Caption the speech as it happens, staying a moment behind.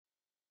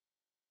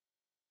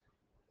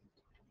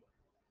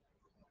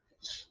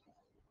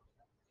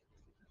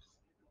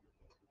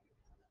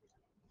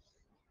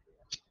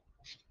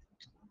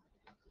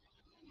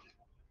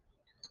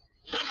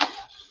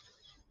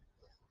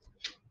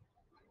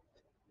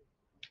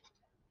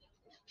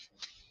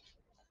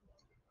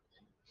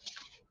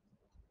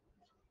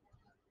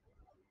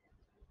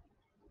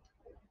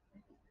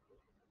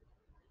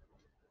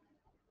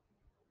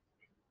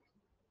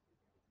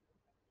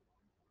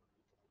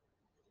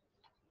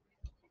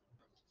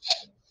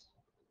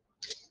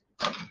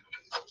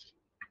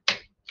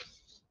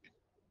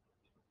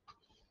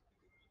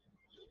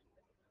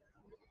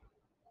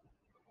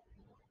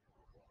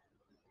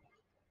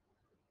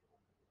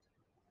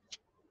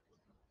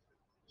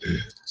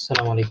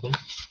আসসালামু আলাইকুম।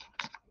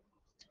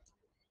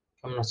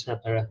 কেমন আছেন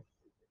আপনারা?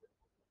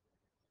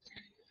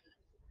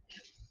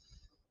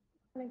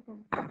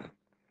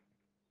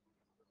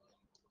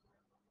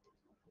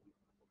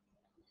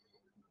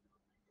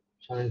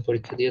 শারীন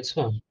পরীক্ষা দিয়েছো?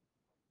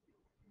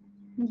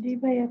 জি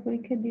ভাইয়া,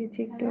 পরীক্ষা দিয়েছি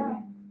একটু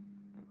আগে।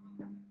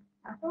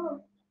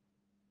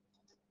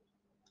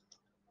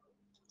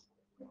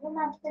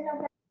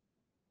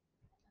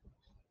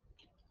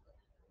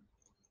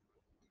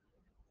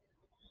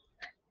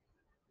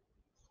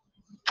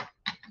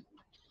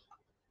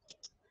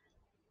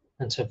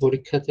 আচ্ছা,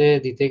 পরীক্ষাতে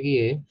দিতে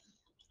গিয়ে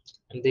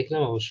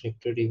দেখলাম, অবশ্যই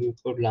একটু রিভিউ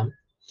করলাম,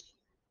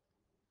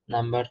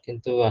 নাম্বার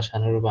কিন্তু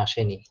আশানুরূপ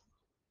আসেনি।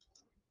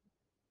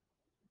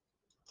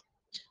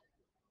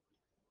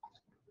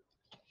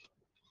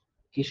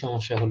 কি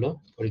সমস্যা হলো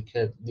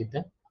পরীক্ষা দিতে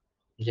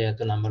যে এত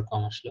নাম্বার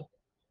কম আসলো?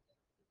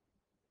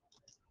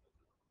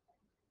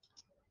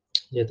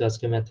 যেহেতু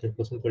আজকে ম্যাথের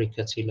প্রথম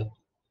পরীক্ষা ছিল।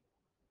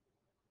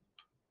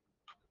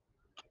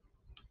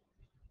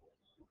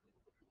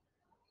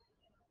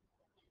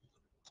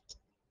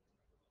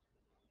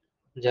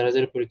 যারা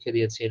যারা পরীক্ষা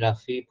দিয়েছে,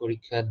 রাফি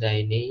পরীক্ষা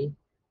দেয়নি,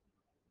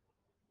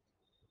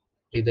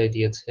 হৃদয়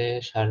দিয়েছে,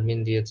 শারমিন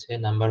দিয়েছে,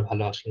 নাম্বার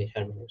ভালো আসেনি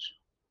শারমিনের।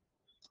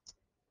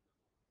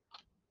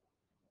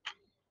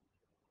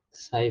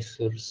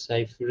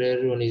 সাইফুরের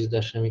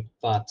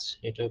 19.5,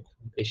 এটাও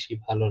খুব বেশি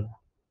ভালো না।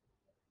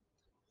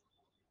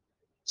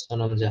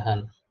 সনম জাহান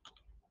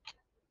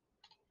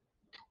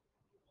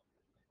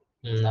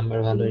নাম্বার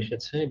ভালো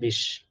এসেছে,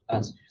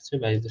 20.5 এসেছে,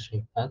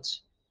 22.5।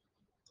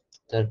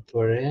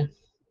 তারপরে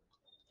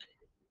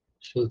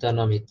সুলতান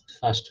অমিত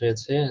ফার্স্ট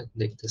হয়েছে,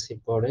 দেখতেছি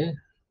পরে।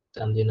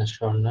 তানজিনা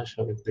স্বর্ণা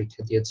সবাই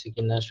পরীক্ষা দিয়েছে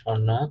কিনা?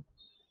 স্বর্ণা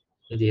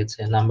দিয়েছে,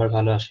 নাম্বার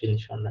ভালো আসেনি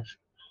স্বর্ণার।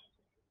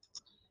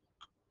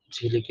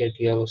 ঝিলিকের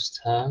কি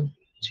অবস্থা?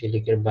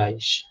 ঝিলিকের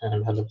 22, হ্যাঁ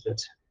ভালো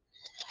করেছে।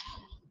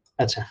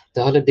 আচ্ছা,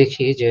 তাহলে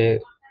দেখি যে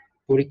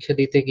পরীক্ষা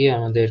দিতে গিয়ে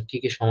আমাদের কি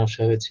কি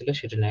সমস্যা হয়েছিল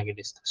সেটা নিয়ে আগে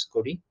ডিসকাস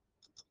করি।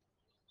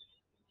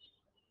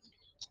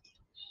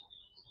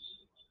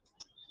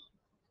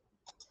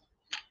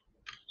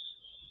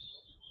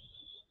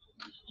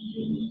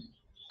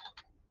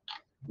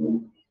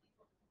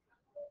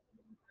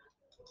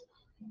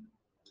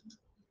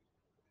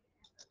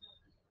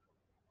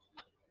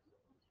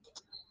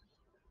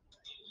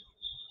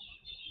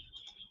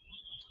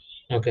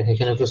 ওকে,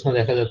 এখানে প্রশ্ন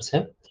দেখা যাচ্ছে,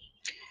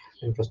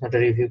 আমি প্রশ্নটা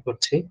রিভিউ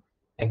করছি,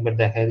 একবার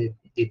দেখা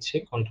দিচ্ছি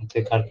কোনটাতে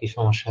কার কি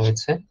সমস্যা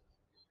হয়েছে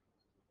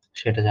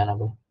সেটা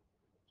জানাবো।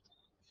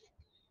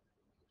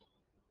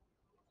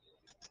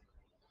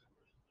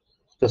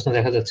 প্রশ্ন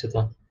দেখা যাচ্ছে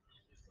তো?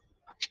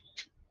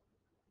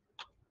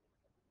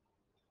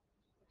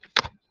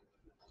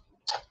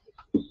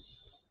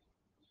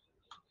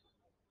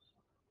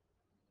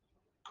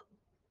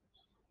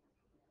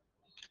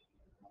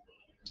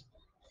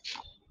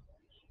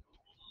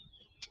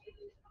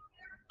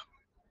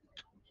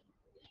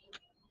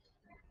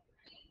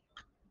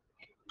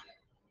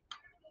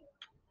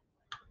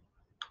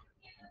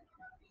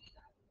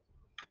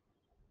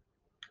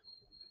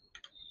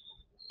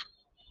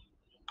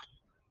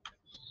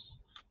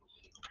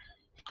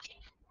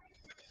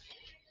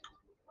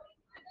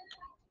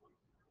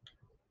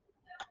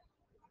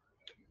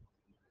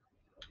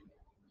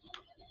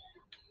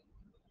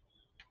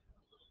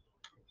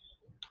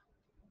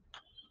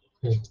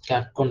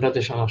 কার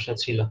কোনটাতে সমস্যা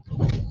ছিল?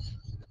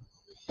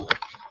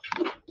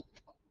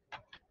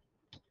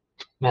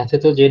 ম্যাথে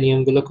তো যে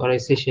নিয়মগুলো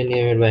করাইছি সেই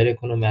নিয়মের বাইরে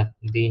কোনো ম্যাথ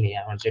দিইনি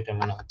আমার যেটা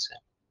মনে হচ্ছে।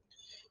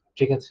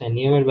 ঠিক আছে,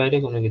 নিয়মের বাইরে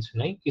কোনো কিছু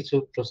নাই, কিছু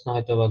প্রশ্ন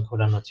হয়তো বা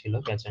ঘোরানো ছিল,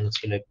 পেঁচানো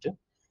ছিল একটু,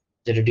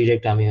 যেটা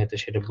ডিরেক্ট আমি হয়তো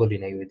সেটা বলি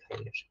নাই ওই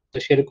ধরনের। তো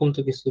সেরকম তো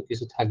কিছু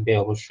কিছু থাকবে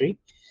অবশ্যই।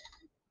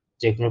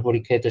 যে কোনো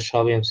পরীক্ষায় তো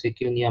সব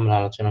এমসিকিউ নিয়ে আমরা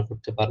আলোচনা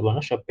করতে পারবো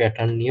না, সব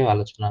প্যাটার্ন নিয়েও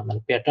আলোচনা, মানে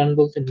প্যাটার্ন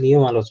বলতে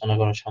নিয়ম আলোচনা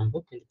করা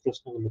সম্ভব, কিন্তু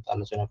প্রশ্নগুলো তো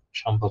আলোচনা করা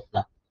সম্ভব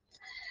না।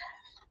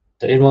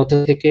 তো এর মধ্যে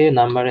থেকে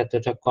নাম্বার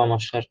এতটা কম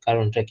আসার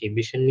কারণটা কি?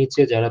 20-এর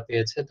নিচে যারা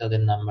পেয়েছে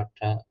তাদের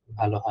নাম্বারটা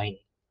ভালো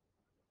হয়নি।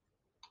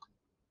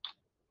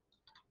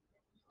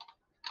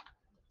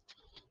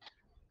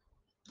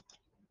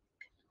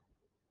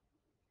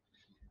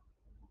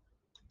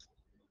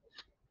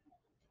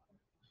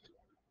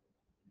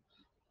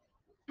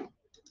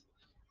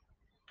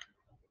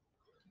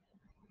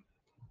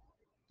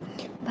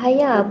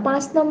 ভাইয়া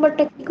 5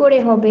 নম্বরটা কি করে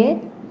হবে?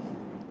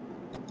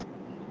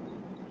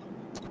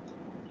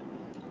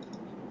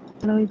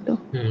 হয়তো।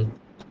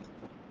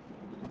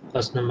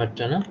 5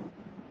 নাম্বারটা না?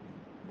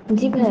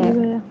 জি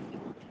ভাইয়া।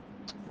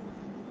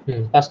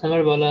 5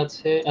 নাম্বার বলা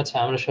আছে। আচ্ছা,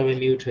 আমরা সবাই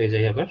মিউট হয়ে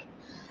যাই আবার।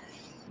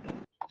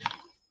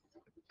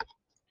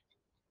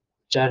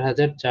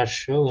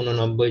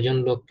 4,489 জন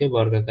লোককে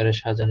বর্গাকারে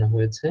সাজানো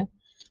হয়েছে,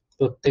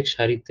 প্রত্যেক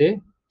সারিতে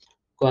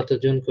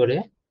কতজন করে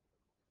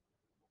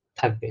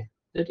থাকবে?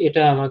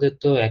 এটা আমাদের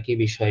তো একই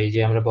বিষয়, যে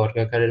আমরা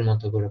বর্গাকারের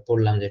মতো করে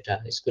পড়লাম, যেটা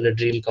স্কুলে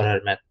ড্রিল করার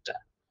ম্যাথটা।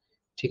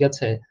 ঠিক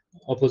আছে,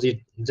 অপোজিট,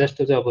 জাস্ট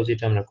যে অপোজিট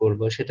আমরা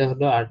করব, সেটা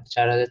হলো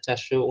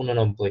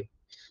 4,489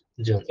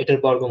 জন, এটার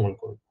বর্গমূল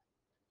করব।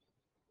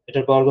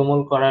 এটার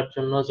বর্গমূল করার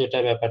জন্য যেটা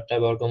ব্যাপারটা,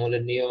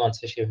 বর্গমূলের নিয়ম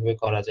আছে সেভাবে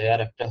করা যায়।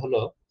 আর একটা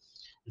হলো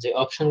যে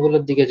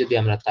অপশনগুলোর দিকে যদি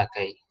আমরা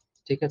তাকাই,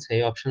 ঠিক আছে,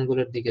 এই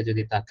অপশনগুলোর দিকে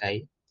যদি তাকাই,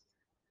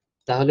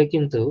 তাহলে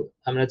কিন্তু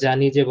আমরা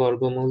জানি যে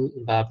বর্গমূল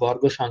বা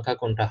বর্গ সংখ্যা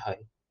কোনটা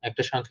হয়।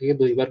 একটা সংখ্যাকে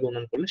 ২ বার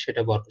গুণন করলে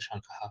সেটা বর্গ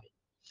সংখ্যা হয়।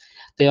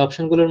 তো এই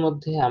অপশনগুলোর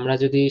মধ্যে আমরা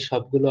যদি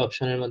সবগুলো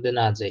অপশনের মধ্যে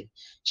না যাই,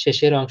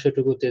 শেষের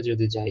অংশটুকুতে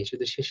যদি যাই,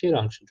 শুধু শেষের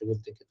অংশটুকুর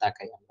দিকে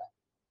তাকাই আমরা।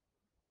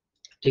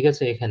 ঠিক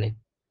আছে? এখানে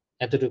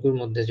এতটুকুর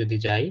মধ্যে যদি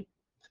যাই,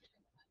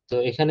 তো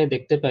এখানে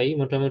দেখতে পাই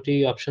মোটামুটি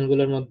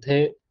অপশনগুলোর মধ্যে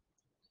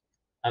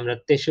আমরা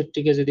 ৬৩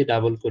 কে যদি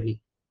ডাবল করি,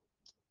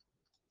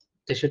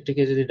 ৬৩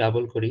 কে যদি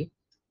ডাবল করি,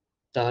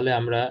 তাহলে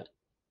আমরা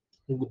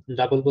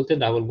ডাবল বলতে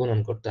ডাবল গুণন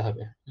করতে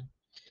হবে।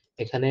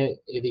 এখানে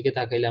এদিকে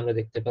তাকাইলে আমরা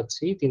দেখতে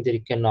পাচ্ছি ৩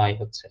 তিরিক্কা ৯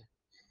 হচ্ছে।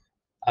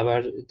 আবার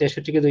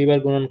 ৬৩ কে ২ বার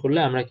গুণন করলে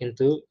আমরা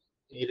কিন্তু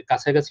এর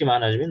কাছাকাছি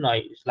মান আসবে ৯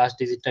 লাস্ট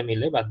ডিজিটটা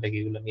মিলে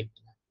বাদবাকিগুলো মিলবে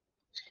না।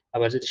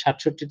 আবার যদি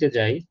 ৬৭ তে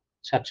যাই,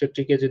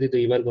 ৬৭ কে যদি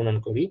 ২ বার গুণন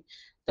করি,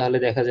 তাহলে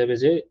দেখা যাবে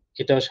যে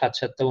এটাও ৭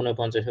 ৭ টা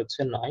 ৪৯ হচ্ছে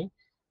 ৯।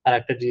 আর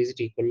একটা ডিজিট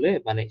করলে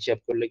মানে হিসাব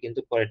করলে কিন্তু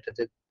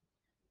পরেরটাতে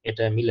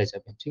এটা মিলে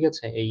যাবে। ঠিক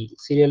আছে? এই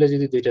সিরিয়ালে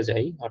যদি ২ টা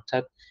যাই,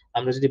 অর্থাৎ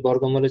আমরা যদি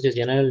বর্গমূলের যে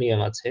জেনারেল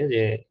নিয়ম আছে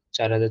যে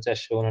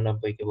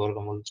 ৪৪৮৯ কে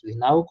বর্গমূল যদি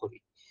নাও করি,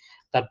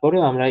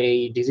 তারপরেও আমরা এই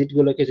ডিজিট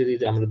গুলোকে যদি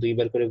আমরা ২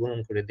 বার করে গুণন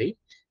করে দেই,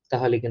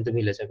 তাহলে কিন্তু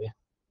মিলে যাবে।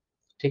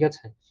 ঠিক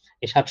আছে?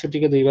 এই ৬৭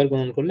 কে ২ বার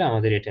গুণন করলে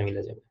আমাদের এটা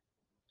মিলে যাবে।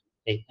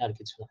 এই আর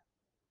কিছু না।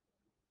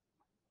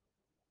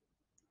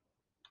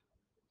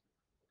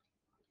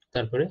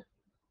 তারপরে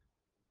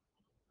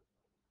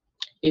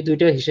এই ২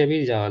 টা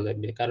হিসেবেই যাওয়া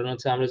লাগবে। কারণ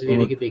হচ্ছে আমরা যদি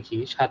এদিকে দেখি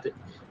 ৭ এর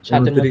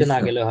মধ্যে ২৯ না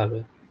স্যার, গেলেও হবে।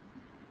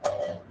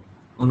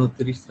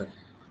 ২৯ স্যার।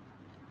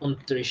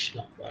 ২৯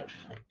 নাম্বার।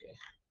 ওকে।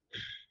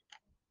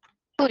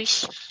 ২৯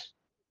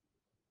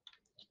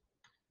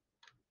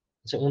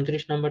 আচ্ছা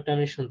 ২৯ নাম্বারটা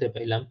আমি শুনতে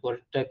পাইলাম।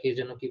 পরেরটা কে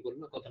যেন কি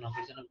বলল? কত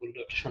নাম্বার যেন বলল?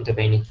 ওটা শুনতে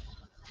পাইনি।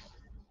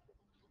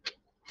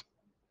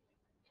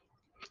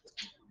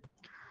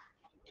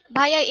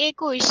 ভাইয়া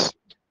 ২১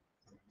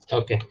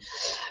 ওকে।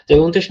 তো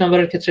 ২৯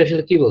 নাম্বারের ক্ষেত্রে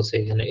আসলে কি বলছে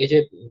এখানে? এই যে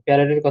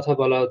প্যারেডের কথা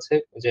বলা হচ্ছে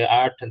যে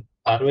 ৮,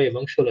 ১২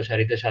 এবং ১৬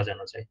 সারিতে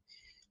সাজানো যায়।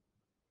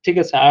 ঠিক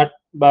আছে? ৮,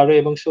 ১২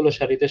 এবং ১৬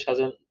 সারিতে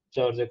সাজানো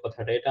যাওয়ার যে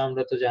কথাটা, এটা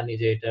আমরা তো জানি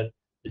যে এটার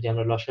যদি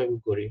আমরা লসাগু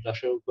করি,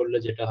 লসাগু করলে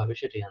যেটা হবে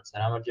সেটাই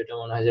অ্যান্সার। আমার যেটা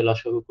মনে হয় যে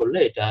লসাগু করলে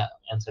এটা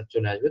অ্যান্সার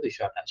চলে আসবে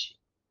 ২৮৮।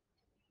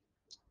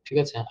 ঠিক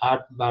আছে? ৮,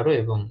 ১২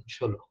 এবং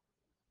 ১৬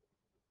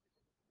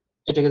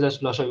 এটাকে জাস্ট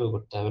লসাগু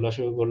করতে হবে।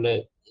 লসাগু করলে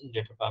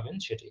যেটা পাবেন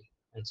সেটাই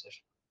অ্যান্সার।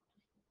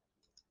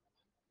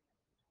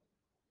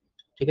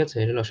 ঠিক আছে?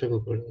 এটা লসাগু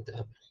করে নিতে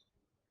হবে।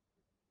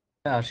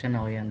 আসে না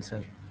ওই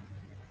অ্যান্সার।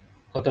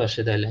 কত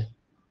আসে তাইলে?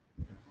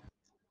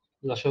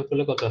 লসাগু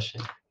করলে কত আসে?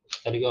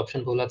 তাহলে কি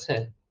অপশন ভুল আছে?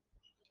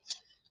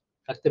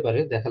 থাকতে পারে,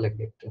 দেখা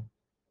লাগবে একটু।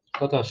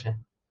 কত আসে?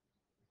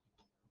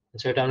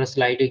 আচ্ছা এটা আমরা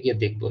স্লাইডে গিয়ে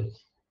দেখব।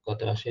 কত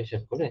আসে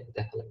হিসাব করে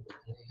দেখা লাগবে।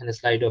 এখানে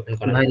স্লাইড ওপেন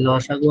করা ভাই যাক।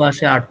 লসাগু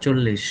আসে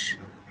 ৪৮।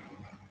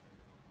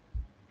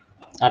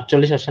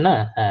 ৪৮ আসে না?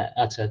 হ্যাঁ,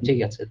 আচ্ছা ঠিক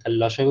জি। আছে। তাহলে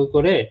লসাগু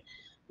করে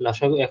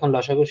এখন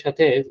লসাগুর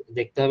সাথে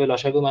দেখতে হবে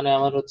লসাগু মানে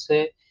আমার হচ্ছে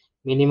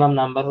মিনিমাম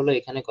নাম্বার হলো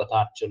এখানে কত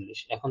 ৪৮।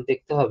 এখন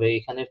দেখতে হবে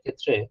এখানের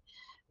ক্ষেত্রে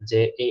যে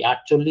এই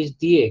 ৪৮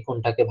 দিয়ে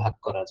কোনটাকে ভাগ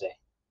করা যায়।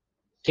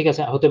 ঠিক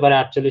আছে? হতে পারে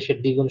 ৪৮ এর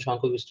দ্বিগুণ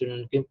সংখ্যক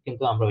স্টুডেন্টকেও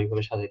কিন্তু আমরা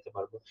ওইভাবে সাজাইতে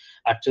পারবো।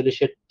 ৪৮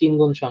 এর ৩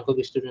 গুণ সংখ্যক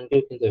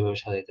স্টুডেন্টকেও কিন্তু এভাবে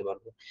সাজাইতে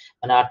পারবো।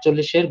 মানে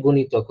 ৪৮ এর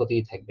গুণিতক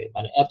হতেই থাকবে।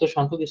 মানে এত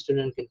সংখ্যক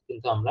স্টুডেন্টকে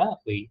কিন্তু আমরা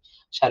ওই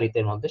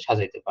সারিতের মধ্যে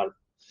সাজাইতে পারবো।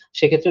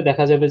 সেক্ষেত্রে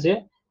দেখা যাবে যে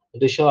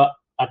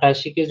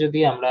 ২৮৮ কে যদি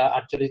আমরা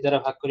 ৪৮ দ্বারা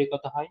ভাগ করি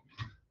কত হয়?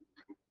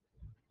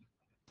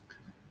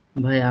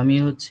 ভাই আমি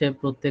হচ্ছে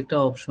প্রত্যেকটা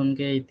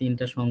অপশনকে এই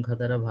 ৩টা সংখ্যা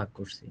দ্বারা ভাগ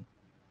করছি।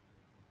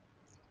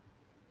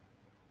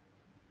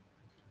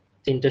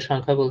 ৩ টে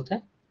সংখ্যা বলতে?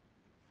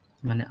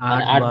 মানে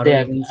মানে ৮, ৮ ১২ দিয়ে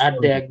এবং ৮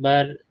 দিয়ে ১৬।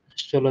 একবার,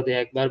 ১৬ দিয়ে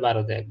একবার,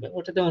 ১২ দিয়ে একবার।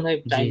 ওটাতে মনে হয়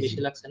জি, টাইম জি। বেশি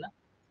লাগছে না?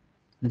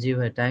 জি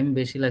ভাই টাইম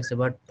বেশি লাগছে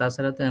বাট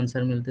তাছাড়া তো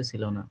অ্যান্সার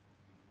মিলতেছিল না।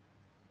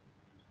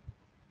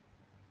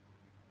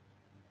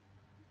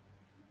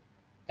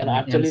 কেন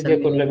মানে ৪৮ অ্যান্সার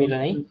দিয়ে করলে মিলার মিলে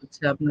নাই? মতন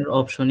হচ্ছে আপনার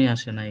অপশনই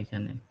আসে না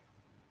এখানে।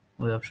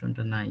 ওই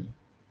অপশনটা নাই।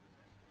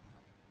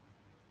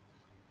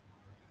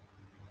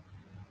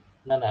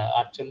 না, না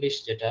 ৪৮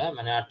 যেটা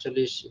মানে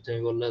 ৪৮ তুমি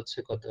বললে হচ্ছে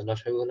কত?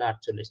 লসাগু হলো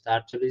 ৪৮। তা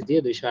 ৪৮ দিয়ে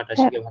 ২৮৮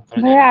 হ্যাঁ কে ভাগ করা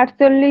যায় ভাইয়া না?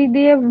 ৪৮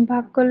 দিয়ে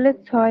ভাগ করলে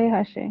 ৬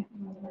 আসে।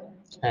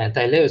 হ্যাঁ,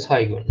 তাইলে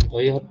 ৬ গুণ।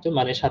 ওই হচ্ছে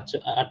মানে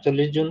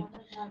 ৪৮ জন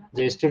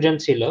যে স্টুডেন্ট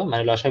ছিল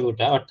মানে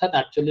লসাগুটা অর্থাৎ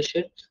 ৪৮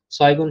 এর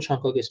 ৬ গুণ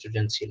সংখ্যক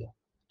স্টুডেন্ট ছিল।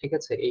 ঠিক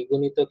আছে? এই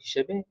গুণিতক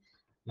হিসেবে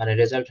মানে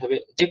রেজাল্ট হবে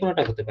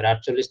যেকোনোটা হতে পারে।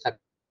 ৪৮ থাক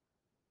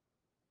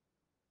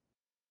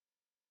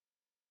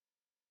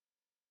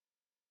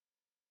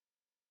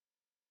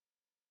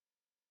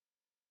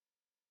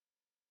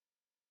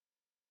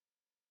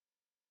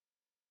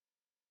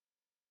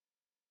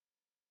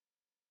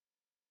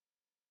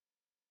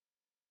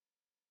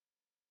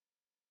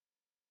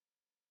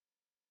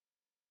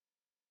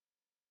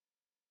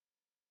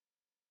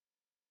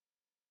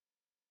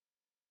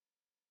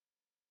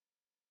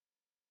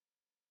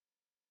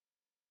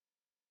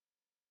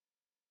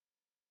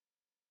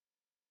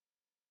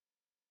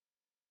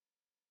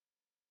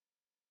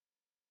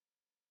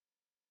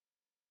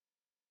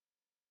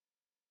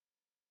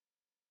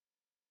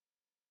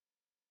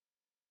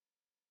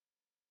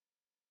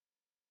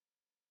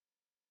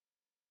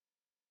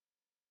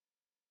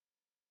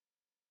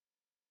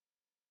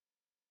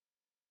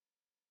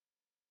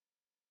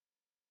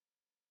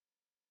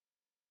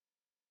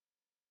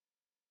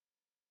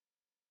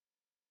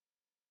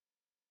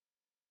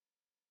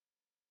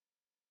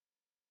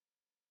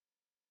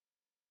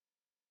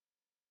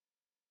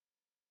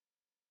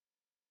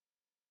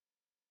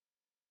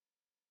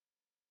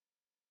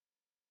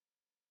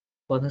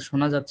কথা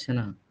শোনা যাচ্ছে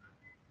না।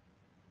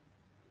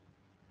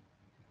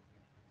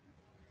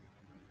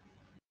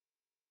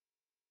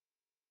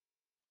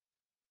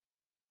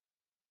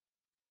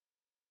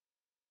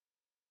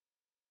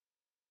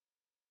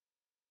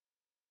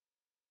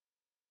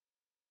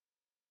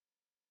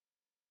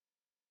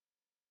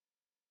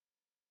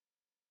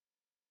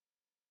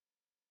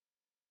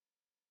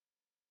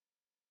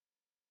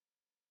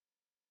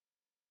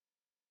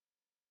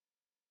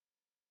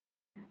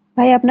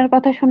 ভাই আপনার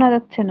কথা শোনা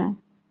যাচ্ছে না।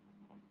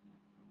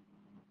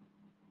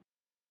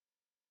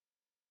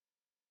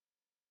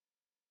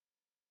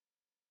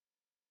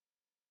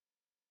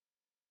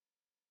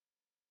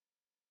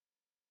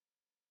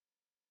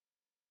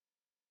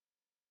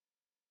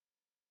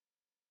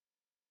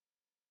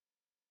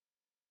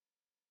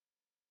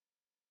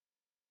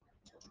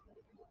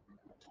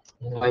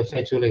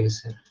 ওয়াইফাই চলে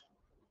গেছে।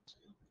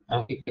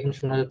 আমাকে কি এখন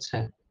শোনা যাচ্ছে?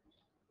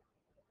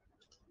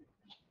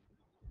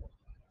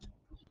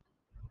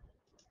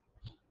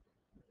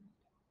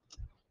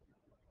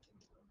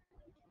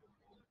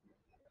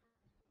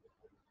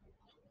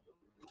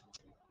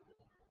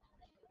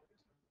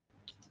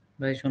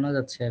 ভাই শোনা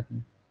যাচ্ছে এখন।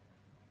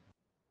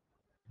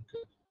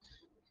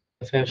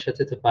 ওয়াইফাই এর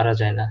সাথে তো পারা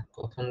যায় না,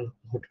 কখন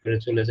হুট করে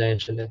চলে যায়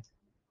আসলে।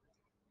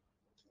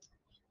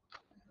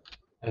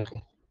 ওকে,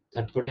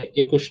 তারপরে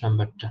 21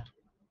 নাম্বারটা।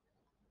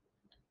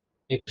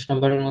 21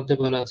 নাম্বারের মধ্যে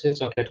বলা আছে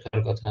চকলেট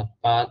খাওয়ার কথা।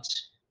 5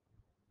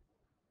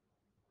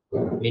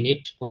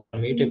 মিনিট, 15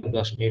 মিনিট এবং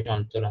 10 মিনিট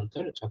অন্তর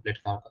অন্তর চকলেট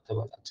খাওয়ার কথা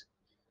বলা আছে।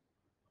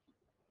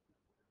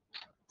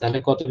 তাহলে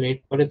কত মিনিট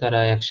পরে তারা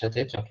একসাথে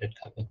চকলেট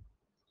খাবে?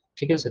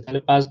 ঠিক আছে,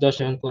 তাহলে 5, 10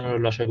 এবং 15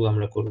 লসাগু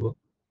আমরা করব।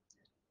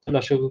 তো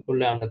লসাগু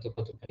করলে আমরা তো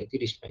কত পাই?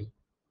 30 পাই।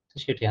 তো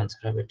সেটাই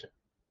আনসার হবে এটা।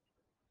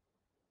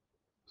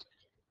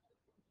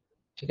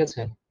 ঠিক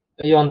আছে,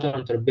 এই অন্তর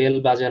অন্তর বেল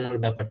বাজানোর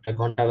ব্যাপারটা,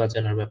 ঘন্টা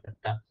বাজানোর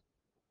ব্যাপারটা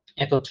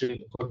একত্রে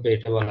ঘটবে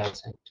এটা বলা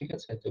আছে। ঠিক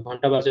আছে, তো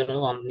ঘন্টা বাজানো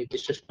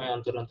নির্দিষ্ট সময়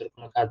অন্তর অন্তর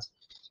কোনো কাজ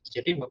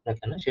যেটাই হোক না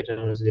কেন, সেটা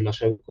আমরা যদি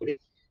লসাগু করি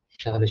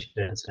তাহলে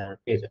সেটার অ্যান্সার আমরা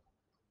পেয়ে যাবো।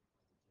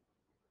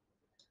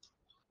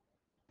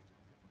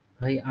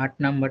 ভাই 8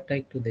 নাম্বারটা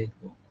একটু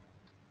দেখবো।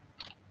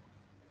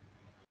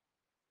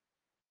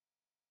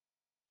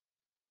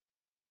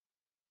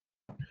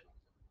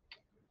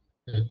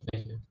 হুম,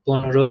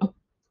 15,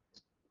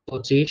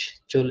 25,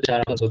 40 4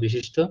 অঙ্ক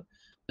বিশিষ্ট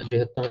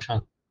বৃহত্তম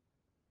সংখ্যা।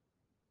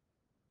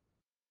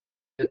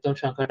 বৃহত্তম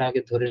সংখ্যাটা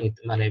আগে ধরে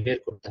নিতে মানে বের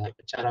করতে হবে।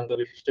 4 অঙ্ক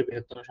বিশিষ্ট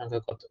বৃহত্তম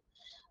সংখ্যা কত?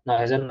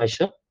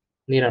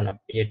 9999,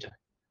 এটা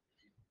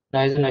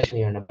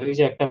 9999। ওই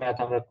যে একটা ম্যাথ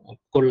আমরা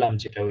করলাম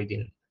যেটা ওই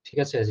দিন, ঠিক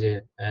আছে, যে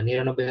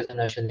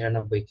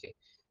 99,999 কে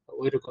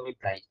ওই রকমই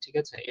প্রায়। ঠিক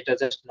আছে, এটা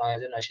জাস্ট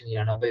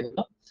 9999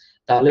 হলো।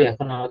 তাহলে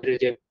এখন আমাদের এই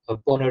যে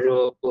 15,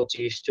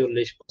 25,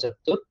 40,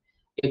 75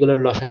 এগুলোর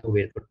লসাগু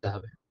বের করতে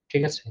হবে।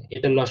 ঠিক আছে,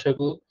 এটা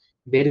লসাগু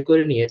বের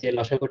করে নিয়ে যে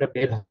লসাগুটা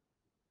বের হয়,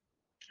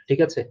 ঠিক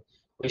আছে,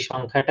 ওই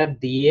সংখ্যাটা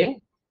দিয়ে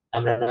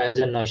আমরা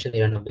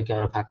 9999 কে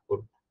আমরা ভাগ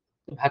করব।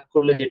 ভাগ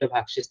করলে যেটা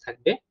ভাগশেষ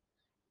থাকবে,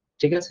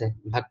 ঠিক আছে,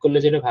 ভাগ করলে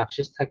যেটা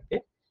ভাগশেষ থাকবে,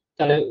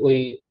 তাহলে ওই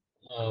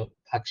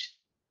ভাগশেষ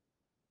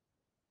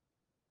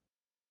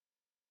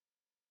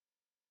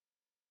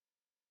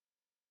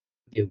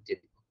বিয়োগ দিয়ে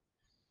দিব।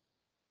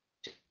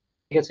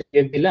 ঠিক আছে,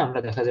 বিয়োগ দিলে আমরা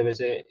দেখা যাবে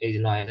যে এই যে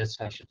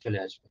 9600 চলে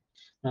আসবে।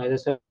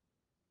 9600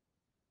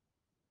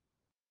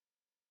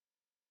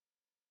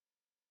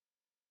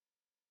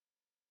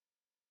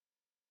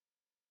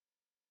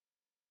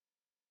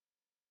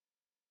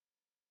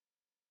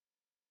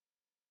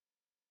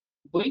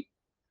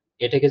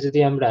 এটাকে যদি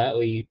আমরা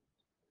ওই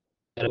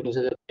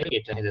বোঝা যাচ্ছে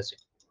এটা হয়ে যাচ্ছে।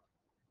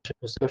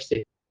 বুঝতে পারছি?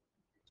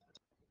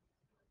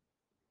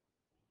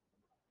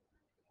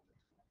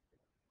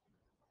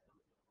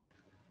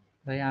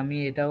 ভাই আমি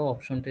এটাও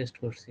অপশন টেস্ট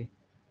করছি।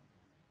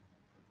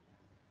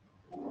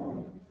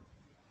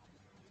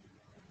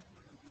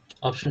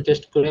 অপশন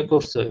টেস্ট করে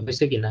করছো,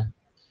 হয়েছে কিনা?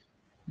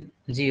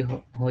 জি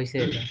হয়েছে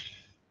এটা,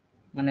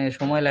 মানে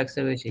সময় লাগছে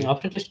বেশি।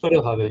 অপশন টেস্ট করে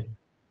হবে।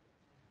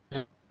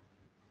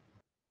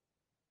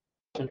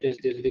 অপশন টেস্ট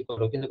দিয়ে যদি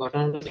করো, কিন্তু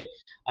ঘটনা হলো যে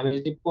আমি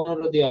যদি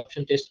 15 দিয়ে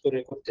অপশন টেস্ট করে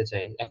করতে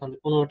চাই, এখন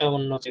 15টা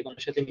অন্য যে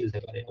কোনোর সাথে মিলতে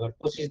পারে, আবার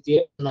 25 দিয়ে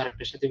অন্য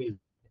আরেকটার সাথে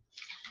মিলতে পারে,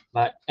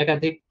 বা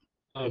একাধিক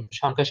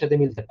সংখ্যার সাথে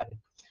মিলতে পারে।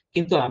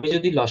 কিন্তু আমি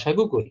যদি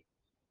লসাগু করি,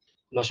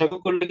 লসাগু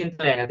করলে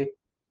কিন্তু একাধিক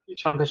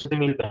সংখ্যার সাথে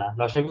মিলবে না।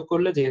 লসাগু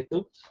করলে যেহেতু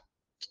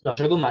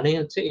লসাগু মানেই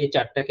হচ্ছে এই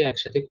চারটাকে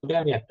একসাথে করে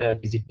আমি একটা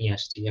ডিজিট নিয়ে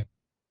আসছি।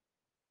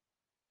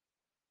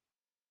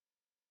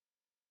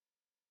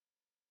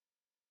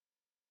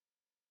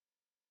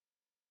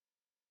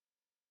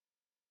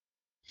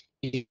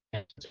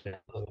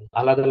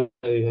 আলাদা আলাদা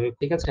ওইভাবে,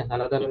 ঠিক আছে,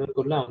 আলাদা আলাদা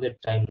করলে আমাদের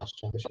টাইম নষ্ট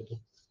হবে শুধু।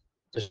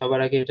 তো সবার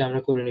আগে এটা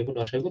আমরা করে নিব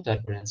লসাগু,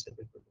 তারপরে অ্যান্সার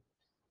বের করবো।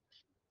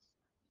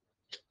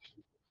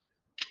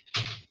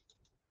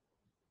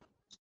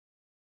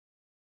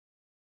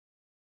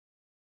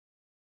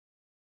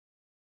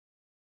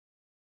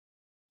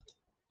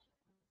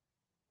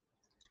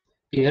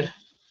 ক্লিয়ার?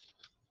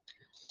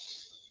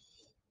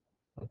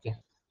 ওকে,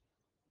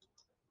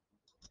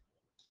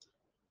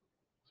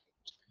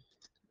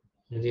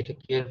 যদি এটা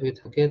ক্লিয়ার হয়ে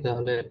থাকে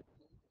তাহলে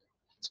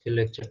আজকের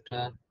লেকচারটা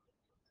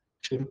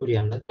শুরু করি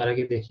আমরা। তার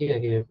আগে দেখি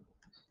আগে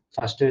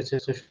ফার্স্ট হচ্ছে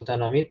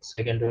সুলতান অমিত,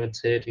 সেকেন্ড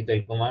হচ্ছে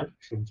হৃদয় কুমার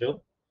সূর্য,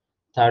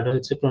 থার্ড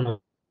হচ্ছে প্রণব।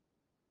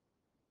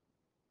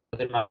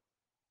 তাদের mark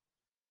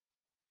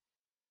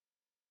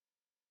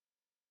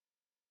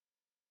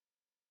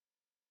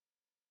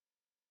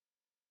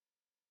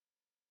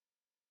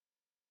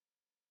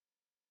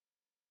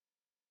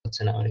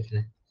হচ্ছে না আমার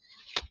এখানে।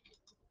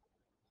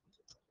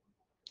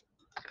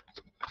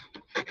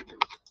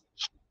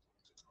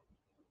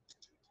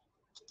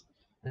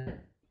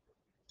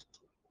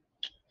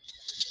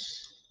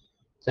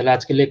 তাহলে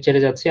আজকে লেকচারে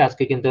যাচ্ছি।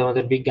 আজকে কিন্তু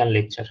আমাদের বিজ্ঞান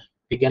লেকচার।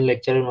 বিজ্ঞান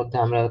লেকচারের মধ্যে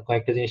আমরা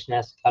কয়েকটা জিনিস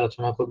নিয়ে আজকে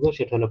আলোচনা করব।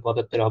 সেটা হলো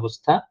পদার্থের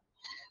অবস্থা,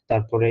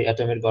 তারপরে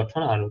অ্যাটমের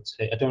গঠন, আর হচ্ছে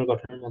অ্যাটমের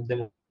গঠনের মধ্যে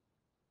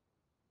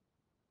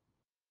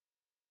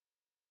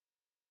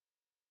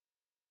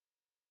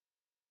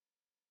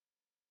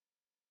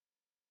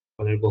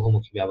বলের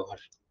বহুমুখী ব্যবহার।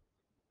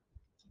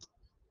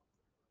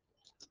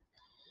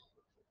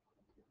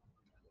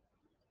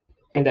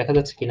 দেখা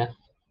যাচ্ছে কিনা?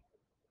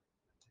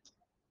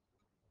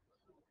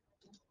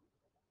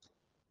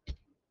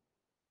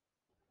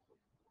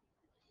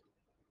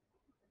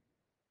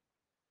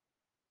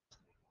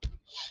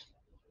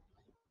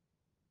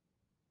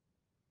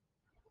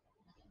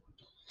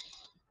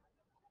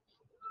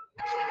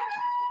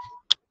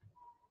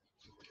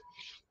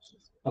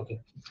 ওকে,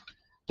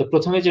 তো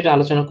প্রথমে যেটা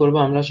আলোচনা করব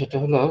আমরা সেটা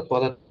হলো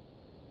পদার্থের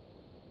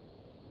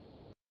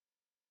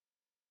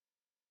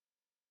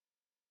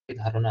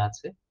ধারণা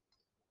আছে।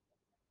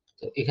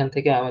 তো এখান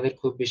থেকে আমাদের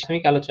খুব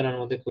বিস্ময়িক আলোচনার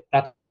মধ্যে খুব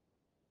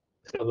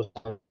প্রাথমিক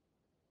অবস্থা।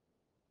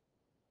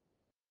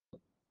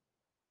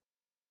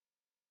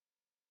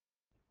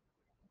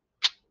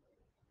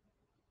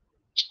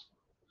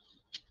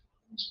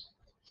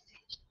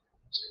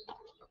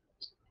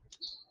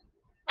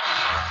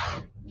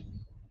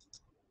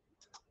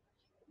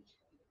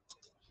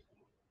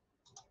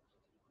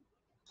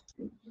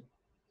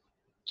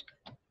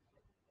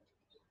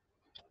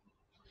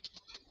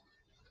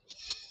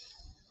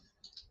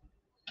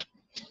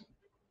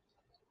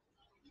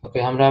 ওকে,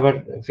 আমরা আবার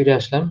ফিরে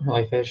আসলাম।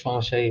 ওয়াইফাই এর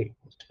সমস্যায়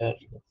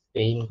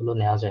পেইন গুলো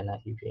নেওয়া যায় না,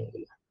 এই পেইন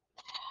গুলো।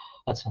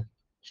 আচ্ছা,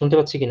 শুনতে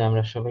পাচ্ছি কিনা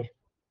আমরা সবাই?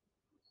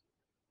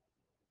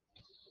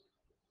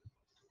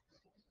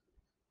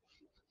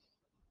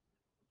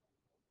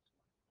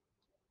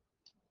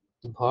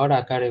 ভর,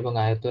 আকার এবং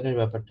আয়তনের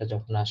ব্যাপারটা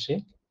যখন আসে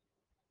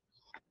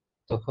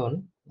তখন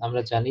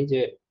আমরা জানি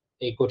যে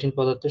এই কঠিন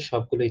পদার্থের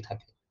সবগুলোই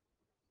থাকে।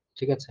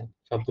 ঠিক আছে,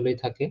 সবগুলোই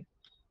থাকে।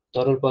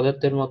 তরল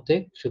পদার্থের মধ্যে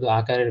শুধু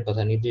আকারের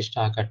কথা, নির্দিষ্ট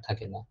আকার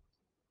থাকে না।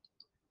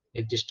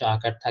 নির্দিষ্ট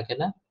আকার থাকে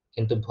না,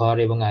 কিন্তু ভর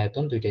এবং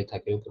আয়তন দুইটাই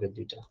থাকে, উপরের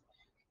দুইটা।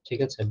 ঠিক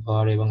আছে,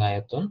 ভর এবং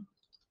আয়তন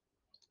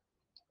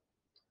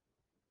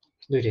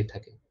দুইটাই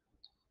থাকে।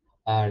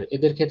 আর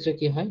এদের ক্ষেত্রে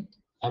কি হয়,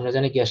 আমরা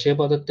জানি গ্যাসীয়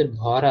পদার্থের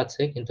ভর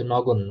আছে কিন্তু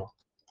নগণ্য।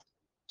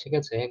 ঠিক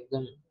আছে,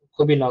 একদম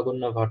খুবই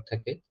নগণ্য ভর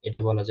থাকে, এটা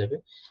বলা যাবে।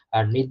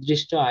 আর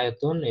নির্দিষ্ট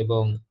আয়তন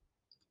এবং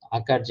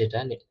আকার যেটা,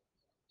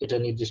 এটা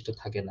নির্দিষ্ট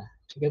থাকে না।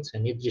 ঠিক আছে,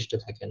 নির্দিষ্ট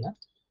থাকে না।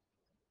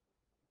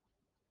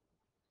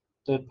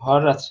 তো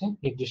ভর আছে,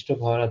 নির্দিষ্ট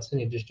ভর আছে,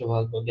 নির্দিষ্ট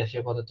ভর।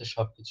 গ্যাসীয় পদার্থের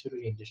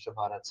সবকিছুরই নির্দিষ্ট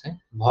ভর আছে।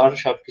 ভর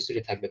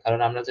সবকিছুরই থাকবে, কারণ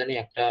আমরা জানি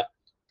একটা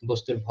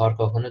বস্তুর ভর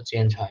কখনো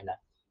চেঞ্জ হয় না।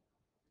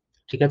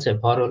 ঠিক আছে,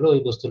 ভর হলো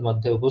ওই বস্তুর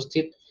মধ্যে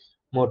উপস্থিত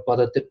মোট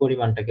পদার্থের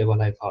পরিমাণটাকে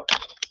বলা হয় ভর।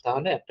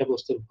 তাহলে একটা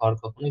বস্তুর ভর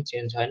কখনোই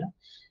চেঞ্জ হয় না।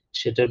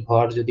 সেটার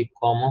ভর যদি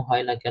কমও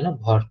হয় না কেন,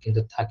 ভর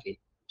কিন্তু থাকে।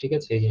 ঠিক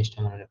আছে, এই জিনিসটা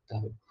মনে রাখতে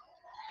হবে।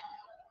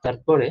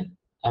 তারপরে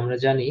আমরা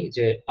জানি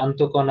যে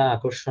আন্তঃকণা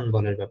আকর্ষণ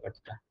বলের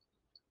ব্যাপারটা।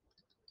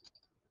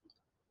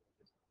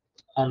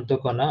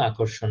 আন্তঃকণা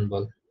আকর্ষণ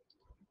বল,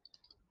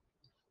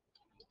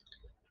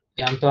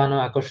 এই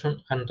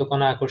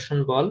আন্তঃকণা আকর্ষণ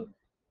বল,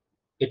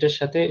 এটার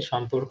সাথে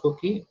সম্পর্ক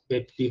কি?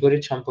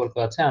 বিপরীত সম্পর্ক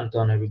আছে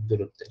আন্তঃআণবিক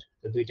দূরত্বের।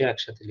 তো দুইটা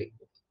একসাথে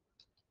লিখবো,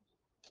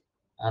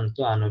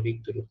 আন্তঃআণবিক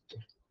দূরত্ব।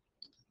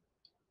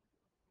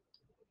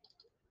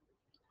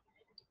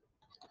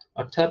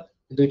 অর্থাৎ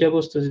দুইটা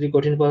বস্তু যদি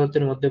কঠিন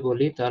পদার্থের মধ্যে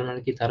বলি, তার মানে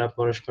কি তারা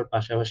পরস্পর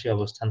পাশাপাশি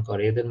অবস্থান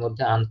করে। এদের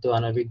মধ্যে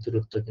আন্তঃআণবিক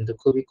দূরত্ব কিন্তু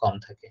খুবই কম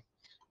থাকে।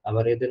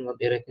 আবার এদের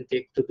মধ্যে এরা কিন্তু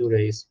একটু দূরে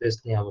স্পেস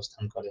নিয়ে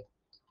অবস্থান করে।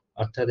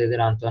 অর্থাৎ এদের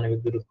আন্তঃআণবিক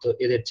দূরত্ব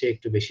এদের চেয়ে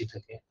একটু বেশি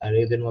থাকে, আর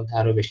এদের মধ্যে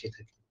আরো বেশি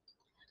থাকে।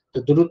 তো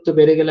দূরত্ব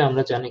বেড়ে গেলে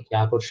আমরা জানি কি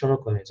আকর্ষণও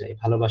কমে যায়,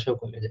 ভালোবাসাও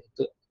কমে যায়।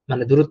 তো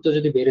মানে দূরত্ব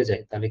যদি বেড়ে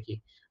যায় তাহলে কি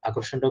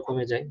আকর্ষণটাও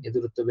কমে যায়। এই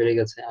দূরত্ব বেড়ে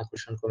গেছে,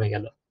 আকর্ষণ কমে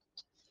গেল।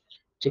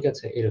 ঠিক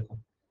আছে, এরকম।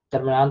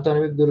 তার মানে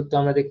আন্তঃআণবিক দূরত্ব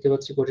আমরা দেখতে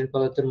পাচ্ছি কঠিন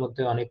পদার্থের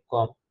মধ্যে অনেক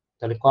কম।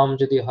 তাহলে কম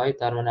যদি হয়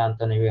তার মানে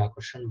আন্তঃআণবিক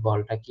আকর্ষণ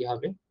বলটা কি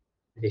হবে?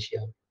 বেশি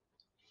হবে।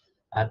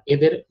 আর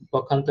এদের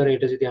পক্ষান্তরে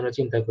এটা যদি আমরা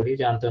চিন্তা করি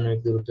যে আন্তঃআণবিক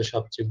দূরত্ব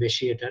সবচেয়ে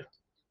বেশি এটার,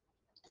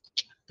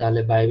 তাহলে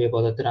বায়বীয়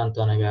পদার্থের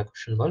আন্তঃআণবিক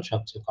আকর্ষণ বল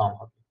সবচেয়ে কম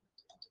হবে।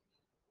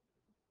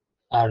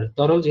 আর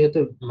তরল যেহেতু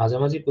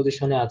মাঝামাঝি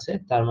পজিশনে আছে,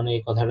 তার মানে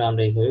এই কথাটা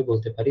আমরা এইভাবে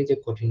বলতে পারি যে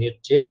কঠিনের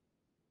চেয়ে,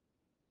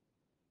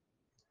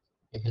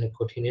 এখানে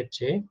কঠিনের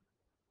চেয়ে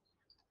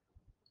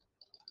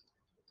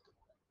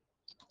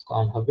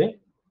কম হবে,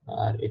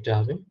 আর এটা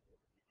হবে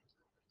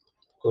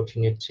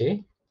কঠিনের চেয়ে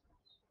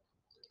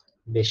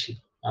বেশি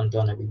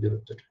আন্তঃআণবিক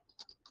দূরত্বটা।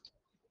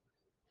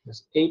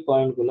 এই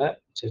পয়েন্টগুলা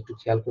একটু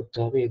খেয়াল করতে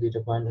হবে। এই দুইটা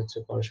পয়েন্ট হচ্ছে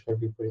পরস্পর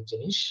বিপরীত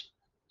জিনিস।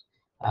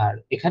 আর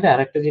এখানে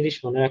আরেকটা জিনিস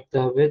মনে রাখতে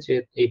হবে যে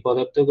এই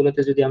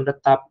পদার্থগুলোতে যদি আমরা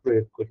তাপ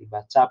প্রয়োগ করি বা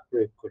চাপ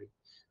প্রয়োগ করি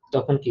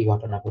তখন কি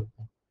ঘটনা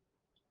ঘটবে?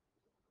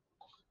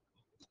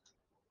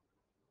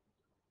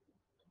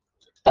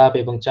 তাপ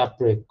এবং চাপ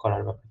প্রয়োগ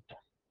করার ব্যাপারটা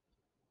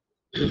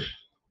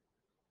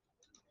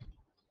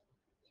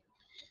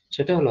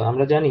সেটা হলো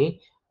আমরা জানি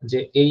যে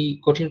এই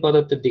কঠিন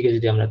পদার্থের দিকে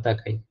যদি আমরা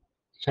তাকাই,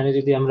 এখানে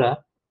যদি আমরা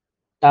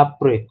তাপ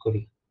প্রয়োগ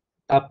করি,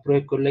 তাপ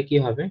প্রয়োগ করলে কি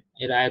হবে?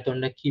 এর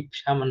আয়তনটা কি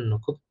সামান্য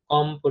খুব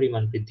কম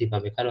পরিমাণ বৃদ্ধি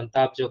পাবে। কারণ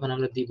তাপ যখন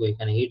আমরা দিব,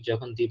 এখানে হিট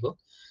যখন দিব,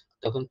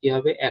 তখন কি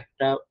হবে?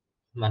 একটা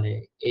মানে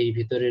এই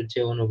ভিতরের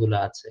যে অণুগুলো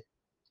আছে,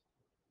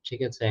 ঠিক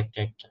আছে? একটা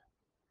একটা।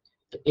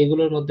 তো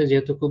এগুলোর মধ্যে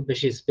যেহেতু খুব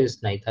বেশি স্পেস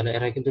নাই, তাহলে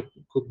এরা কিন্তু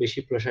খুব বেশি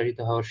প্রসারিত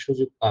হওয়ার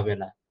সুযোগ পাবে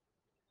না।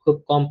 খুব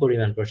কম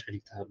পরিমাণ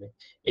প্রসারিত হবে।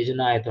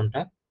 এইজন্য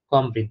আয়তনটা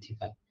কম বৃদ্ধি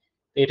পায়।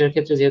 তো এটার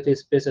ক্ষেত্রে যেহেতু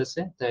স্পেস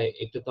আছে, তাই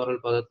একটু তরল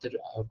পদার্থের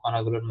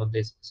কণাগুলোর মধ্যে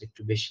স্পেস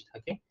একটু বেশি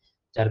থাকে।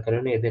 যার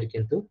কারণে এদের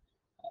কিন্তু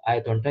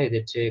আয়তনটা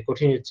এদের চেয়ে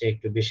কঠিনের চেয়ে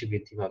একটু বেশি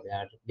বৃদ্ধি পাবে।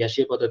 আর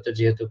গ্যাসীয় পদার্থের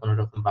যেহেতু কোনো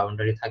রকম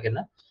বাউন্ডারি থাকে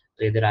না, তো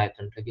এদের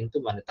আয়তনটা কিন্তু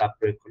মানে তাপ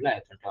প্রয়োগ করলে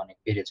আয়তনটা অনেক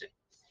বেড়ে যায়।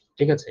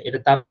 ঠিক আছে? এটা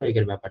তাপ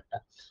প্রয়োগের ব্যাপারটা।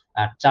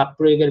 আর চাপ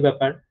প্রয়োগের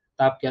ব্যাপার,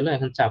 তাপ গেল,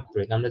 এখন চাপ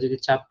প্রয়োগ। আমরা যদি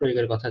চাপ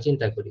প্রয়োগের কথা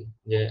চিন্তা করি,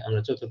 যে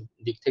আমরা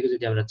চতুর্দিক থেকে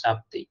যদি আমরা চাপ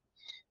দেই,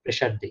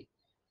 প্রেসার দেই,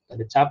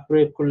 তাহলে চাপ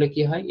প্রয়োগ করলে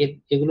কি হয়?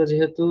 এগুলো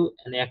যেহেতু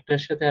মানে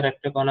একটার সাথে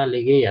আরেকটা কণা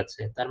লেগেই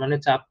আছে, তার মানে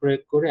চাপ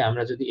প্রয়োগ করে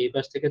আমরা যদি এই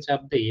পাশ থেকে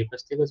চাপ দেই, এই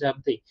পাশ থেকেও চাপ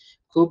দেই,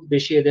 খুব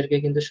বেশি এদেরকে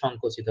কিন্তু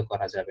সংকুচিত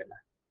করা যাবে না।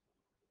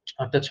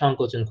 অর্থাৎ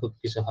সংকোচন খুব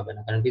কিছু হবে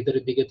না। কারণ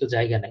ভিতরের দিকে তো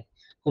জায়গা নাই।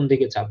 কোন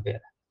দিকে চাপবে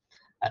এরা?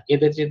 আর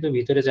এদের যেহেতু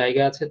ভিতরে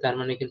জায়গা আছে, তার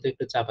মানে কিন্তু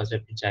একটু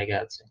চাপাচাপির জায়গা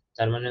আছে।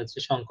 তার মানে হচ্ছে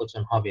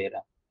সংকোচন হবে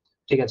এরা।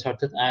 ঠিক আছে?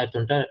 অর্থাৎ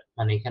আয়তনটা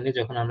মানে এখানে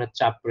যখন আমরা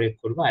চাপ প্রয়োগ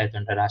করব,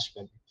 আয়তনটা হ্রাস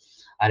পাবে।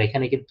 আর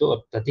এখানে কিন্তু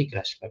অত্যাধিক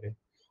হ্রাস পাবে।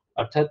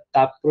 অর্থাৎ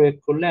তাপ প্রয়োগ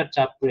করলে আর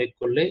চাপ প্রয়োগ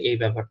করলে এই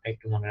ব্যাপারটা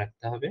একটু মনে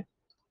রাখতে হবে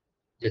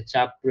যে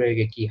চাপ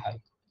প্রয়োগে কি হয়?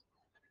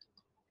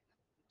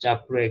 চাপ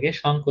প্রয়োগে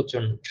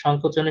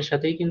সংকোচনের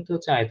সাথেই কিন্তু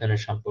হচ্ছে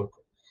আয়তনের সম্পর্ক।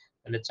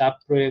 তাহলে চাপ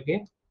প্রয়োগে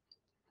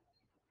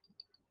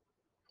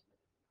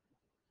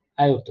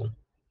আয়তন।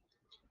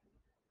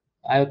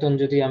 আয়তন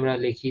যদি আমরা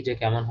লিখি যে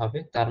কেমন হবে,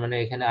 তার মানে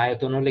এখানে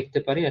আয়তনও লিখতে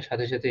পারি আর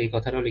সাথে সাথে এই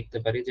কথাটাও লিখতে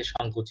পারি যে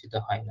সংকুচিত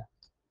হয় না।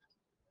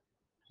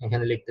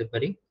 এখানে লিখতে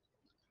পারি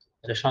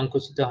এটা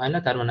সংকুচিত হয় না,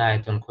 তার মানে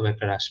আয়তন খুব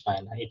একটা হ্রাস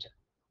পায় না। এটা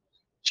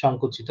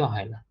সংকুচিত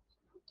হয় না,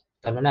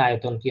 তার মানে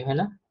আয়তন কি হয়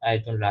না?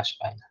 আয়তন হ্রাস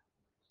পায় না,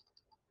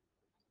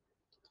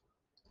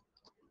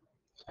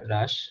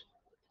 হ্রাস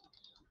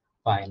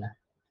পায় না।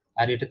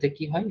 আর এটাতে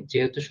কি হয়?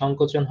 যেহেতু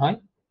সংকোচন হয়,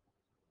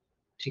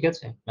 ঠিক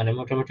আছে, মানে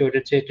মোটামুটি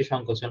ওটার চেয়ে একটু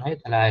সংকোচন হয়,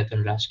 তাহলে আয়তন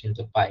হ্রাস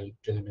কিন্তু পাই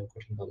একটু হলেও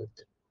কঠিন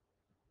পদার্থের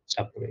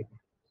চাপ প্রয়োগে।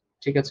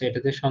 ঠিক আছে,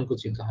 এটাতে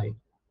সংকুচিত হয়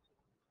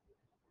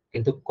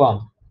কিন্তু কম,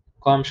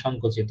 কম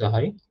সংকুচিত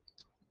হয়।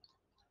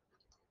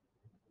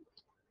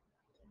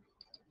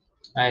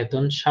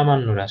 আয়তন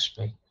সামান্য হ্রাস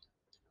পায়,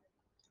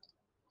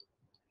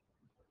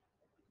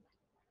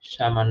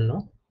 সামান্য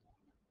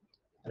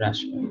হ্রাস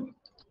পায়।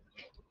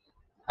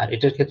 আর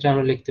এটার ক্ষেত্রে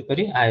আমরা লিখতে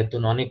পারি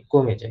আয়তন অনেক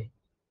কমে যায়।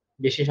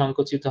 বেশি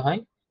সংকুচিত হয়,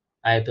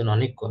 আয়তন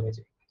অনেক কমে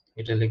যায়।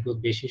 এটা লিখব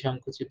বেশি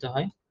সংকুচিত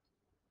হয়,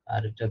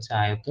 আর এটা হচ্ছে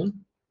আয়তন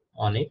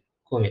অনেক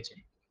কমে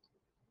যায়।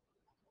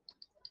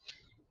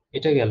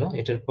 এটা গেল।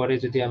 এটার পরে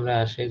যদি আমরা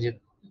আসি যে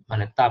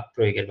মানে তাপ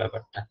প্রয়োগের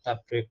ব্যাপারটা, তাপ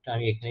প্রয়োগটা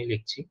আমি এখানেই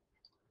লিখছি,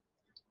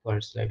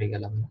 পরের স্লাইডে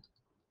গেলাম না।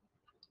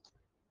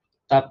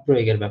 তাপ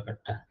প্রয়োগের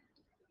ব্যাপারটা,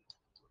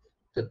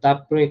 তো তাপ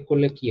প্রয়োগ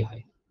করলে কি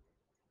হয়?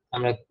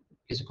 আমরা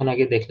কিছুক্ষণ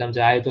আগে দেখলাম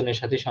যে আয়তনের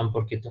সাথে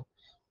সম্পর্কিত।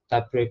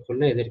 তাপ প্রয়োগ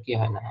করলে এদের কি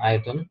হয় না?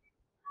 আয়তন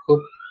খুব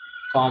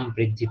কম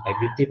বৃদ্ধি পায়,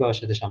 বৃদ্ধি পাওয়ার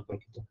সাথে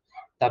সম্পর্কিত।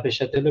 তাপের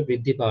সাথে হলো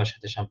বৃদ্ধি পাওয়ার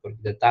সাথে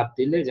সম্পর্কিত। তাপ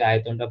দিলে যে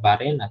আয়তনটা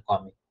বাড়ে না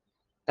কমে।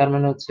 তার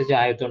মানে হচ্ছে যে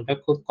আয়তনটা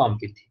খুব কম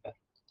বৃদ্ধি পায়।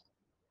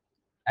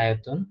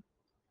 আয়তন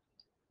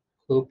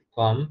খুব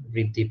কম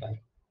বৃদ্ধি পায়।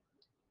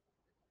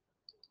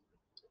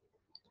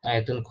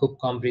 আয়তন খুব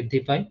কম বৃদ্ধি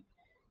পায়।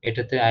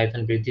 এটাতে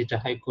আয়তন বৃদ্ধিটা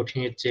হয়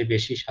কঠিনের চেয়ে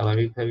বেশি,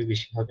 স্বাভাবিকভাবে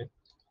বেশি হবে।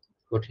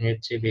 কঠিনের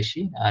চেয়ে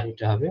বেশি, আর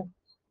এটা হবে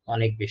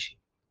অনেক বেশি।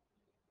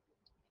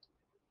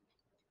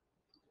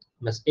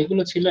 বাস,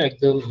 এগুলো ছিল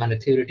একদম মানে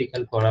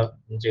থিওরিটিক্যাল পড়া,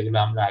 যেগুলো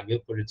আমরা আগেও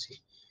পড়েছি।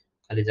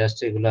 খালি জাস্ট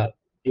এগুলা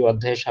এই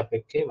অধ্যায়ের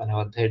সাপেক্ষে, মানে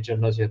অধ্যায়ের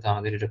জন্য যেহেতু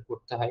আমাদের এটা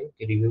করতে হয়,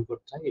 রিভিউ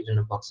করতে হয়, এই জন্য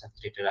বক্স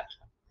আকারে এটা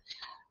রাখা।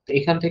 তো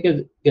এখান থেকে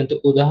কিন্তু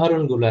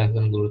উদাহরণগুলো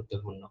একদম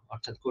গুরুত্বপূর্ণ।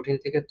 অর্থাৎ কঠিন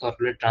থেকে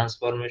তরলের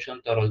ট্রান্সফরমেশন,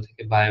 তরল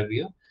থেকে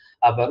বায়বীয়,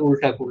 আবার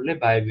উল্টা করলে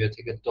বায়বীয়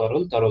থেকে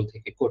তরল, তরল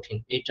থেকে কঠিন।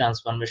 এই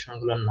ট্রান্সফরমেশন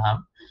গুলোর নাম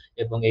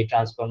এবং এই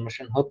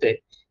ট্রান্সফরমেশন হতে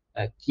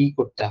কি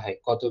করতে হয়,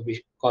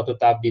 কত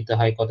তাপ দিতে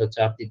হয়, কত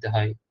চাপ দিতে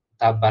হয়,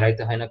 তাপ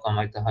বাড়াইতে হয় না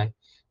কমাইতে হয়,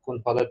 কোন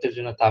পদার্থের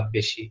জন্য তাপ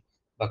বেশি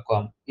বা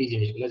কম, এই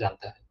জিনিসগুলো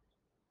জানতে হয়।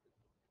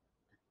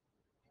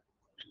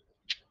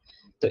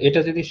 তো এটা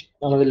যদি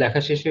আমাদের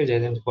লেখা শেষ হয়ে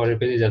যায়, then পরের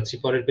পেজে যাচ্ছি।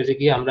 পরের পেজে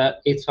গিয়ে আমরা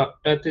এই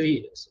ছকটাতেই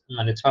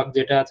মানে ছক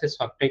যেটা আছে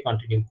ছকটাই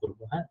কন্টিনিউ করব,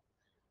 হ্যাঁ?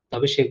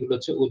 তবে সেগুলো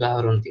হচ্ছে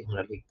উদাহরণ দিয়ে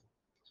আমরা লিখবো।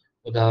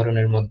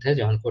 উদাহরণের মধ্যে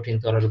যেমন কঠিন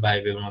তরল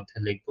বায়বীয় মধ্যে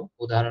লিখবো,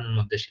 উদাহরণের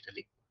মধ্যে সেটা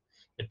লিখবো।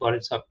 এর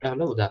পরের ছকটা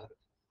হলো উদাহরণ।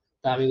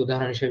 তা আমি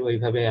উদাহরণ হিসেবে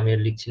ওইভাবে আমি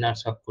আর লিখছি না,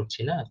 সলভ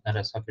করছি না, আপনারা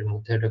সলভের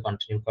মধ্যে এটা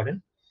কন্টিনিউ করেন।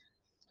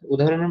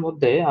 উদাহরণের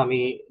মধ্যে আমি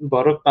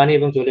বরফ, পানি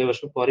এবং জলীয়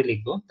বাষ্প পরে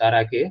লিখবো, তার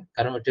আগে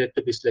কারণ এটা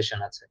একটা বিশ্লেষণ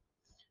আছে।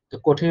 তো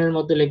কঠিনের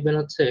মধ্যে লিখবেন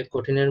হচ্ছে,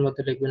 কঠিনের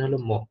মধ্যে লিখবেন হলো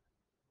মোম।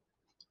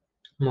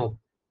 মোম,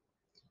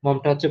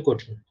 মোমটা হচ্ছে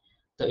কঠিন।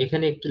 তো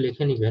এখানে একটু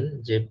লিখে নিবেন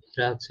যে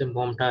এটা হচ্ছে,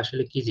 মোমটা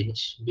আসলে কি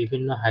জিনিস,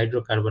 বিভিন্ন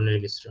হাইড্রোকার্বনের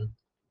মিশ্রণ।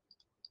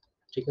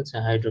 ঠিক আছে,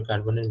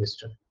 হাইড্রোকার্বনের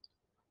মিশ্রণ।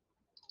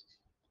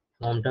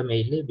 মোমটা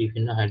মেইনলি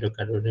বিভিন্ন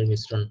হাইড্রোকার্বনের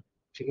মিশ্রণ।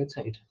 ঠিক আছে,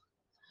 এটা।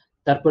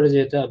 তারপরে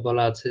যেটা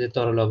বলা আছে যে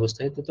তরল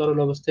অবস্থায়, তো তরল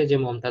অবস্থায় যে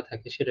মোমটা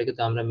থাকে সেটাকে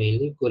তো আমরা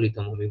মেইনলি গলিত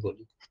মোমই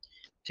বলি।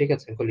 ঠিক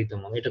আছে, গলিত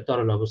মোম, এটা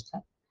তরল অবস্থা।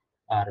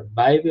 আর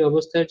বায়বীয়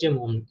অবস্থায় যে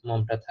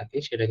মোমটা থাকে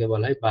সেটাকে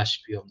বলা হয়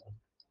বাষ্পীয় মোম।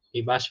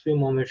 এই বাষ্পীয়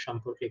মোমের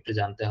সম্পর্কে একটু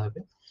জানতে হবে,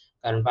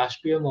 কারণ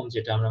বাষ্পীয় মোম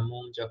যেটা, আমরা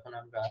মোম যখন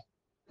আমরা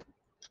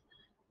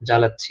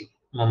জ্বালাচ্ছি,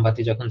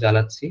 মোমবাতি যখন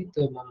জ্বালাচ্ছি, তো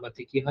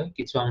মোমবাতি কি হয়,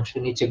 কিছু অংশ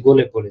নিচে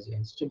গলে পড়ে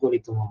যায়, যেটা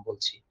গলিত মোম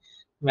বলছি।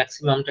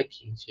 ম্যাক্সিমামটা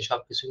কি, সে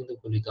সবকিছু কিন্তু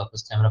গলিত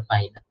অবস্থায় আমরা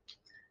পাই না,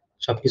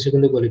 সবকিছু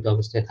কিন্তু গলিত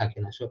অবস্থায় থাকে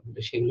না, সব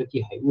সেগুলো কি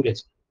হয়, উড়ে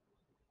যায়।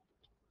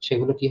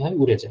 সেগুলো কি হয়,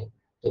 উড়ে যায়।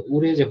 তো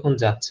উড়ে যখন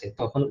যাচ্ছে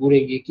তখন উড়ে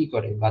গিয়ে কি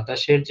করে,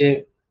 বাতাসের যে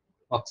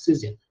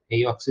অক্সিজেন,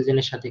 এই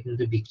অক্সিজেনের সাথে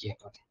কিন্তু বিক্রিয়া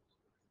করে।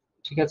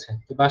 ঠিক আছে,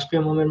 তো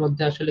বাষ্পীয় মোমের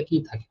মধ্যে আসলে কি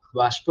থাকে,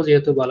 বাষ্প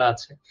যেহেতু বলা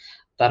আছে,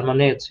 তার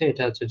মানে হচ্ছে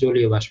এটা হচ্ছে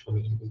জলীয় বাষ্প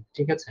মেইনলি।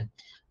 ঠিক আছে,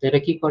 তো এটা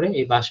কি করে,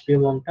 এই বাষ্পীয়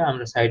মোমটা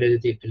আমরা সাইডে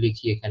যদি একটু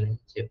লিখি এখানে,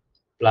 যে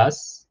প্লাস,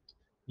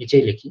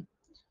 নিচেই লিখি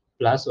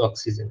প্লাস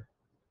অক্সিজেন,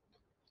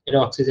 এটা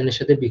অক্সিজেনের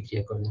সাথে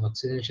বিক্রিয়া করে,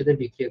 অক্সিজেনের সাথে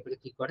বিক্রিয়া করে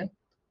কি করে,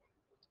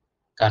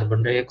 কার্বন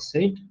ডাই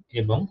অক্সাইড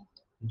এবং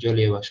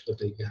জলীয় বাষ্প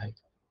তৈরি হয়।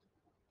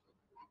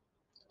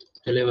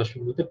 জলীয় বাষ্প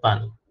বলতে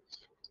পানি,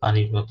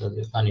 পানির মতো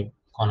যে পানির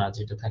কণা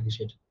যেটা থাকে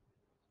সেটা।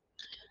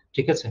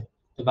 ঠিক আছে,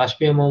 তো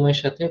বাষ্পীয় মোমের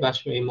সাথে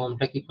এই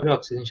মোমটা কি করে,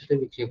 অক্সিজেনের সাথে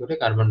বিক্রিয়া করে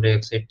কার্বন ডাই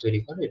অক্সাইড তৈরি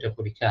করে, এটা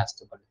পরীক্ষায়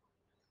আসতে পারে।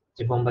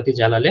 যে মোমবাতি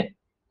জ্বালালে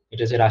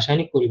এটা যে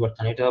রাসায়নিক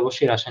পরিবর্তন, এটা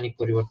অবশ্যই রাসায়নিক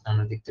পরিবর্তন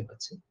আমরা দেখতে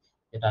পাচ্ছি।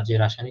 এটা যে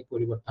রাসায়নিক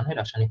পরিবর্তন হয়,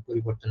 রাসায়নিক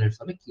পরিবর্তনের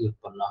ফলে কি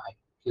উৎপন্ন হয়,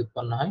 কি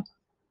উৎপন্ন হয়,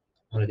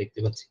 আমরা দেখতে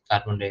পাচ্ছি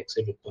কার্বন ডাই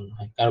অক্সাইড উৎপন্ন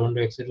হয়। কার্বন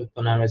ডাই অক্সাইড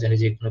উৎপন্ন আমরা জানি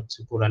যে কোনো কিছু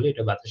পোড়ালে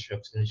এটা বাতাসের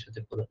অক্সিজেনের সাথে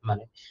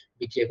মানে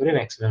বিক্রিয়া করে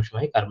ম্যাক্সিমাম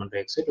সময় কার্বন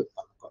ডাই অক্সাইড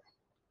উৎপন্ন করে।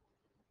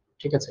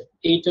 ঠিক আছে,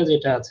 এইটা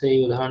যেটা আছে, এই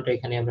উদাহরণটা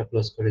এখানে আমরা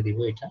ক্লোজ করে দিব।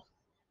 এটা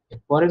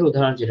পরের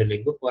উদাহরণ যেটা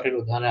লিখবো, পরের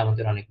উদাহরণে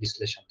আমাদের অনেক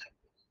বিশ্লেষণ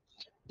থাকবে।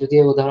 যদি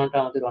এই উদাহরণটা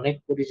আমাদের অনেক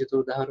পরিচিত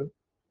উদাহরণ,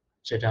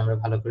 সেটা আমরা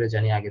ভালো করে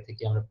জানি, আগে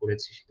থেকে আমরা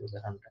পড়েছি সেই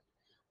উদাহরণটা।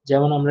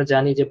 যেমন আমরা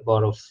জানি যে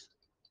বরফ,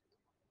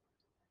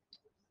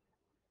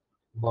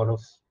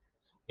 বরফ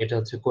এটা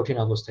হচ্ছে কঠিন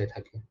অবস্থায়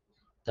থাকে।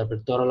 তারপর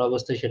তরল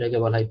অবস্থায় সেটাকে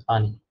বলা হয়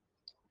পানি,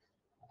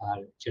 আর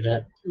যেটা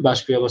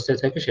বাষ্পীয় অবস্থায়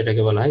থাকে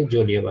সেটাকে বলা হয়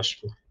জলীয়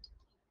বাষ্প।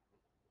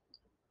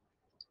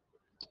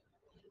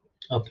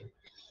 ওকে,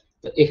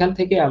 তো এখান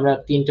থেকে আমরা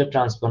তিনটা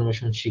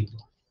ট্রান্সফরমেশন শিখব।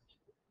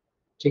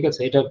 ঠিক আছে,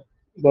 এটা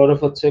বরফ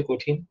হচ্ছে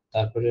কঠিন,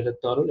 তারপরে এটা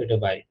তরল, এটা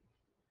বায়ু।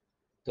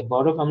 তো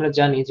বরফ আমরা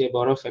জানি যে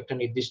বরফ একটা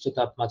নির্দিষ্ট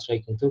তাপমাত্রায়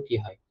কিন্তু কি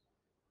হয়,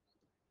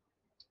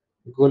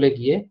 গলে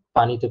গিয়ে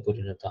পানিতে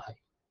পরিণত হয়।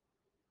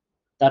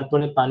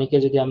 তারপরে পানিকে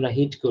যদি আমরা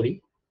হিট করি,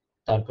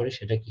 তারপরে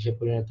সেটা কিসে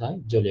পরিণত হয়,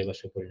 জলীয়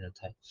বাষ্পে পরিণত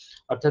হয়।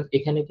 অর্থাৎ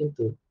এখানে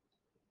কিন্তু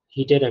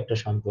হিটের একটা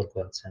সম্পর্ক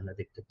আছে, আমরা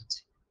দেখতে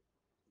পাচ্ছি।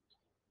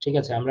 ঠিক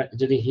আছে, আমরা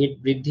যদি হিট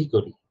বৃদ্ধি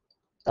করি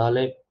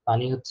তাহলে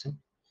পানি হচ্ছে,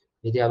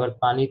 যদি আবার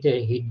পানিতে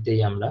হিট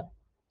দেই, আমরা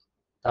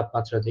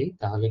তাপমাত্রা দেই,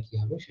 তাহলে কি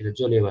হবে, সেটা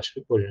জলীয় বাষ্পে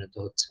পরিণত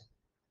হচ্ছে।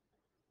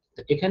 তো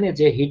এখানে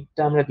যে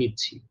হিটটা আমরা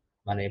দিচ্ছি,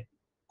 মানে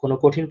কোনো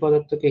কঠিন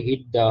পদার্থকে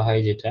হিট দেওয়া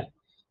হয় যেটা,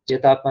 যে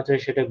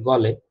তাপমাত্রায় সেটা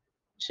গলে,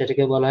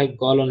 সেটাকে বলা হয়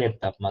গলনের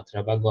তাপমাত্রা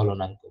বা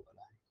গলনাঙ্ক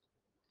বলা হয়।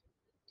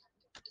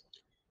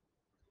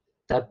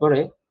 তারপরে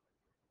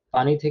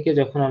পানি থেকে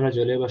যখন আমরা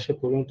জলীয় বাষ্পে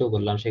পরিণত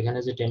করলাম, সেখানে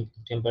যে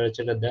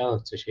টেম্পারেচারটা দেওয়া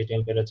হচ্ছে, সেই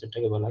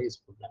টেম্পারেচারটাকে বলা হয়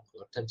স্ফুটনাঙ্ক।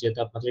 অর্থাৎ যে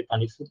তাপমাত্রায়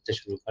পানি ফুটতে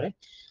শুরু করে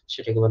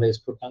সেটাকে বলা হয়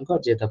স্ফুটনাঙ্ক।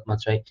 আর যে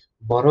তাপমাত্রায়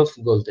বরফ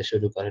গলতে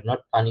শুরু করে,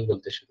 নট পানি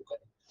গলতে শুরু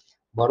করে,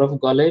 বরফ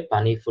গলে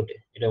পানি ফুটে,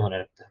 এটা মনে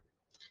রাখতে হবে,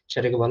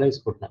 সেটাকে বলা হয়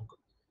স্ফুটনাঙ্ক।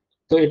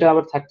 তো এটা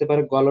আবার থাকতে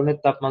পারে গলনের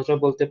তাপমাত্রা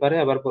বলতে পারে,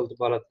 আবার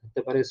বলা থাকতে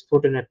পারে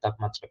স্ফুটনের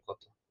তাপমাত্রা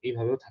কত,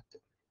 এইভাবেও থাকতে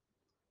পারে।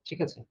 ঠিক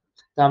আছে,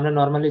 তো আমরা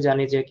নর্মালি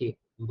জানি যে কি,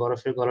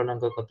 বরফের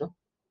গলনাঙ্ক কত,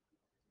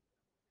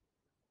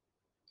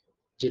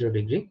 0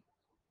 ডিগ্রি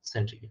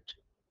সেন্টিগ্রেড।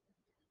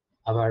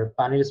 আবার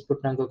পানির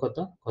স্ফুটনাঙ্ক কত,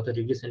 কত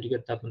ডিগ্রি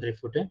সেন্টিগ্রেড তাপমাত্রায়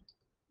ফুটে,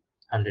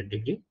 100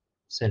 ডিগ্রি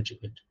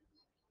সেন্টিগ্রেড।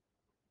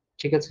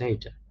 ঠিক আছে,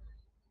 এইটা,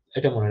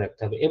 এটা মনে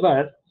রাখতে হবে।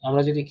 এবার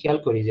আমরা যদি খেয়াল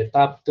করি যে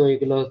তাপ তো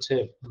এগুলো হচ্ছে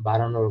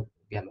বাড়ানো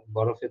গেল,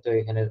 বরফে তো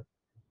এখানে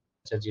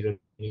 0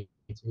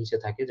 নিচে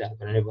থাকে, যার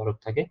কারণে বরফ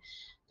থাকে।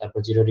 তারপর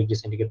 0 ডিগ্রি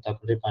সেন্টিগ্রেড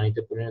তাপমাত্রায় পানিতে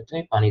পরিণত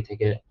হয়, পানি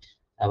থেকে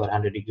আবার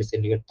 100 ডিগ্রি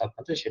সেন্টিগ্রেড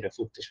তাপমাত্রায় সেটা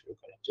ফুটতে শুরু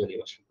করে, জলীয়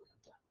বাষ্পে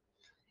পরিণত হয়।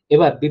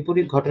 এবার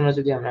বিপরীত ঘটনা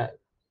যদি আমরা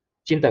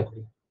চিন্তা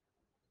করি,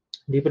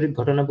 বিপরীত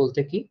ঘটনা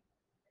বলতে কি,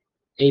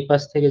 এই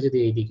পাশ থেকে যদি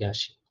এইদিকে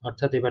আসি,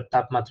 অর্থাৎ এবার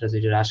তাপমাত্রা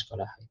যদি হ্রাস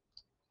করা হয়।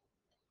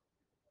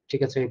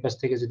 ঠিক আছে, এই পাশ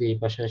থেকে যদি এই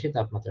পাশে আসি,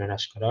 তাপমাত্রা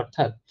হ্রাস করা,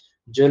 অর্থাৎ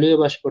জলীয়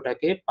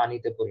বাষ্পটাকে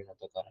পানিতে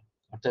পরিণত করা,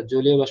 অর্থাৎ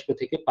জলীয় বাষ্প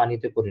থেকে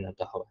পানিতে পরিণত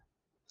হওয়া।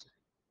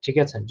 ঠিক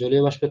আছে,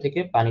 জলীয় বাষ্প থেকে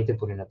পানিতে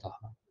পরিণত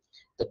হওয়া।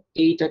 তো তো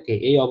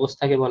এই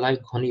অবস্থাকে বলা হয়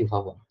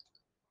ঘনীভবন।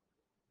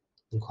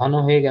 ঘন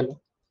হয়ে গেল,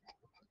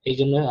 এই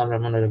জন্য আমরা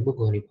মনে রাখবো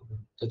ঘনীভবন।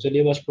 তো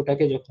জলীয়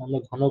বাষ্পটাকে যখন আমরা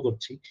ঘন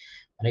করছি,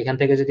 মানে এখান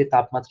থেকে যদি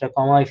তাপমাত্রা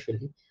কমায়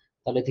ফেলি,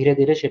 তাহলে ধীরে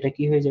ধীরে সেটা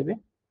কি হয়ে যাবে,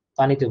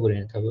 পানিতে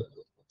পরিণত হবে।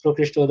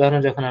 প্রকৃষ্ট উদাহরণ,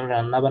 যখন আমরা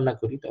রান্না বান্না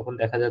করি তখন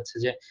দেখা যাচ্ছে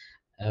যে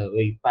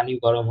ওই পানি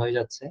গরম হয়ে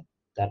যাচ্ছে,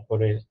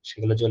 তারপরে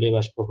সেগুলো জলীয়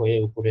বাষ্প হয়ে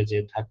উপরে যে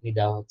ঢাকনি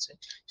দেওয়া হচ্ছে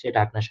সেই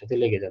ঢাকনার সাথে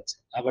লেগে যাচ্ছে,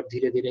 আবার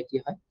ধীরে ধীরে কি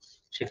হয়,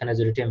 সেখানে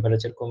যদি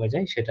টেম্পারেচার কমে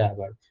যায় সেটা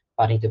আবার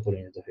পানিতে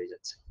পরিণত হয়ে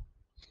যাচ্ছে।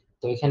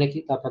 তো এখানে কি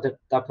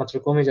তাপমাত্রা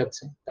কমে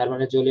যাচ্ছে, তার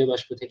মানে জলীয়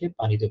বাষ্প থেকে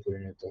পানিতে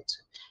পরিণত হচ্ছে।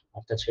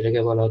 অর্থাৎ সেটাকে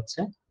বলা হচ্ছে,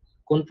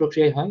 কোন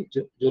প্রক্রিয়ায় হয়,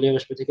 জলীয়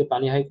বাষ্প থেকে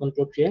পানি হয় কোন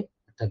প্রক্রিয়ায়,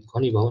 অর্থাৎ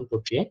ঘনীভবন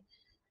প্রক্রিয়ায়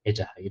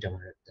এটা হয়, এটা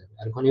মনে রাখতে হবে।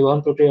 আর ঘনীভবন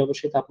প্রক্রিয়ায়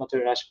অবশ্যই তাপমাত্রা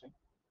হ্রাস পায়।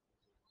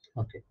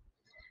 ওকে,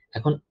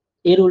 এখন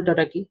এর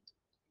উল্টাটা কি,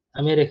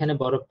 আমি আর এখানে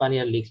বরফ পানি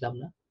আর লিখলাম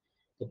না।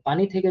 তো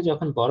পানি থেকে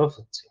যখন বরফ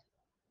হচ্ছে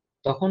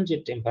তখন যে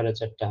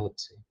টেম্পারেচারটা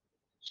হচ্ছে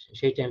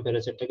সেই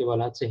টেম্পারেচারটাকে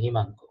বলা হচ্ছে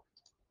হিমাঙ্ক।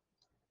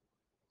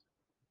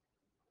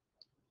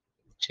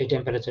 সেই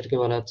টেম্পারেচারকে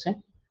বলা হচ্ছে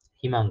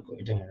হিমাঙ্ক,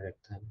 এটা মনে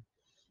রাখতে হবে।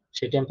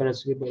 সেই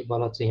টেম্পারেচারকে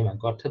বলা হচ্ছে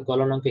হিমাঙ্ক, অর্থাৎ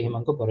গলনাঙ্ক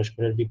হিমাঙ্ক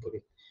পরস্পরের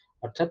বিপরীত।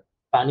 অর্থাৎ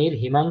পানির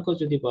হিমাঙ্ক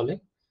যদি বলে,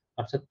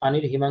 অর্থাৎ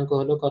পানির হিমাঙ্ক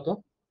হলো কত,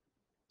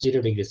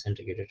 0°C,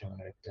 এটা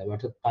মনে রাখতে হবে।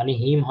 অর্থাৎ পানি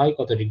হিম হয়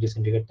কত ডিগ্রি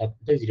সেন্টিগ্রেড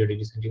তাপমাত্রায়,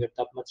 0°C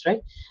তাপমাত্রায়।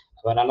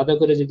 আবার আলাদা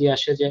করে যদি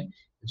আসে যে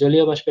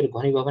জলীয় বাষ্পের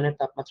ঘনীভবনের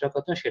তাপমাত্রা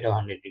কত, সেটা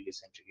 100°C।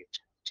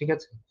 ঠিক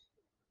আছে,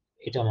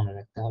 এটা মনে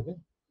রাখতে হবে।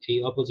 এই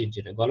অপোজিট,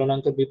 যেটা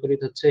গলনাঙ্কের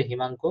বিপরীত হচ্ছে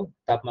হিমাঙ্ক,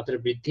 তাপমাত্রা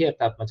বৃদ্ধি আর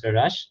তাপমাত্রা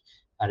হ্রাস।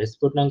 আর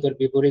স্ফুটনাঙ্কের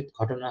বিপরীত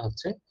ঘটনা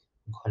হচ্ছে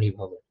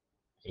ঘনীভবন।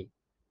 এই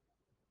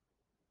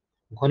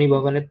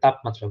ঘনীভবনের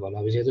তাপমাত্রা বলা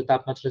হবে, যেহেতু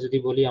তাপমাত্রা যদি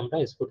বলি আমরা,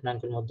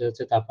 স্ফুটনাঙ্কের মধ্যে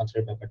হচ্ছে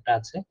তাপমাত্রার ব্যাপারটা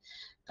আছে,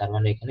 তার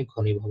মানে এখানে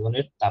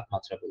ঘনীভবনের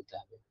তাপমাত্রা বলতে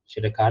হবে।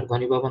 সেটা কার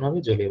ঘনীভবন হবে,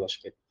 জলীয়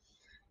বাষ্পের।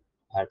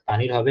 আর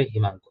পানির হবে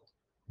হিমাঙ্ক,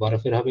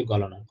 বরফের হবে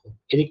গলনাঙ্ক।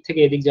 এদিক থেকে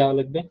এদিক যাওয়া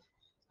লাগবে,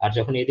 আর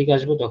যখন এদিক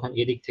আসবো তখন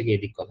এদিক থেকে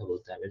এদিক কথা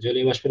বলতে হবে।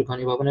 জলীয় বাষ্পের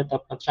ঘনীভবনের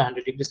তাপমাত্রা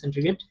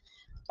 100°C,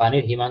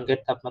 পানির হিমাঙ্কের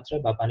তাপমাত্রা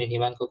বা পানির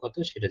হিমাঙ্ক কত,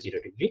 সেটা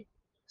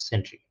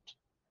 0°C।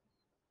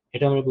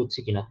 এটা আমরা বুঝছি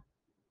কিনা,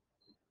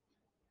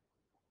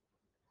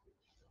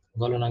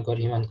 গলনাঙ্ক আর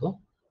হিমাঙ্ক।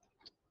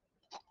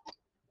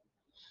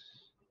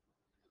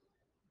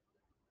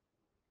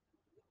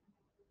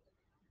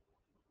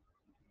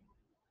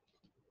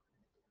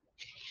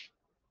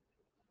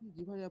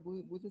 জি ভাইয়া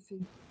বুঝেছি।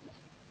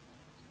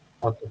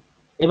 ওকে,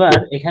 এবার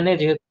এখানে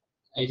যেহেতু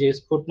এই যে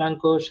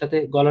স্ফুটনাঙ্কর সাথে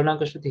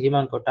গলনাঙ্কের সাথে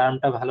হিমাঙ্ক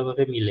টার্মটা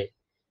ভালোভাবে মিলে,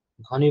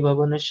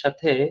 ঘনীভবনের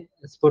সাথে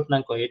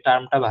স্ফুটনাঙ্ক এই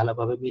টার্মটা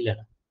ভালোভাবে মিলে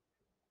না।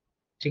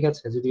 ঠিক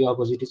আছে, যদি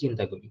অপোজিটে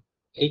চিন্তা করি,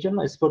 এই জন্য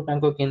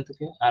স্ফুটনাঙ্ক কিন্তু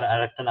আর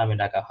একটা নামে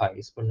ডাকা হয়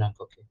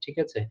স্ফুটনাঙ্ককে। ঠিক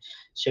আছে,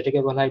 সেটাকে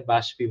বলা হয়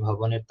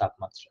বাষ্পীভবনের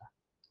তাপমাত্রা।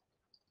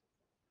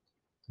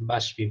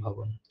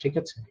 বাষ্পীভবন, ঠিক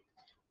আছে।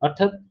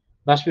 অর্থাৎ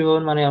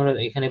বাষ্পীভবন মানে আমরা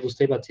এখানে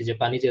বুঝতেই পারছি যে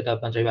পানি যে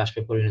তাপমাত্রায়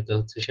বাষ্পে পরিণত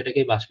হচ্ছে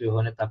সেটাকেই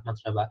বাষ্পীভবনের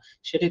তাপমাত্রা, বা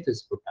সেটাই তো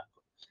স্ফুটনাঙ্ক।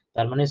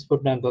 তার মানে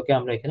স্ফুটনাঙ্ককে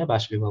আমরা এখানে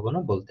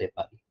বাষ্পীভবনও বলতে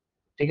পারি।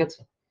 ঠিক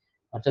আছে,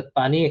 অর্থাৎ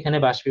পানি এখানে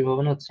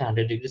বাষ্পীভবন হচ্ছে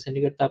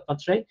 100°C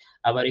তাপমাত্রায়,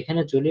 আবার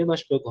এখানে জলীয়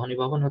বাষ্প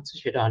ঘনীভবন হচ্ছে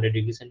সেটা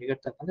 100°C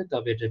তাপমাত্রায়।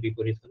 তবে এটার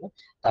বিপরীত হলো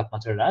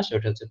তাপমাত্রা হ্রাস,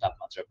 ওটা হচ্ছে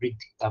তাপমাত্রা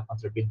বৃদ্ধি,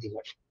 তাপমাত্রা বৃদ্ধি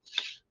ঘটে।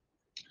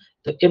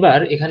 তো এবার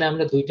এখানে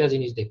আমরা দুইটা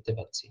জিনিস দেখতে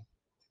পাচ্ছি।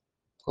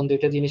 কোন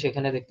দুইটা জিনিস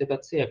এখানে দেখতে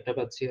পাচ্ছি, একটা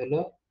পাচ্ছি হলো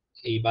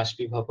এই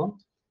বাষ্পীভবন,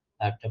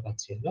 আর একটা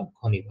পাচ্ছি হলো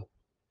ঘনীভবন।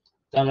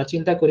 তো আমরা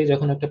চিন্তা করি,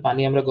 যখন একটা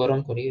পানি আমরা গরম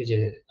করি, ওই যে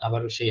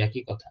আবারও সেই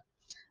একই কথা,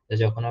 যে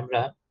যখন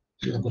আমরা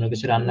কোনো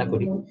কিছু রান্না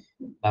করি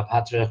বা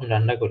ভাত যখন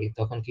রান্না করি,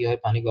 তখন কি হয়,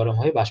 পানি গরম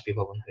হয়ে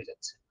বাষ্পীভবন হয়ে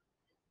যাচ্ছে।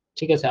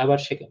 ঠিক আছে, আবার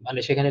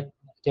সেখানে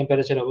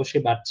টেম্পারেচার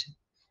অবশ্যই বাড়ছে।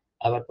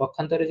 আবার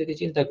পক্ষান্তরে যদি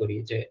চিন্তা করি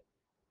যে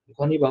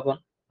ঘনীভবন,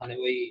 মানে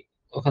ওই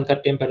ওখানকার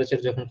টেম্পারেচার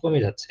যখন কমে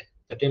যাচ্ছে,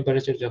 তো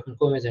টেম্পারেচার যখন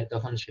কমে যায়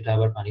তখন সেটা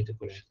আবার পানিতে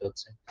পরিণত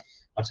হচ্ছে।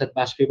 অর্থাৎ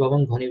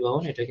বাষ্পীভবন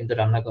ঘনীভবন এটা কিন্তু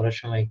রান্না করার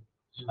সময়,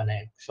 মানে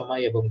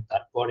সময় এবং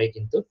তারপরে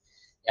কিন্তু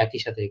একই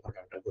সাথে এই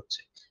ঘটনাটা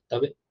ঘটছে।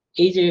 তবে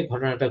এই যে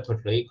ঘটনাটা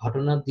ঘটলো, এই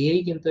ঘটনা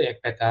দিয়েই কিন্তু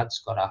একটা কাজ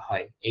করা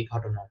হয়।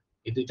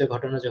 এই দুইটা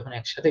ঘটনা যখন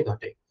একসাথে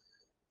ঘটে,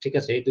 ঠিক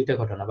আছে, এই দুইটা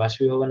ঘটনা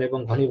বাষ্পীভবন এবং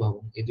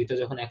ঘনীভবন, এই দুইটা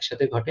যখন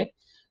একসাথে ঘটে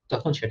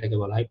তখন সেটাকে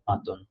বলা হয়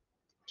পাতন।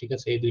 ঠিক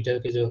আছে, এই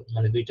দুইটাকে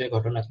মানে দুইটা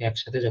ঘটনাকে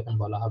একসাথে যখন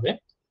বলা হবে,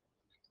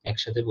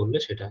 একসাথে বললে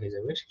সেটা হয়ে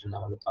যাবে, সেটার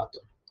নাম হলো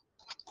পাতন।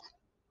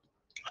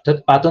 অর্থাৎ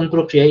পাতন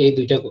প্রক্রিয়ায় এই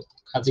দুইটা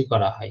কাজই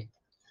করা হয়।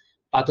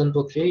 পাতন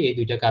প্রক্রিয়ায় এই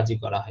দুইটা কাজই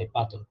করা হয়,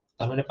 পাতন।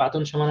 তার মানে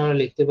পাতন সমান আমরা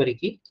লিখতে পারি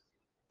কি,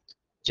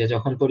 যে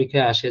যখন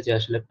পরীক্ষায় আসে যে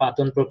আসলে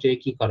পাতন প্রক্রিয়ায়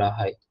কি করা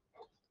হয়,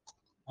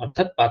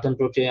 অর্থাৎ পাতন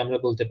প্রক্রিয়ায় আমরা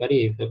বলতে পারি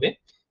এইভাবে,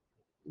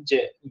 যে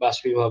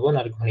বাষ্পীভবন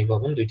আর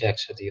ঘনীভবন দুইটা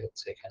একসাথেই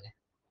হচ্ছে এখানে।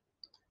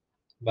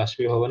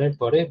 বাষ্পীভবনের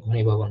পরে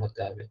ঘনীভবন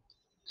হতে হবে।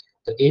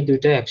 তো এই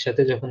দুইটা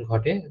একসাথে যখন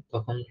ঘটে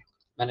তখন,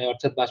 মানে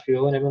অর্থাৎ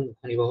বাষ্পীভবন এবং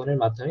ঘনীভবনের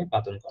মাধ্যমে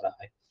পাতন করা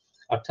হয়।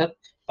 অর্থাৎ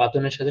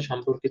পাতনের সাথে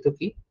সম্পর্কিত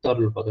কি,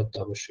 তরল পদার্থ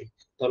অবশ্যই।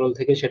 তরল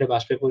থেকে সেটা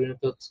বাষ্পে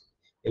পরিণত হচ্ছে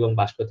এবং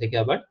বাষ্প থেকে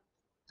আবার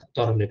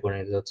তরলে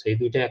পরিণত হচ্ছে। এই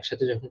দুইটা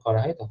একসাথে যখন করা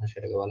হয় তখন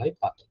সেটাকে বলা হয়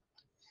পাতন।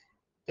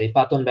 এই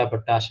পাতন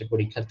ব্যাপারটা আসে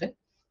পরীক্ষাতে।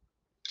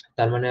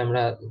 তার মানে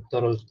আমরা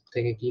তরল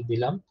থেকে কি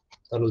দিলাম,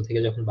 তরল থেকে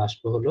যখন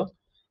বাষ্প হলো,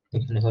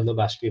 এখানে হলো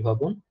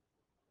বাষ্পীভবন।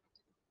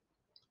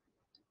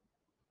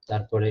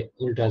 তারপরে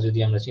উল্টা যদি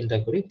আমরা চিন্তা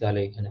করি তাহলে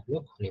এখানে হলো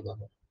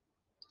ঘনীভবন।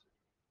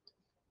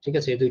 ঠিক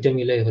আছে, এই দুইটা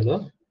মিলে হলো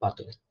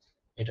পাতন,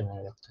 এটা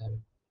মনে রাখতে হবে।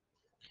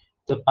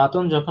 তো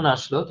পাতন যখন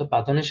আসলো, তো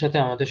পাতনের সাথে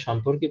আমাদের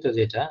সম্পর্কিত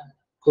যেটা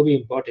খুবই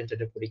ইম্পর্টেন্ট,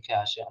 এটা পরীক্ষায়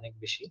আসে অনেক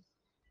বেশি,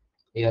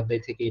 এই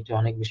অধ্যায় থেকে এটা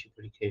অনেক বেশি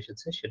পরীক্ষা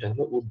এসেছে, সেটা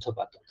হলো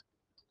ঊর্ধ্বপাতন।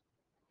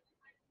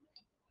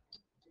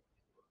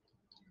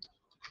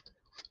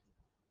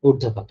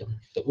 ঊর্ধ্বপাতন,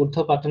 তো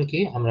ঊর্ধ্বপাতন কি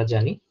আমরা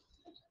জানি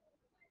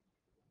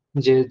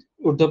যে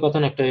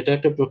ঊর্ধ্বপাতন এটা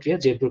একটা প্রক্রিয়া,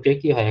 যে প্রক্রিয়া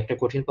কি হয়, একটা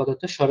কঠিন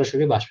পদার্থ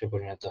সরাসরি বাষ্পে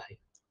পরিণত হয়।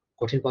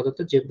 কঠিন পদার্থ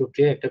যে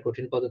প্রক্রিয়া একটা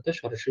কঠিন পদার্থ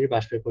সরাসরি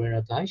বাষ্পে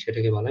পরিণত হয়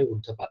সেটাকে বলা হয়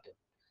ঊর্ধ্বপাতন।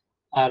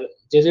 আর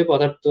যে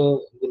পদার্থ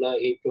গুলা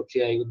এই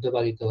প্রক্রিয়ায়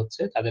ঊর্ধ্বপাতিত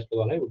হচ্ছে তাদেরকে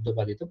বলা হয়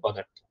ঊর্ধ্বপাতিত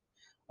পদার্থ।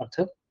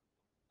 অর্থাৎ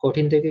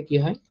কঠিন থেকে কি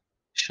হয়,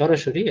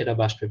 সরাসরি এরা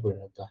বাষ্পে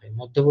পরিণত হয়।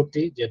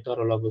 মধ্যবর্তী যে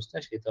তরল অবস্থা,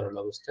 সেই তরল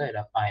অবস্থা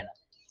এরা পায় না।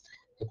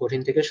 তো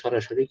কঠিন থেকে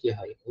সরাসরি কি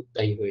হয়,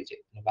 উদ্বায়ী হয়ে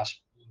যায়,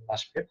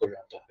 বাষ্পে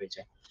পরিণত হয়ে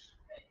যায়।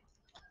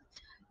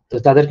 তো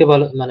তাদেরকে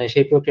বলা, মানে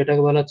সেই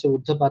প্রক্রিয়াটাকে বলা হচ্ছে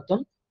ঊর্ধ্বপাতন।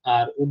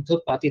 আর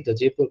ঊর্ধ্বপাতিত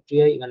যে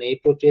প্রক্রিয়ায়, মানে এই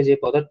প্রক্রিয়ায় যে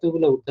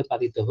পদার্থগুলো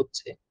ঊর্ধ্বপাতিত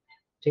হচ্ছে,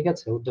 ঠিক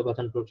আছে,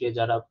 ঊর্ধ্বপাতন প্রক্রিয়া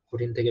যারা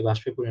কঠিন থেকে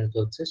বাষ্পে পরিণত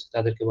হচ্ছে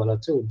তাদেরকে বলা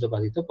হচ্ছে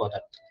ঊর্ধ্বপাতিত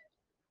পদার্থ।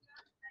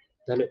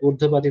 তাহলে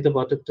ঊর্ধ্বপাতিত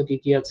পদার্থ কি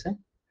কি আছে?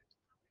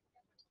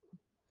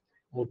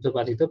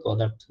 ঊর্ধ্বপাতিত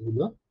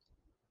পদার্থগুলো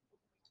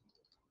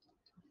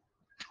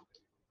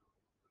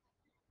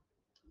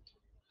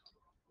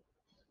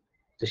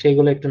তো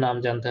সেইগুলো একটু নাম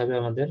জানতে হবে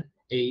আমাদের,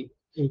 এই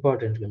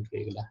ইম্পর্টেন্ট কিন্তু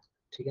এগুলা।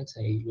 ঠিক আছে,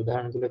 এই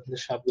উদাহরণগুলো কিন্তু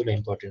সবগুলো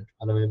ইম্পর্টেন্ট,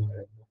 ভালোভাবে মনে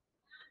রাখবো।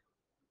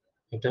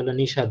 এটা হলো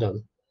নিশাদল।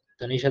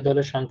 তো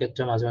নিশাদলের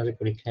সংকেতটা মাঝে মাঝে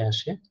পরীক্ষায়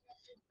আসে,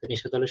 তো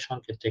নিশাদলের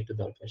সংকেতটা একটু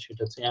দরকার,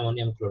 সেটা হচ্ছে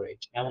অ্যামোনিয়াম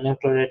ক্লোরাইড। অ্যামোনিয়াম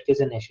ক্লোরাইডকে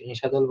যে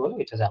নিশাদল বলে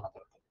এটা জানা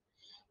দরকার।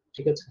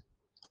 ঠিক আছে,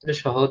 এটা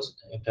সহজ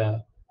একটা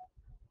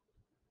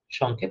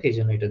সংকেত, এই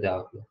জন্য এটা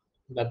দেওয়া হলো।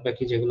 বাদ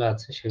বাকি যেগুলো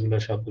আছে সেগুলো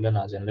সবগুলো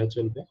না জানলেও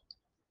চলবে।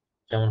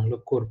 যেমন হলো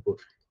কর্পূর,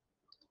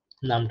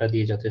 নামটা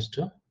দিয়ে যথেষ্ট।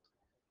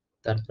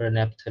 তারপরে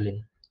ন্যাপথালিন,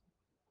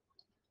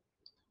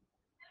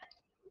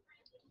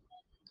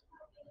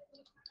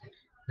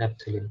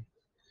 ন্যাপথালিন।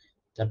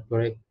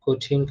 তারপরে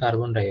কঠিন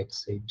কার্বন ডাই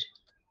অক্সাইড,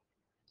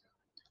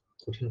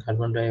 কঠিন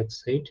কার্বন ডাই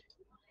অক্সাইড।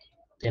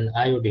 দেন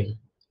আয়োডিন।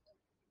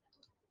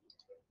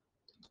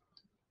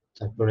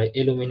 তারপরে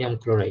অ্যালুমিনিয়াম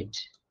ক্লোরাইড,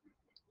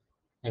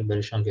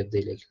 একবারে সংকেত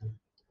দিয়ে লিখলাম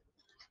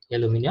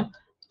অ্যালুমিনিয়াম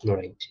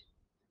ক্লোরাইড।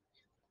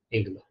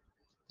 এগুলো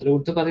তাহলে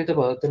ঊর্ধ্বপাতিত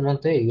পদার্থের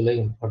মধ্যে এগুলোই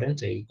ইম্পর্টেন্ট,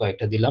 এই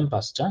কয়েকটা দিলাম,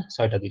 5টা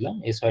 6টা দিলাম,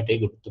 এই 6টাই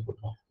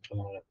গুরুত্বপূর্ণ, এটা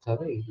মনে রাখতে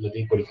হবে, এগুলো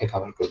দিয়ে পরীক্ষা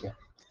কভার করবে।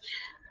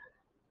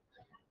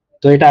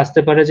 তো এটা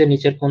আসতে পারে যে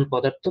নিচের কোন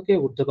পদার্থকে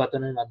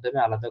ঊর্ধ্বপাতনের মাধ্যমে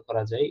আলাদা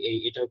করা যায়,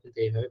 এটাও কিন্তু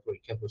এইভাবে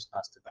পরীক্ষা প্রশ্ন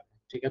আসতে পারে।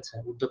 ঠিক আছে,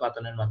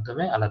 ঊর্ধ্বপাতনের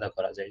মাধ্যমে আলাদা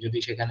করা যায়, যদি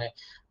সেখানে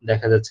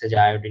দেখা যাচ্ছে যে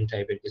আয়োডিন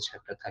টাইপের কিছু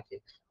একটা থাকে,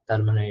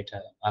 তার মানে এটা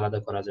আলাদা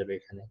করা যাবে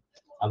এখানে।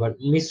 আবার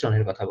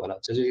মিশ্রণের কথা বলা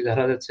হচ্ছে, যদি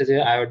ধরা যাচ্ছে যে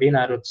আয়োডিন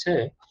আর হচ্ছে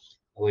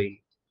ওই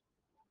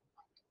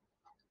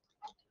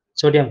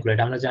সোডিয়াম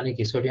ক্লোরাইড, আমরা জানি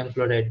কি সোডিয়াম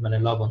ক্লোরাইড মানে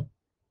লবণ,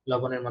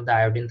 লবণের মধ্যে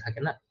আয়োডিন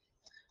থাকে না,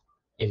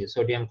 এই যে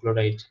সোডিয়াম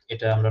ক্লোরাইড,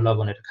 এটা আমরা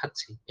লবণের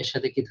খাচ্ছি, এর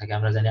সাথে কি থাকে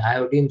আমরা জানি,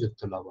 আয়োডিন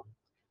যুক্ত লবণ।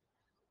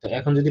 তো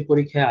এখন যদি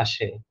পরীক্ষায়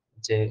আসে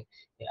যে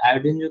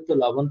আয়োডিন যুক্ত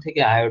লবণ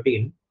থেকে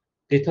আয়োডিন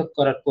পৃথক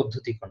করার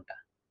পদ্ধতি কোনটা,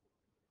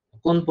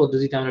 কোন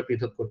পদ্ধতিতে আমরা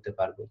পৃথক করতে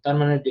পারবো, তার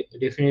মানে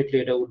ডেফিনেটলি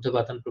এটা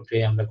ঊর্ধ্বপাতন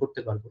প্রক্রিয়ায় আমরা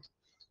করতে পারবো,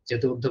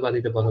 যেহেতু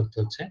ঊর্ধ্বপাতিত পদার্থ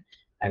হচ্ছে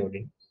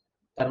আয়োডিন।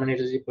 তার মানে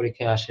এটা যদি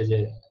পরীক্ষায় আসে যে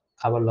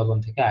খাবার লবণ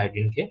থেকে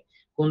আয়োডিনকে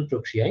কোন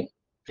প্রক্রিয়ায়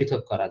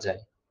পৃথক করা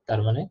যায়,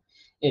 তার মানে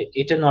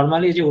এটা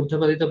নরমালি যে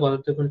ঊর্ধ্বপাতিত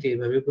পদার্থ কিন্তু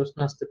এইভাবে প্রশ্ন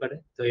আসতে পারে,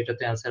 তো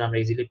এটাতে অ্যান্সার আমরা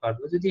ইজিলি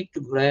পারবো। যদি একটু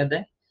ঘুরাইয়া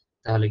দেয়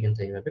তাহলে কিন্তু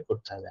এইভাবে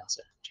করতে হবে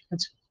অ্যান্সার। ঠিক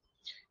আছে,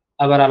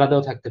 আবার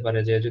আলাদাও থাকতে পারে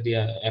যে যদি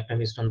একটা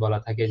মিশ্রণ বলা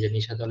থাকে যে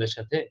নিশাদলের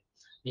সাথে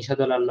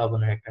নিশাদল আর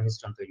লবণের একটা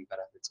মিশ্রণ তৈরি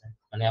করা হয়েছে,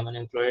 মানে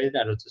অ্যামোনিয়াম ক্লোরাইড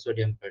আর হচ্ছে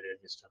সোডিয়াম ক্লোরাইডের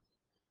মিশ্রণ।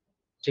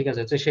 ঠিক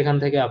আছে, তো সেখান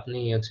থেকে আপনি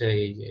হচ্ছে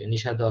এই যে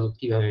নিশাদল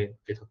কিভাবে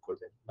পৃথক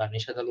করবেন, বা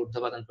নিশাদল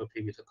ঊর্ধ্বপাতন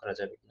প্রক্রিয়া পৃথক করা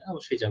যাবে কিনা,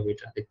 অবশ্যই যাবে,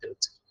 এটা দেখতে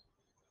হচ্ছে।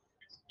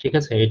 ঠিক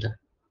আছে, এটা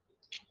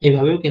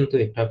এইভাবেও কিন্তু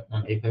একটা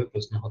এইভাবে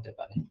প্রশ্ন হতে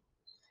পারে,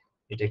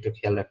 এটা একটু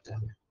খেয়াল রাখতে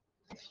হবে।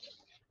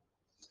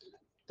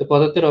 তো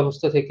পদার্থের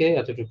অবস্থা থেকে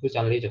এতটুকু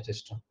জানলেই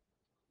যথেষ্ট।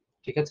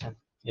 ঠিক আছে,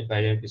 এর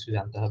বাইরে আর কিছু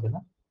জানতে হবে না।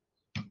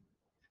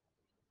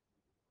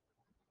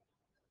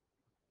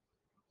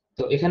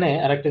 তো এখানে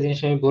আরেকটা জিনিস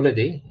আমি বলে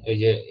দিই, এই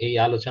যে এই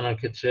আলোচনার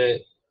ক্ষেত্রে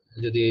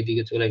যদি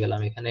এইদিকে চলে গেলাম,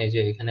 এখানে এই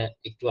যে এখানে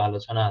একটু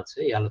আলোচনা আছে,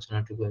 এই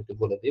আলোচনাটুকু একটু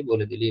বলে দিই,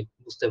 বলে দিলে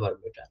বুঝতে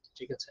পারবো এটা।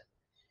 ঠিক আছে,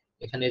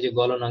 এখানে এই যে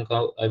গলনাঙ্ক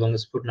এবং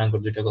স্ফুটনাঙ্ক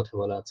দুইটা কথা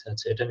বলা আছে,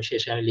 আচ্ছা এটা আমি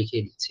শেষে আমি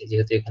লিখিয়ে দিচ্ছি,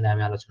 যেহেতু এখানে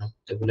আমি আলোচনা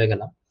করতে ভুলে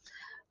গেলাম।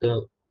 তো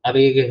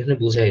আবেগে এখানে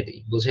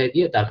বুঝাই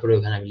দিয়ে তারপরে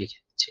ওখানে আমি লিখে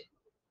দিচ্ছি।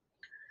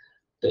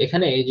 তো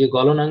এখানে এই যে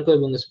গলনাঙ্ক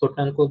এবং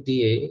স্ফুটনাঙ্ক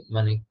দিয়ে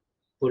মানে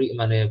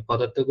মানে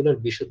পদার্থগুলোর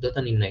বিশুদ্ধতা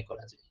নির্ণয়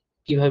করা যায়।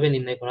 কিভাবে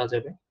নির্ণয় করা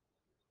যাবে?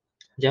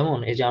 যেমন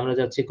এই যে আমরা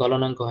যাচ্ছি,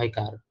 গলনাঙ্ক হয়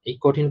কার, এই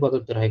কঠিন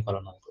পদার্থের হয়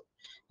গলনাঙ্ক,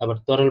 আবার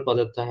তরল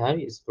পদার্থ হয়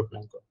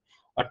স্ফুটনাঙ্ক।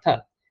 অর্থাৎ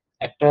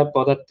একটা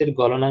পদার্থের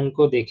গলনাঙ্ক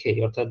দেখে,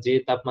 অর্থাৎ যে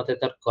তাপমাত্রায়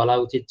তার গলা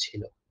উচিত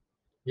ছিল,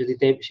 যদি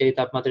সেই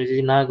তাপমাত্রায়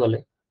যদি না গলে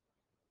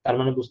তার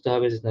মানে বুঝতে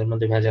হবে যে তার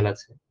মধ্যে ভেজাল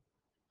আছে।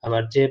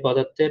 আবার যে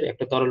পদার্থের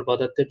একটা তরল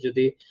পদার্থের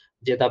যদি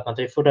যে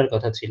তাপমাত্রায় ফোটার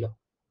কথা ছিল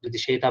যদি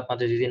সেই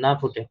তাপমাত্রায় যদি না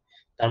ফুটে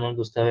তার মানে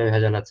বুঝতে হবে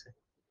ভেজাল আছে।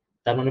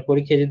 তার মানে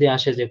পরীক্ষায় যদি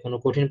আসে যে কোনো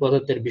কঠিন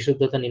পদার্থের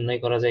বিশুদ্ধতা নির্ণয়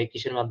করা যায়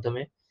কিসের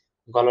মাধ্যমে?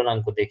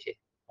 গলনাঙ্ক দেখে।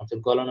 অর্থাৎ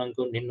গলনাঙ্ক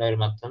নির্ণয়ের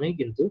মাধ্যমেই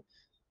কিন্তু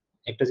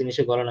একটা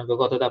জিনিসের গলনাঙ্ক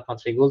কত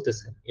তাপমাত্রায়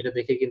গলতেছে এটা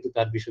দেখে কিন্তু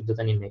তার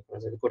বিশুদ্ধতা নির্ণয় করা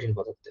যাবে কঠিন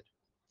পদার্থের।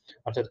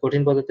 অর্থাৎ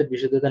কঠিন পদার্থের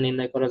বিশুদ্ধতা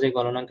নির্ণয় করা যায়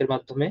গলনাঙ্কের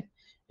মাধ্যমে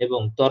এবং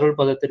তরল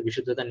পদার্থের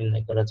বিশুদ্ধতা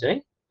নির্ণয় করা যায়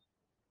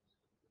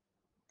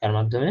কার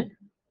মাধ্যমে?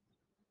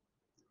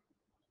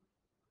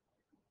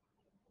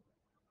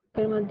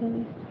 এর মাধ্যমে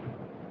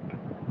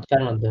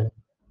কার মাধ্যমে?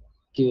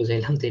 কি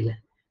বুঝাইলাম তাইলে?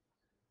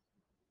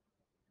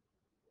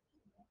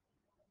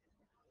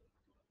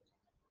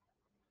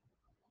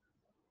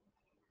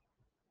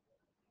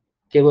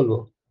 কে বলবো?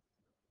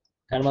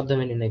 কার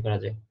মাধ্যমে নির্ণয় করা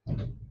যায়?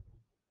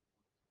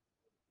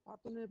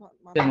 পাতনের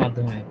এর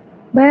মাধ্যমে।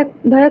 ভাইয়া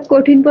ভাইয়া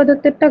কঠিন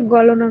পদার্থেরটা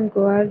গলনাঙ্ক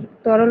আর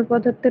তরল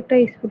পদার্থেরটা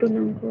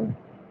স্ফুটনাঙ্ক।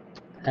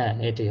 হ্যাঁ,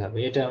 এটাই হবে।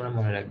 এটা আমরা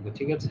মনে রাখবো।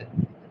 ঠিক আছে?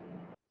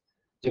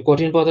 যে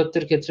কঠিন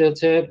পদার্থের ক্ষেত্রে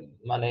হচ্ছে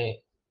মানে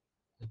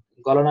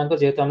গলনাঙ্ক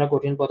যেহেতু আমরা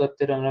কঠিন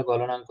পদার্থের আমরা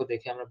গলনাঙ্ক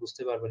দেখে আমরা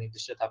বুঝতে পারবো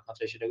নির্দিষ্ট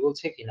তাপমাত্রায় সেটা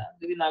গলছে কিনা।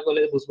 যদি না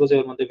গলে বুঝবো যে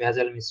ওর মধ্যে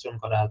ভেজাল মিশ্রণ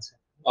করা আছে।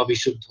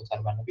 অবিশুদ্ধ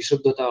তার মানে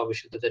বিশুদ্ধতা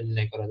অবিশুদ্ধতা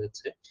নির্ণয় করা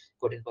যাচ্ছে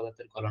কঠিন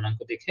পদার্থের গলনাঙ্ক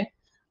দেখে।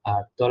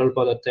 আর তরল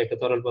পদার্থ একটা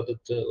তরল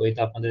পদার্থ ওই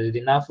তাপমাত্রায়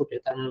যদি না ফুটে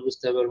তার মানে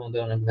বুঝতে হবে ওর মধ্যে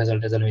অনেক ভেজাল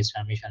টেজাল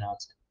মিশানো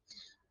আছে।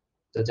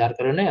 তো যার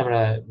কারণে আমরা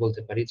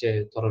বলতে পারি যে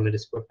তরলের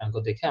স্ফুটনাঙ্ক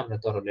দেখে আমরা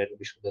তরলের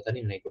বিশুদ্ধতা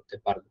নির্ণয় করতে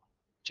পারবো।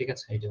 ঠিক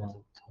আছে? এটা মনে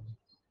রাখতে হবে।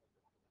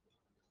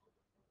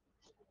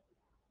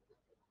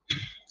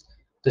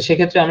 তো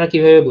সেক্ষেত্রে আমরা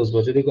কিভাবে বুঝবো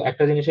যদি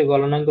একটা জিনিসের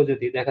গলনাঙ্ক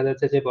যদি দেখা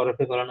যাচ্ছে যে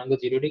বরফের গলনাঙ্ক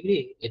 0°,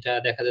 এটা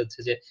দেখা যাচ্ছে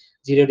যে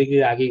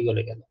 0°-র আগেই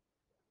গলে গেল।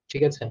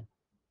 ঠিক আছে?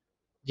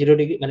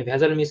 0° মানে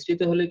ভেজাল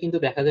মিশ্রিত হলে কিন্তু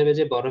দেখা যাবে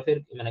যে বরফের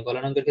মানে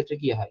গলনাঙ্কের ক্ষেত্রে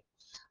কি হয়?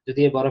 যদি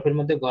এই বরফের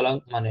মধ্যে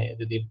মানে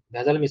যদি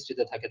ভেজাল মিশ্রিত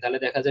থাকে তাহলে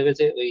দেখা যাবে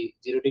যে ওই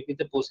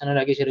 0°-তে পৌঁছানোর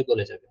আগে সেটা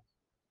গলে যাবে।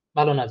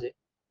 ভালো না যে।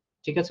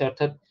 ঠিক আছে?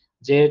 অর্থাৎ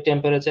যে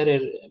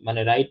টেম্পারেচারের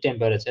মানে রাইট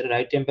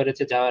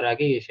টেম্পারেচার যাওয়ার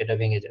আগেই সেটা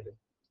ভেঙে যাবে,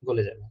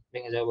 গলে যাবে।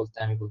 ভেঙে যাওয়া বলতে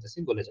আমি বলতেছি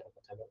গলে যাওয়ার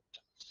কথা বলছি।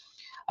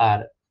 আর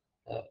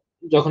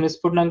যখন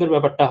স্ফুটনাঙ্কের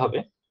ব্যাপারটা হবে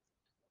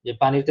যে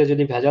পানিতে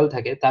যদি ভেজাল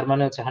থাকে তার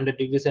মানে হচ্ছে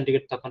 100°C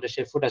তাপমাত্রা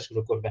সে ফোটা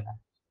শুরু করবে না।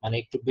 মানে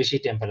একটু বেশি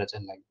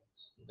টেম্পারেচার লাগবে।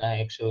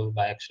 100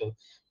 বা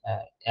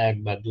 101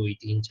 বা 2,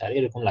 3, 4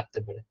 এরকম লাগতে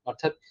পারে।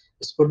 অর্থাৎ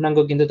স্ফুটনাঙ্ক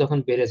কিন্তু তখন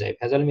বেড়ে যায়।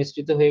 ভেজাল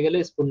মিশ্রিত হয়ে গেলে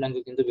স্ফুটনাঙ্ক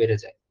কিন্তু বেড়ে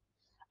যায়।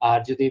 আর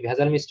যদি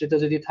ভেজাল মিশ্রিত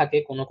যদি থাকে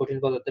কোনো কঠিন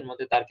পদার্থের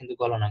মধ্যে তার কিন্তু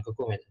গলনাঙ্ক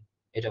কমে যায়।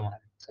 এটা মনে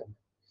রাখতে হবে।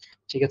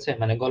 ঠিক আছে?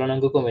 মানে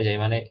গলনাঙ্ক কমে যায়।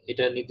 মানে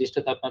এটা নির্দিষ্ট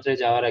তাপমাত্রায়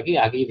যাওয়ার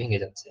আগেই ভেঙে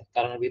যাচ্ছে।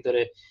 কারণ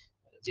ভিতরে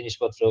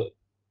জিনিসপত্র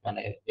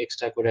মানে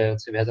এক্সট্রা করে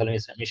হচ্ছে ভেজাল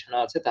মিশানো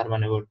আছে। তার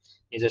মানে ওর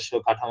নিজস্ব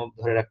কাঠামো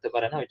ধরে রাখতে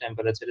পারে না। ওই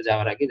টেম্পারেচারে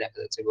যাওয়ার আগেই দেখা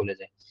যাচ্ছে গলে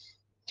যায়।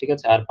 ঠিক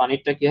আছে? আর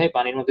পানিরটা কি হয়?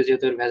 পানির মধ্যে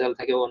যেহেতু ভেজাল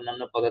থাকে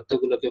অন্যান্য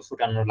পদার্থগুলোকে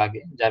ফুটানো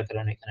লাগে। যার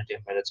কারণে এখানে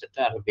টেম্পারেচারটা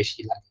আরো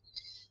বেশি লাগে।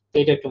 তো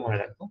এটা একটু মনে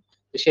রাখবো।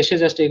 তো শেষে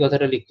জাস্ট এই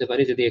কথাটা লিখতে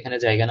পারি যদি এখানে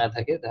জায়গা না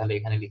থাকে তাহলে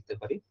এখানে লিখতে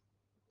পারি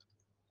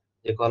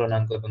যে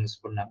গলনাঙ্ক এবং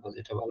স্ফুটনাঙ্ক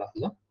যেটা বলা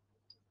হলো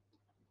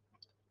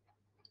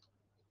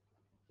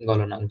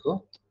গলনাঙ্ক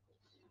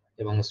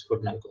এবং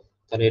স্ফুটনাঙ্ক।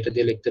 তাহলে এটা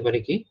দিয়ে লিখতে পারি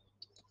কি?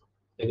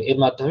 এর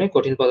মাধ্যমে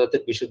কঠিন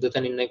পদার্থের বিশুদ্ধতা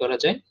নির্ণয় করা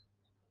যায়।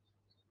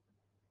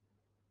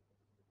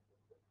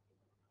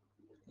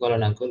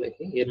 গলনাঙ্ক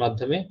লিখি। এর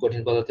মাধ্যমে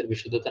কঠিন পদার্থের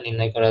বিশুদ্ধতা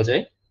নির্ণয় করা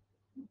যায়।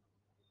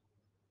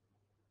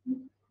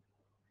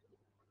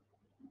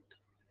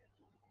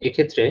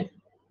 এক্ষেত্রে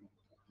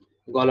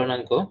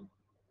গলনাঙ্ক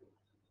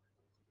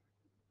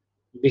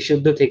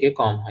বিশুদ্ধ থেকে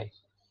কম হয়।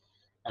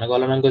 মানে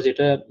গলনাঙ্ক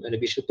যেটা মানে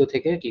বিশুদ্ধ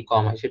থেকে কি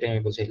কম হয় সেটা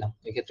আমি বুঝাইলাম।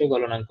 এক্ষেত্রে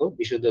গলনাঙ্ক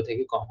বিশুদ্ধ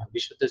থেকে কম হয়।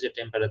 বিশুদ্ধ যে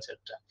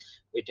টেম্পারেচারটা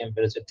ওই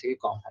টেম্পারেচার থেকে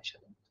কম হয়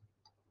সাধারণত।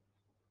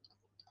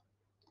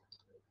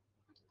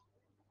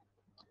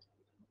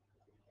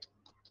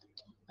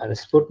 আর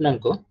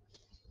স্ফুটনাঙ্ক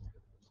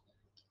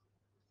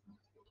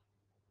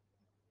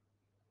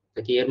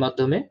কি এর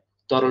মাধ্যমে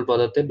তরল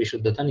পদার্থের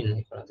বিশুদ্ধতা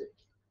নির্ণয় করা যায়।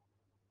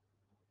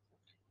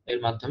 এর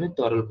মাধ্যমে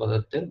তরল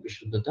পদার্থের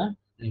বিশুদ্ধতা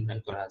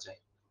নির্ণয় করা যায়।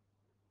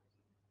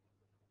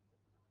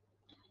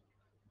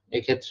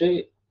 এক্ষেত্রে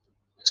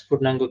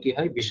স্ফুটনাঙ্ক কি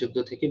হয়? বিশুদ্ধ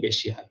থেকে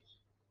বেশি হয়।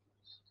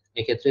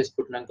 এক্ষেত্রে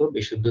স্ফুটনাঙ্ক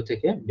বিশুদ্ধ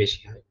থেকে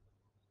বেশি হয়।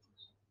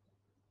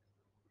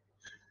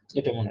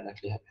 এটা মনে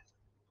রাখলে হবে।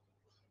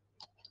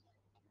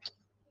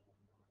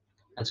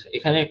 আচ্ছা,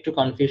 এখানে একটু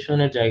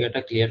কনফিউশনের জায়গাটা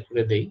ক্লিয়ার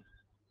করে দেই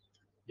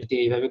যদি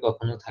এইভাবে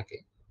কখনো থাকে।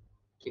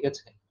 ঠিক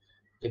আছে?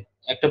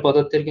 একটা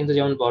পদার্থের কিন্তু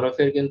যেমন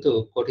বরফের কিন্তু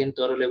কঠিন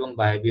তরল এবং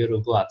বায়বীয়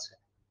রূপও আছে।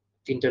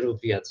 3টা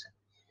রূপই আছে।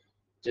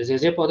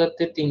 যে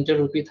পদার্থের 3টা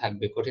রূপই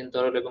থাকবে কঠিন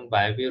তরল এবং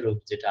বায়বীয় রূপ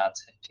যেটা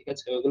আছে ঠিক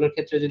আছে ওগুলোর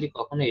ক্ষেত্রে যদি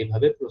কখনো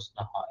এইভাবে প্রশ্ন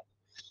হয়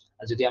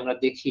আর যদি আমরা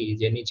দেখি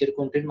যে নিচের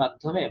কোনটির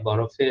মাধ্যমে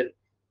বরফের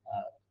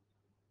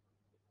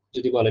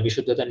যদি বলে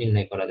বিশুদ্ধতা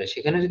নির্ণয় করা যায়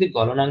সেখানে যদি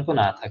গলনাঙ্ক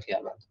না থাকে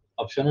আবার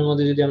অপশনের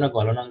মধ্যে যদি আমরা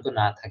গলনাঙ্ক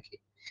না থাকে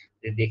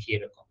দেখি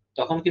এরকম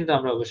তখন কিন্তু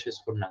আমরা অবশ্যই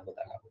স্ফুটনাঙ্ক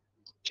দেখাবো।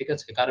 ঠিক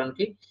আছে? কারণ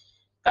কি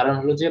কারণ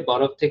হলো যে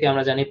বরফ থেকে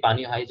আমরা জানি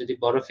পানি হয়, যদি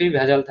বরফেই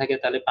ভেজাল থাকে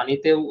তাহলে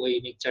পানিতেও ওই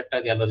মিক্সচারটা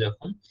গেল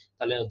যখন,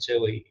 তাহলে হচ্ছে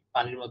ওই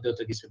পানির মধ্যেও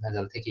তো কিছু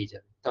ভেজাল থেকেই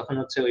যাবে, তখন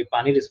হচ্ছে ওই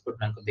পানির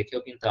স্ফুটনাঙ্ক দেখেও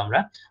কিন্তু আমরা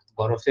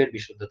বরফের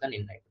বিশুদ্ধতা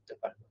নির্ণয় করতে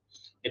পারবো।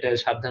 এটা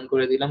সাবধান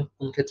করে দিলাম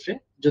কোন ক্ষেত্রে,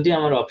 যদি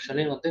আমার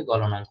অপশনের মধ্যে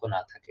গলনাঙ্ক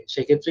না থাকে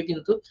সেক্ষেত্রে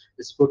কিন্তু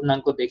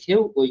স্ফুটনাঙ্ক দেখেও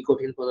ওই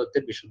কঠিন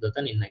পদার্থের বিশুদ্ধতা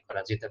নির্ণয়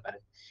করা যেতে পারে।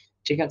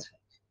 ঠিক আছে,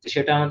 তো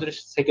সেটা আমাদের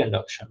সেকেন্ড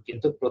অপশন,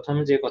 কিন্তু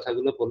প্রথমে যে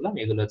কথাগুলো বললাম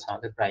এগুলো হচ্ছে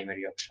আমাদের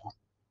প্রাইমারি অপশন।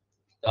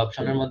 তো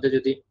অপশনের মধ্যে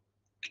যদি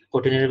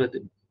কঠিনের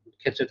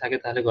ক্ষেত্রে থাকে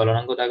তাহলে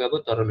গলনাঙ্ক দাগাবো,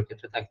 তরলের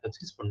ক্ষেত্রে থাকবে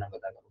হচ্ছে স্ফুটনাঙ্ক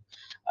দাগাবো।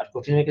 আর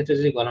কঠিনের ক্ষেত্রে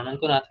যদি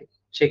গলনাঙ্ক না থাকে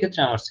সেক্ষেত্রে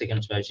আমার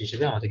সেকেন্ড চয়েস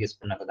হিসেবে আমাদেরকে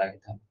স্ফুটনাঙ্ক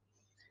দাগাইতে হবে।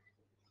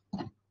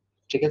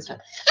 ঠিক আছে,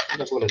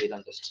 এটা বলে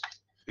দিলাম জাস্ট।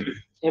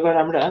 এবার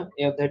আমরা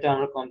এই অধ্যায়টা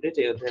আমরা কমপ্লিট,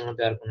 এই অধ্যায়ের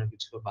মধ্যে আর কোনো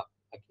কিছু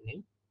বাকি নেই।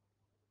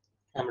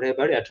 আমরা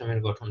এবার অ্যাটমের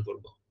গঠন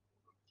করব।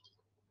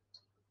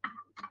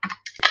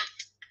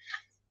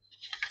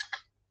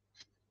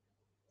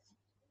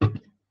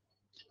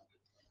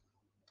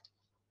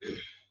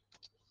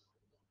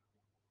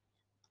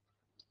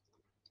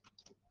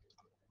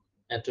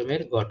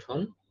 অ্যাটমের গঠন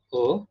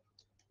ও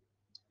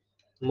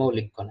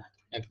মৌলিক কণা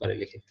একবারে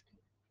লিখে,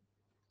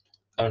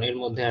 কারণ এর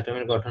মধ্যে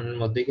অ্যাটমের গঠনের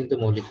মধ্যেই কিন্তু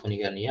মৌলিক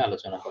কণিকা নিয়ে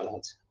আলোচনা করা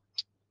আছে।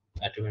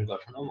 অ্যাটমের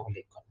গঠন ও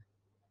মৌলিক কণা।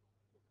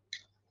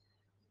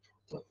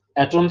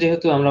 অ্যাটম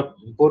যেহেতু আমরা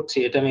পড়ছি,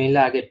 এটা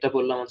মেইনলি আগেরটা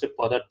বললাম হচ্ছে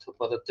পদার্থ,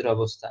 পদার্থের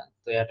অবস্থা।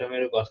 তো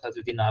অ্যাটমের কথা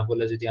যদি না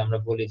বলে যদি আমরা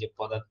বলি যে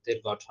পদার্থের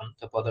গঠন,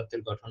 তো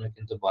পদার্থের গঠনে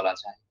কিন্তু বলা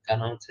যায়,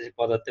 কারণ হচ্ছে যে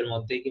পদার্থের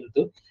মধ্যেই কিন্তু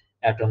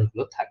অ্যাটম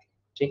গুলো থাকে।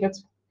 ঠিক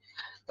আছে,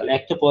 তাহলে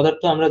একটা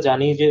পদার্থ আমরা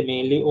জানি যে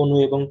মেইনলি অণু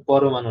এবং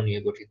পরমাণু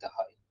নিয়ে গঠিত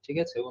হয়। ঠিক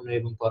আছে, অণু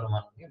এবং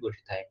পরমাণু নিয়ে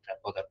গঠিত হয় একটা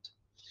পদার্থ।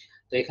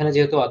 তো এখানে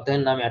যেহেতু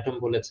অধ্যায়ের নাম অ্যাটম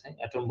বলেছে,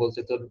 অ্যাটম বলতে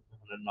তো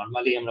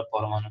নরমালি আমরা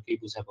পরমাণুকেই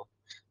বুঝাবো।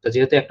 তো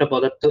যেহেতু একটা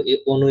পদার্থ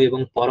অণু এবং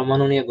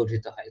পরমাণু নিয়ে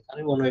গঠিত হয়,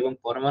 তাহলে অণু এবং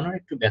পরমাণুর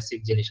একটু বেসিক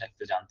জিনিস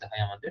একটু জানতে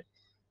হয় আমাদের।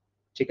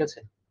 ঠিক আছে,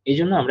 এই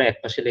জন্য আমরা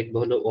একপাশে লিখবো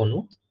হলো অণু,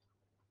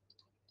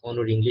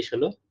 অণুর ইংলিশ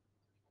হলো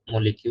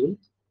মলিকিউল,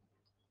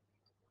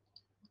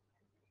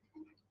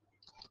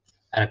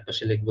 আর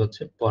একপাশে লিখবো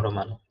হচ্ছে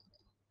পরমাণু,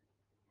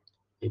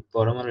 এই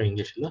পরমাণুর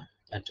ইংলিশ হলো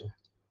অ্যাটম।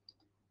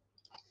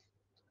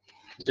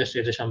 জাস্ট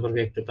এটা সম্পর্কে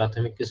একটু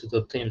প্রাথমিক কিছু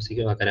তথ্য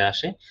এমসিকিউ আকারে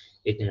আসে,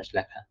 এই জিনিস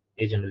লেখা,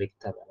 এই জন্য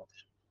লিখতে হবে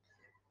আমাদের।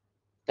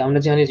 আমরা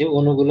জানি যে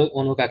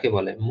অণু কাকে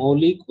বলে?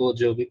 মৌলিক ও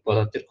যৌগিক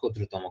পদার্থের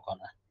ক্ষুদ্রতম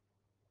কণা।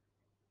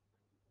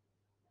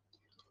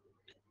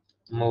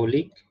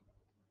 মৌলিক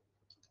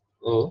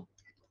ও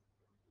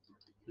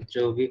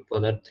যৌগিক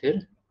পদার্থের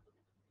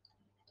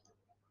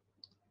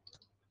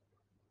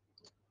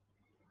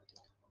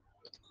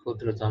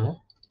ক্ষুদ্রতম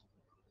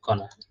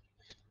কণা।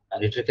 আর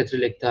এটার ক্ষেত্রে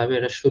লিখতে হবে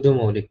এটা শুধু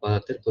মৌলিক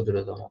পদার্থের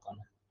ক্ষুদ্রতম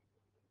কণা।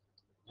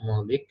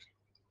 মৌলিক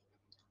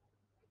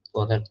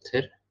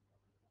পদার্থের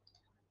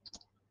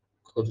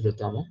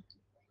ক্ষুদ্রতম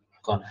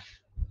কণা।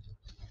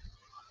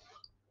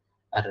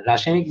 আর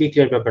রাসায়নিক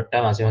বিক্রিয়ার ব্যাপারটা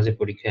মাঝে মাঝে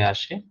পরীক্ষায়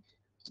আসে,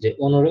 যে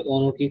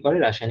অণু কি করে?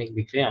 রাসায়নিক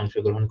বিক্রিয়ায়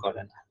অংশগ্রহণ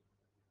করে না।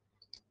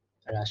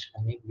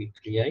 রাসায়নিক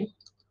বিক্রিয়ায়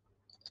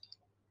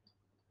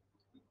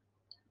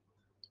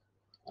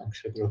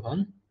অংশগ্রহণ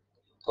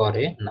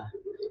করে না,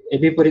 এর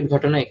বিপরীত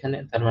ঘটনা এখানে,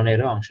 তার মানে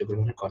এরা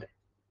অংশগ্রহণ করে,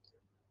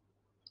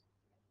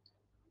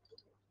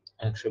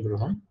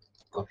 অংশগ্রহণ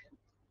করে।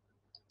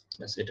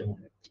 এটা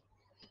মনে রাখতে।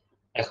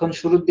 এখন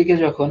শুরুর দিকে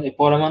যখন এই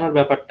পরমাণুর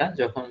ব্যাপারটা,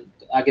 যখন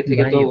আগে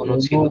থেকে তো অণু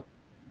ছিল।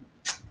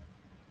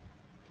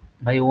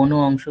 ভাই অণু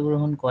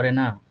অংশগ্রহণ করে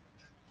না?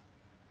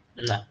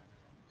 না,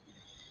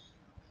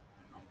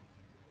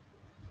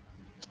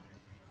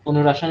 কোন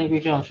রাসায়নিক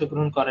বিক্রিয়ায়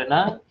অংশগ্রহণ করে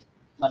না,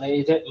 মানে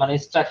এই যে মানে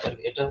স্ট্রাকচার,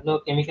 এটা হলো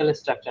কেমিক্যাল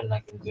স্ট্রাকচার না,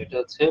 কিন্তু এটা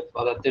হচ্ছে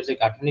পদার্থের যে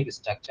গাঠনিক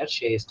স্ট্রাকচার,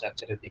 সেই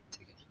স্ট্রাকচারের দিক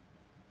থেকে।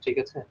 ঠিক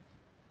আছে,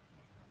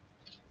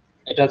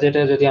 এটা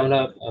যেটা যদি আমরা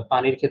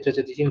পানির ক্ষেত্রে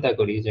যদি চিন্তা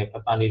করি, যে একটা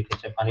পানির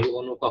ক্ষেত্রে পানির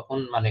অণু কখন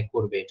মানে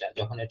করবে, এটা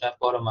যখন এটা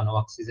পরমাণু,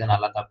 অক্সিজেন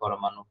আলাদা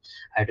পরমাণু,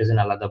 হাইড্রোজেন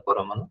আলাদা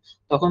পরমাণু,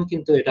 তখন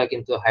কিন্তু এটা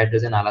কিন্তু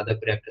হাইড্রোজেন আলাদা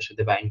করে একটার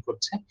সাথে বাইন্ড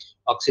করছে,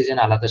 অক্সিজেন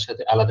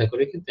আলাদা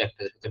করে কিন্তু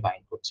একটার সাথে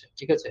বাইন্ড করছে।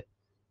 ঠিক আছে,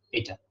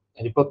 এটা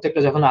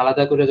প্রত্যেকটা যখন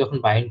আলাদা করে যখন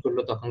বাইন্ড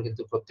করলো, তখন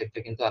কিন্তু প্রত্যেকটা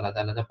কিন্তু আলাদা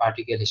আলাদা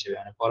পার্টিকেল হিসেবে,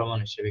 মানে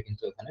পরমাণু হিসেবে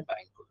কিন্তু ওখানে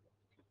বাইন্ড করলো।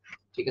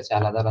 ঠিক আছে,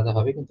 আলাদা আলাদা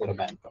ভাবে কিন্তু ওরা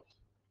বাইন্ড করে।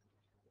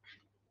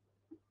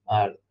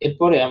 আর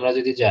এরপরে আমরা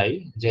যদি যাই,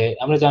 যে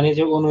আমরা জানি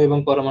যে অণু এবং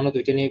পরমাণু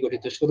দুইটা নিয়ে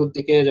গঠিত। শুরুর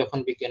দিকে যখন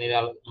বিজ্ঞানীরা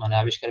মানে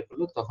আবিষ্কার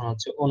করলো, তখন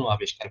হচ্ছে অণু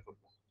আবিষ্কার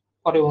করলো।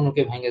 পরে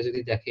অণুকে ভেঙে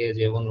যদি দেখে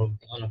যে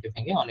অণুকে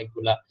ভেঙে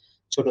অনেকগুলা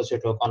ছোট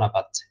ছোট কণা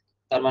পাচ্ছে,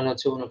 তার মানে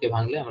হচ্ছে অণুকে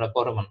ভাঙলে আমরা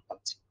পরমাণু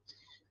পাচ্ছি।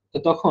 তো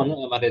তখন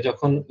মানে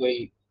যখন ওই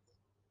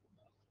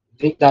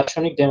গ্রিক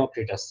দার্শনিক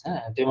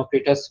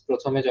ডেমোক্রিটাস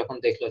প্রথমে যখন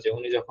দেখলো, যে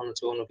উনি যখন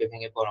হচ্ছে অণুকে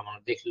ভেঙে পরমাণু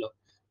দেখলো,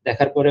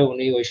 দেখার পরে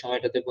উনি ওই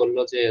সময়টাতে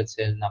বললো যে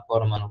হচ্ছে না,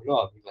 পরমাণুগুলো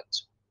অবিভাজ্য।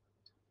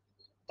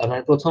 তার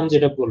মানে প্রথম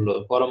যেটা বললো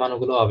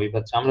পরমাণুগুলো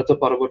অবিভাজ্য। আমরা তো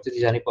পরবর্তীতে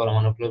জানি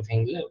পরমাণুগুলো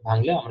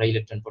ভাঙলে আমরা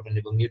ইলেকট্রন, প্রোটন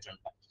এবং নিউট্রন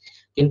পাই,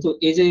 কিন্তু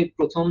এই যে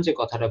প্রথম যে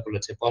কথাটা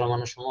বলেছে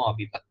পরমাণু সমূহ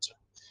অবিভাজ্য,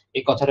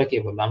 এই কথাটা কে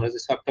বললো? আমরা যে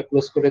শর্টটা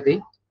ক্লোজ করে দিই,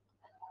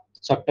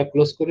 শর্টটা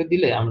ক্লোজ করে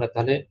দিলে আমরা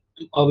তাহলে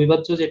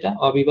অবিভাজ্য,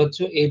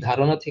 এই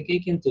ধারণা থেকেই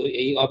কিন্তু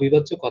এই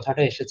অবিভাজ্য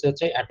কথাটা এসেছে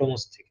হচ্ছে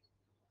অ্যাটমস থেকে।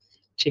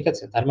 ঠিক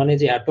আছে, তার মানে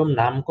যে অ্যাটম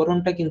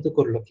নামকরণটা কিন্তু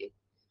করলো কি,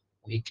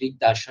 ওই গ্রিক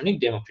দার্শনিক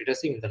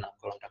ডেমোক্রিটাসই কিন্তু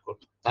নামকরণটা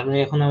করলো। তার মানে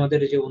এখন আমাদের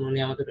এই যে অণু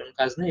নিয়ে আমাদের কোনো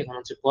কাজ নেই, এখন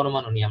হচ্ছে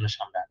পরমাণু নিয়ে আমরা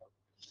সামনে আগাবো।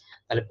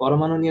 তাহলে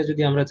পরমাণু নিয়ে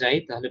যদি আমরা যাই,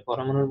 তাহলে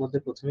পরমাণুর মধ্যে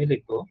প্রথমেই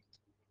লিখবো,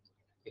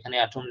 এখানে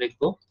অ্যাটম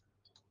লিখবো,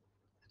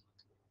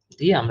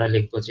 দিয়ে আমরা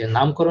লিখবো যে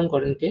নামকরণ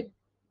করেন কে,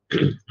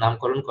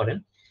 নামকরণ করেন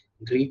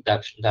গ্রিক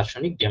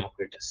দার্শনিক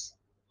ডেমোক্রিটাস।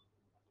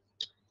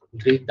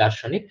 গ্রিক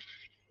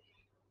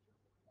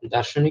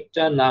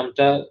দার্শনিকটা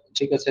নামটা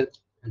ঠিক আছে,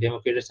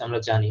 ডেমোক্রিটাস আমরা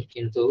জানি,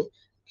 কিন্তু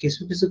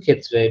কিছু কিছু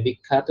ক্ষেত্রে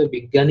বিখ্যাত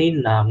বিজ্ঞানীর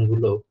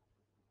নামগুলো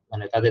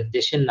মানে তাদের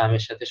দেশের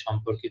নামের সাথে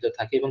সম্পর্কিত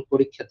থাকে এবং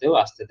পরীক্ষাতেও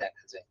আসতে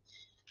দেখা যায়।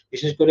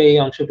 বিশেষ করে এই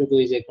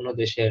অংশটুকুই যে কোনো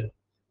দেশের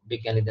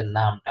বিজ্ঞানীদের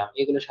নাম টাম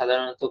এগুলো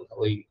সাধারণত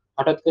ওই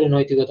হঠাৎ করে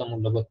নৈতিকতা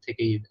মূল্যবোধ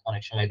থেকেই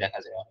অনেক সময় দেখা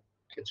যায়, অনেক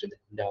ক্ষেত্রে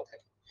দেওয়া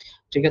থাকে।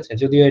 ঠিক আছে,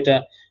 যদিও এটা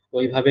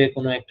ওইভাবে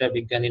কোনো একটা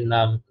বিজ্ঞানীর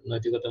নাম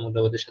নৈতিকতা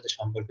মূল্যবোধের সাথে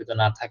সম্পর্কিত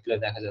না থাকলে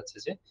দেখা যাচ্ছে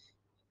যে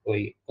ওই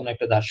কোন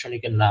একটা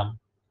দার্শনিকের নাম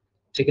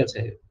ঠিক আছে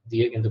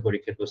দিয়ে কিন্তু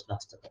পরীক্ষায় প্রশ্ন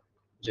আসতে পারে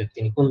যে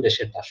তিনি কোন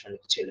দেশের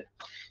দার্শনিক ছিলেন।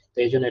 তো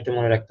এই জন্য এটা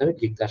মনে রাখতে হবে,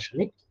 গ্রিক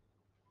দার্শনিক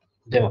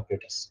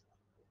ডেমোক্রিটাস।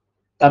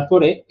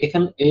 তারপরে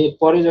এখান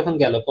পরে যখন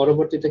গেল,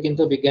 পরবর্তীতে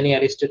কিন্তু বিজ্ঞানী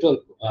অ্যারিস্টটল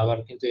আবার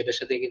কিন্তু এটার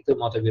সাথে কিন্তু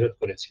মতবিরোধ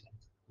করেছিলেন,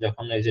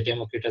 যখন এই যে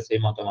ডেমোক্রিটাস এই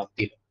মতামত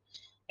দিল।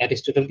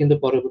 অ্যারিস্টটল কিন্তু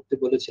পরবর্তী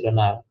বলেছিল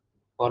না,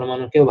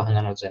 পরমাণুকেও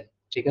ভাঙানো যায়।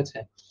 ঠিক আছে,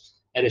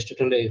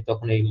 অ্যারিস্টটল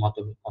তখন এই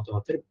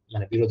মতমতের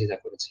মানে বিরোধিতা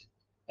করেছে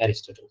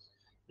অ্যারিস্টটল।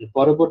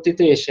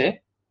 পরবর্তীতে এসে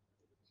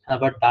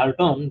আবার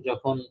ডাল্টন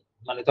যখন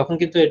মানে তখন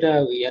কিন্তু এটা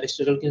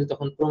অ্যারিস্টটল কিন্তু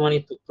তখন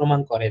প্রমাণ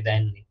করে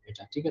দেননি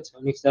এটা। ঠিক আছে,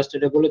 উনি জাস্ট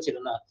এটা বলেছিল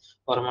না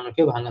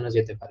পরমাণুকে ভাঙানো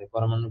যেতে পারে,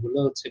 পরমাণুগুলো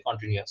হচ্ছে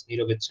কন্টিনিউয়াস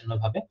নিরবিচ্ছিন্ন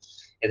ভাবে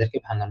এদেরকে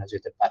ভাঙানো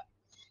যেতে পারে,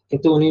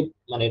 কিন্তু উনি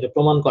মানে এটা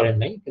প্রমাণ করেন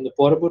নাই। কিন্তু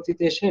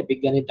পরবর্তীতে এসে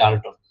বিজ্ঞানী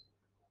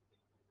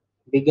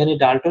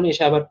ডাল্টন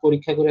এসে আবার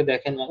পরীক্ষা করে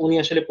দেখেন, উনি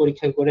আসলে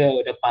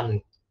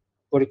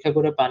পরীক্ষা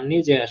করে পাননি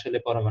যে আসলে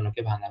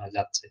পরমাণুকে ভাঙানো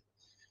যাচ্ছে।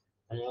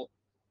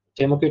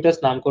 ডেমোক্রিটাস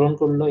নামকরণ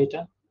করলো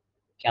এটা।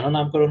 কেন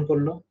নামকরণ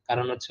করলো?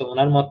 কারণ হচ্ছে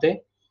ওনার মতে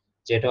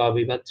যেটা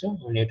অবিভাজ্য,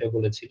 উনি এটা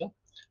বলেছিল।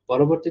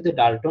 পরবর্তীতে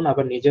ডাল্টন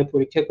আবার নিজে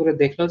পরীক্ষা করে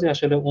দেখলো যে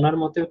আসলে ওনার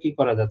মতেও কি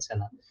করা যাচ্ছে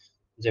না,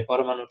 যে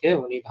পরমাণুকে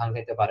উনি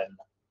ভাঙাইতে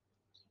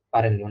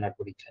পারেননি ওনার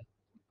পরীক্ষায়।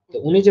 তো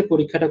উনি যে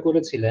পরীক্ষাটা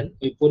করেছিলেন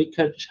ওই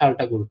পরীক্ষার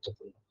সালটা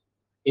গুরুত্বপূর্ণ,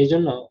 এই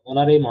জন্য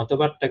ওনার এই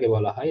মতবাদটাকে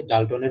বলা হয়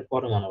ডাল্টনের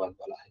পরমাণুবাদ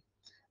বলা হয়।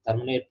 তার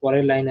মানে এর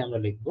পরের লাইনে আমরা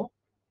লিখবো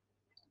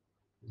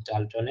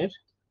ডাল্টনের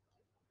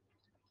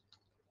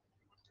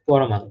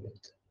পরমাণুবাদ।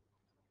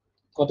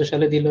 কত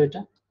সালে দিল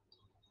এটা?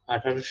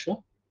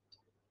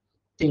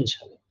 1803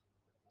 সালে।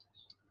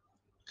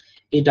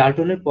 এই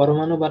ডাল্টনের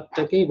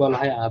পরমাণুবাদটাকেই বলা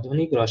হয়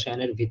আধুনিক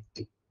রসায়নের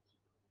ভিত্তি।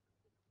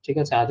 ঠিক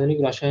আছে, আধুনিক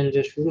রসায়ন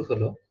যে শুরু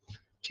হলো,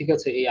 ঠিক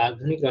আছে, এই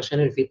আধুনিক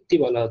রসায়নের ভিত্তি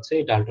বলা হচ্ছে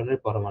এই ডাল্টনের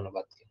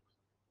পরমাণুবাদকে।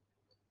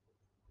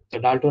 তো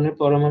ডাল্টনের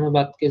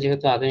পরমাণুবাদকে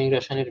যেহেতু আধুনিক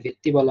রসায়নের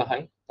ভিত্তি বলা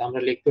হয়, তো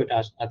আমরা লিখবো এটা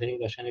আধুনিক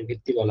রসায়নের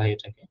ভিত্তি বলা হয়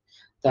এটাকে।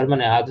 তার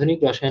মানে আধুনিক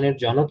রসায়নের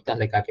জনক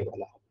তাহলে কাকে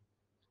বলা হবে?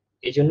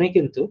 এই জন্যই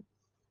কিন্তু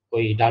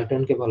ওই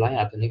ডাল্টনকে বলা হয়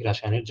আধুনিক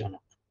রসায়নের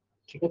জনক।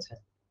 ঠিক আছে,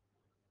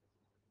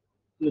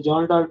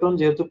 জন ডাল্টন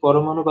যেহেতু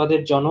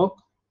পরমাণুবাদের জনক,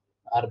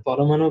 আর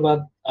পরমাণুবাদ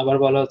আবার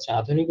বলা হচ্ছে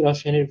আধুনিক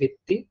রসায়নের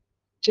ভিত্তি,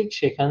 ঠিক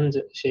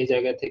সেই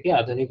জায়গা থেকে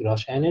আধুনিক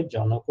রসায়নের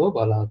জনকও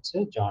বলা হচ্ছে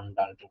জন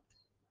ডাল্টন।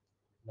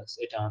 ব্যাস,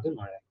 এটা আমাদের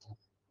মনে রাখতে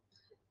হবে।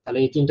 তাহলে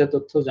এই তিনটা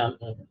তথ্য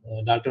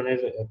ডাল্টনের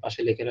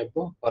পাশে লিখে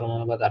রাখবো,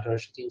 পরমাণুবাদ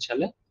 1803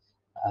 সালে,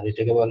 আর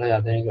এটাকে বলা হয়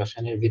আধুনিক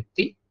রসায়নের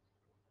ভিত্তি।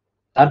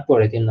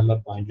 তারপরে 3 নম্বর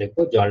পয়েন্ট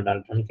লিখবো, জন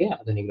ডাল্টনকে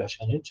আধুনিক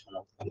রসায়নের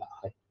জনক বলা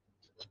হয়।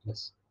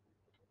 ব্যাস।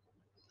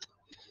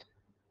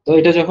 তো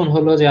এটা যখন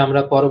হলো যে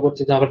আমরা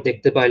পরবর্তীতে আবার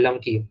দেখতে পাইলাম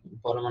কি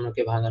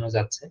পরমাণুকে ভাঙানো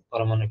যাচ্ছে,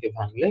 পরমাণুকে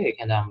ভাঙলে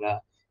এখানে আমরা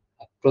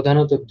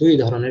প্রধানত 2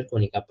 ধরনের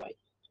কণিকা পাই।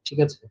 ঠিক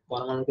আছে,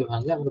 পরমাণুকে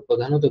ভাঙলে আমরা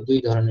প্রধানত 2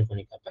 ধরনের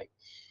কণিকা পাই।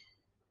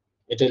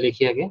 এটা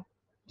লিখি আগে,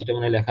 এটা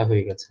মনে লেখা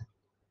হয়ে গেছে।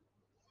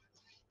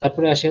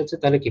 তারপরে আসে হচ্ছে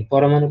তাহলে কি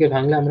পরমাণুকে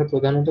ভাঙলে আমরা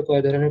প্রধানত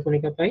কয় ধরনের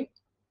কণিকা পাই?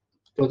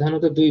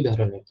 প্রধানত 2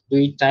 ধরনের,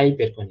 2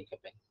 টাইপের কণিকা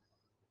পাই।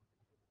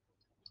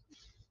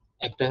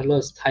 একটা হলো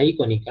স্থায়ী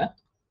কণিকা,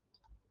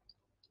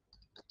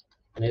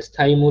 মানে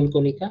স্থায়ী মূল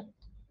কণিকা,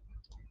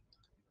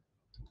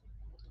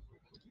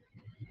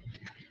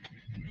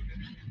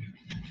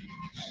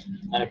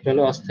 আর একটা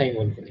হলো অস্থায়ী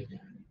মূল কণিকা।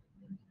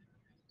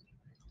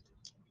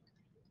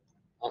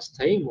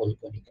 অস্থায়ী মূল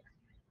কণিকা।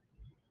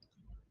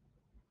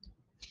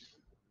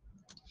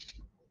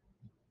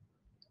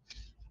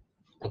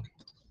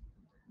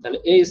 তাহলে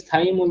এই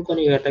স্থায়ী মূল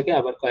কণিকাটাকে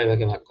আবার কয়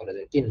ভাগে ভাগ করা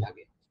যায়? 3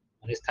 ভাগে।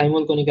 মানে স্থায়ী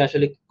মূল কণিকা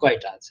আসলে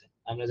কয়টা আছে?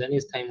 আমরা জানি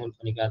স্থায়ী মূল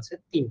কণিকা আছে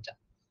 3টা।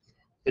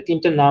 এই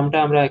 3টার নামটা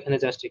আমরা এখানে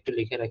জাস্ট একটু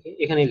লিখে রাখি,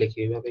 এখানেই লিখি,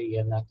 এইভাবে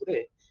ইয়ে না করে,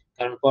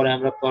 কারণ পরে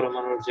আমরা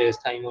পরমাণুর যে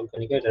স্থায়ী মূল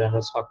কণিকা এটা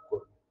আমরা সলভ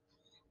করব।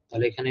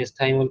 তাহলে এখানে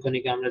স্থায়ী মূল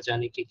কণিকা আমরা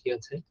জানি কি কি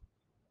আছে,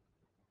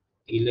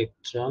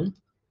 ইলেকট্রন,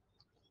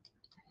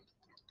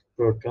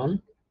 প্রোটন,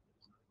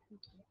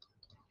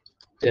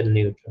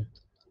 নিউট্রন।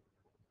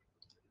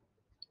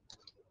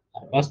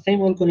 অস্থায়ী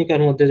মূল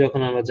কণিকার মধ্যে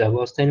যখন আমরা যাব,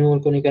 অস্থায়ী মূল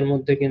কণিকার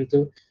মধ্যে কিন্তু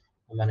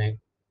মানে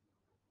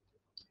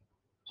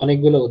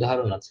অনেকগুলো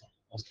উদাহরণ আছে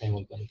অস্থায়ী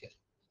মূল কণিকার।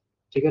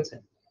 ঠিক আছে।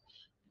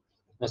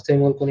 অস্থায়ী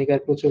মূল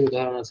কণিকার প্রচুর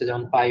উদাহরণ আছে,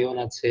 যেমন পাইওন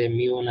আছে,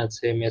 মিউন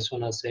আছে,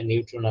 মেসন আছে,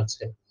 নিউট্রন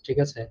আছে, ঠিক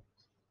আছে।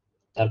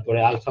 তারপরে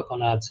আলফা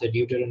কণা আছে,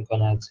 ডিউটেরন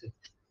কণা আছে,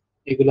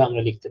 এগুলো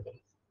আমরা লিখতে পারি।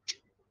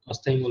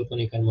 অস্থায়ী মূল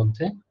কণিকার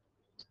মধ্যে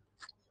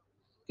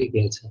কি কি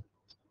আছে?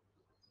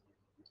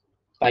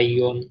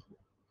 পাইওন,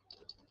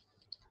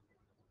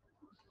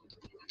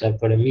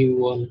 তারপরে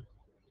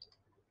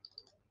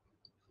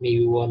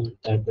মিউন,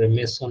 তারপরে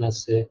মেসন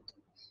আছে,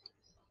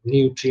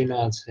 নিউট্রিনো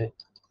আছে,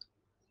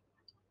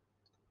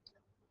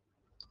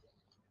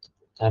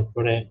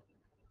 তারপরে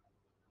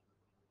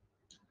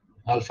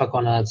আলফা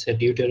কণা আছে,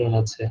 ডিউটেরন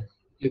আছে,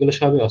 এগুলো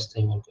সবই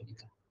অস্থায়ী মূল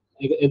কণিকা।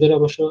 এদের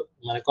অবশ্য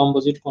মানে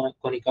কম্পোজিট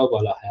কণিকাও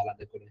বলা হয়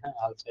আলাদা করে, হ্যাঁ,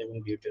 আলফা এবং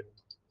ডিউটেরন।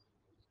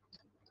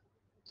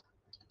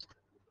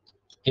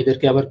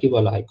 এদেরকে আবার কি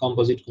বলা হয়?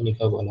 কম্পোজিট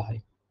কণিকাও বলা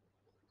হয়,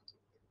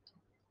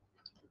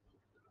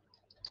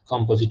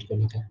 কম্পোজিট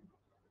কণিকা।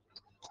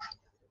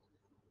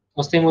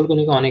 অস্থায়ী মূল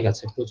কণিকা অনেক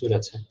আছে, প্রচুর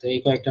আছে, তো এই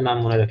কয়েকটা নাম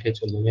মনে রাখলে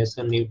চলবে।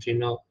 মেসন,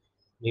 নিউট্রিনো,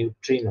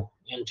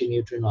 অ্যান্টি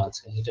নিউট্রিনো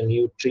আছে, এটা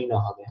নিউট্রিনো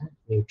হবে, হ্যাঁ,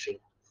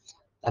 নিউট্রিনো।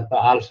 তারপর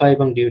আলফা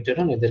এবং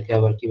ডিউটেরন, এদেরকে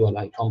আবার কি বলা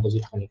হয়?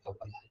 কম্পোজিট কণিকা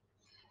বলা হয়।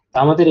 তো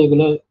আমাদের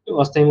এগুলো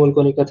অস্থায়ী মূল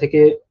কণিকা থেকে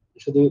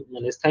শুধু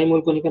মানে স্থায়ী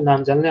মূল কণিকার নাম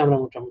জানলে আমরা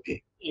মোটামুটি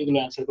এগুলো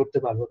অ্যান্সার করতে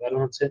পারবো। কারণ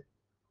হচ্ছে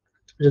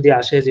যদি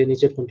আসে যে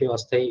নিচের কোনটি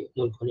অস্থায়ী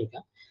মূল কণিকা,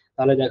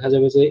 তাহলে দেখা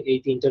যাবে যে এই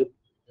তিনটার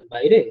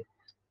বাইরে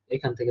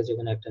এখান থেকে যে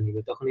কোনো একটা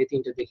নিবে, তখন এই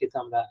তিনটা দেখে তো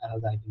আমরা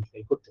আলাদা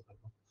আইডেন্টিফাই করতে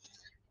পারবো।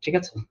 ঠিক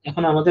আছে,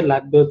 এখন আমাদের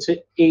লাগবে হচ্ছে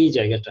এই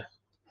জায়গাটা।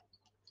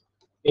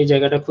 এই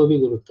জায়গাটা খুবই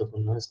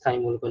গুরুত্বপূর্ণ। স্থায়ী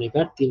মূল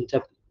কণিকার তিনটা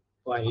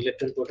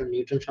ইলেকট্রন, প্রোটন,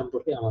 নিউট্রন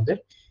সম্পর্কে আমাদের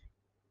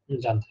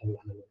জানতে হবে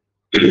ভালোভাবে।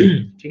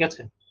 ঠিক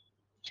আছে,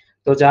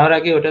 তো যাওয়ার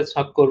আগে ওটা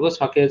ছক করব।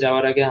 ছকে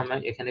যাওয়ার আগে আমরা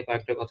এখানে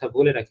কয়েকটা কথা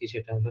বলে রাখি,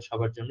 সেটা হলো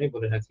সবার জন্যই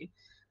বলে রাখি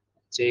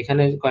যে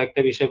এখানে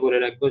কয়েকটা বিষয় বলে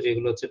রাখবো,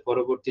 যেগুলো হচ্ছে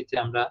পরবর্তীতে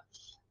আমরা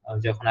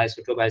যখন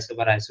আইসোটোপ,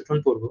 আইসোবার, আইসোটোন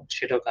পড়বো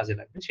সেটাও কাজে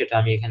লাগবে, সেটা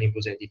আমি এখানে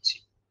বুঝিয়ে দিচ্ছি।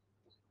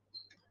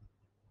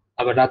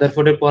 আবার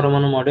রাদারফোর্ডের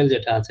পরমাণু মডেল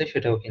যেটা আছে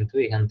সেটাও কিন্তু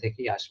এখান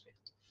থেকেই আসবে।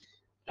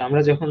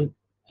 আমরা যখন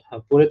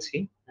পড়েছি,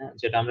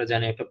 যেটা আমরা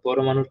জানি একটা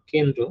পরমাণুর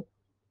কেন্দ্র,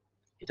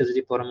 এটা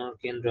যদি পরমাণুর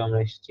কেন্দ্র আমরা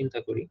চিন্তা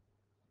করি,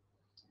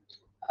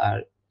 আর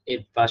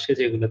এর পাশে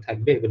যেগুলো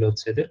থাকবে এগুলো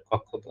হচ্ছে এদের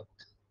কক্ষপথ।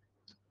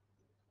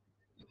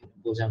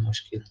 বোঝা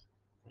মুশকিল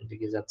কোন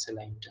দিকে যাচ্ছে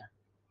লাইনটা,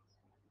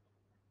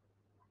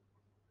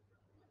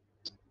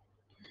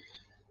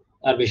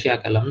 আর বেশি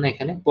আঁকালাম না।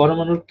 এখানে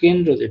পরমাণুর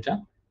কেন্দ্র যেটা,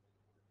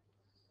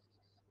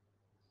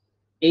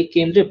 এই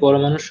কেন্দ্রে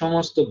পরমাণুর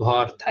সমস্ত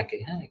ভর থাকে,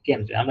 হ্যাঁ,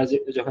 কেন্দ্রে। আমরা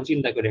যখন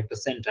চিন্তা করি একটা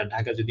সেন্টার,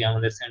 ঢাকা যদি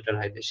আমাদের সেন্টার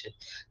হয় দেশে,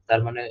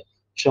 তার মানে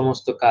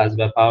সমস্ত কাজ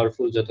বা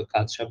পাওয়ারফুল যত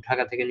কাজ সব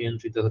ঢাকা থেকে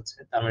নিয়ন্ত্রিত হচ্ছে।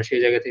 তার মানে সেই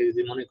জায়গা থেকে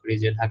যদি মনে করি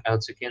যে ঢাকা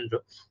হচ্ছে কেন্দ্র,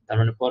 তার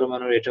মানে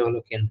পরমাণুর এটা হলো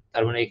কেন্দ্র,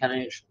 তার মানে এখানে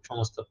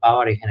সমস্ত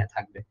পাওয়ার এখানে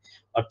থাকবে,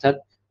 অর্থাৎ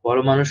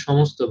পরমাণুর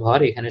সমস্ত ভর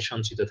এখানে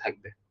সঞ্চিত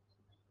থাকবে।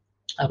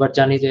 আবার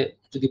জানি যে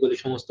যদি বলি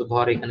সমস্ত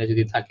ভর এখানে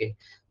যদি থাকে,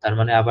 তার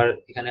মানে আবার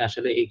এখানে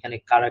আসলে এখানে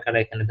কারা কারা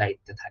এখানে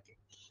দায়িত্বে থাকে?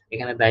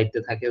 এখানে দায়িত্বে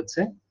থাকে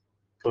হচ্ছে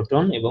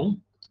প্রোটন এবং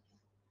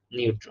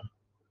নিউট্রন,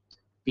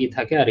 পি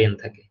থাকে আর এন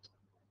থাকে,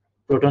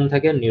 প্রোটন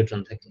থাকে আর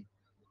নিউট্রন থাকে।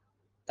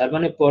 তার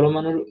মানে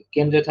পরমাণুর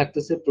কেন্দ্রে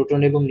থাকতেছে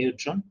প্রোটন এবং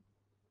নিউট্রন।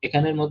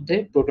 এখানের মধ্যে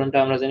প্রোটনটা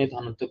আমরা জানি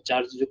ধনাত্মক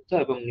চার্জ যুক্ত,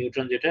 এবং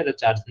নিউট্রন যেটা এটা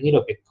চার্জ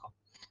নিরপেক্ষ।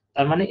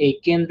 তার মানে এই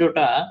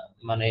কেন্দ্রটা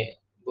মানে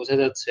বোঝা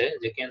যাচ্ছে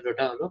যে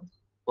কেন্দ্রটা হলো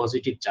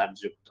পজিটিভ চার্জ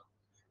যুক্ত,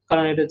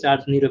 কারণ এটা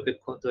চার্জ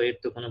নিরপেক্ষ, তো এর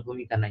তো কোনো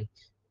ভূমিকা নাই।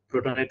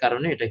 প্রোটনের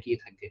কারণে এটা কি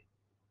থাকে?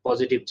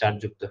 পজিটিভ চার্জ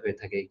যুক্ত হয়ে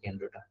থাকে এই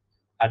কেন্দ্রটা।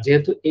 আর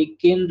যেহেতু এই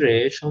কেন্দ্রে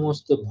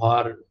সমস্ত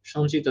ভর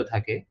সঞ্চিত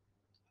থাকে,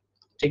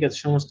 ঠিক আছে,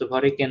 সমস্ত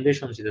ভর এই কেন্দ্রে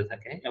সঞ্চিত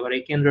থাকে, এবার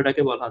এই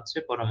কেন্দ্রটাকে বলা হচ্ছে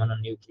পরমাণু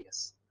নিউক্লিয়াস।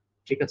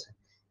 ঠিক আছে,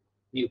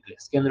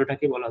 নিউক্লিয়াস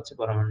কেন্দ্রটাকে বলা হচ্ছে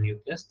পরমাণু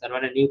নিউক্লিয়াস। তার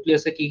মানে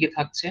নিউক্লিয়াসে কি কি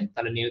থাকছে?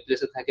 তাহলে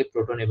নিউক্লিয়াসে থাকে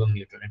প্রোটন এবং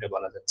নিউট্রন, এটা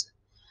বলা যাচ্ছে।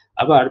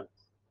 আবার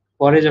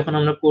পরে যখন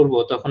আমরা পড়বো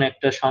তখন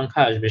একটা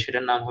সংখ্যা আসবে,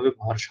 সেটার নাম হবে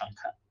ভর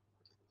সংখ্যা।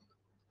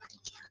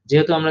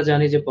 যেহেতু আমরা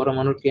জানি যে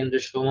পরমাণুর কেন্দ্রে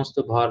সমস্ত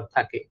ভর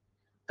থাকে,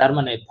 তার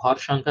মানে ভর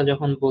সংখ্যা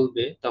যখন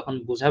বলবে তখন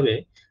বোঝাবে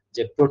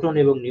যে প্রোটন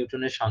এবং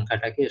নিউট্রনের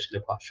সংখ্যাটাকে আসলে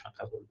ভর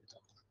সংখ্যা বলবে।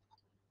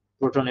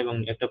 প্রোটন এবং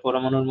একটা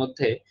পরমাণুর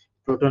মধ্যে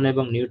প্রোটন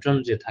এবং নিউট্রন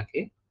যে থাকে,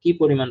 কি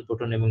পরিমাণ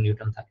প্রোটন এবং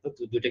নিউট্রন থাকলো,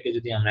 তো দুটোকে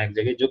যদি আমরা এক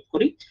জায়গায় যোগ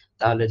করি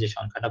তাহলে যে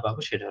সংখ্যাটা পাবো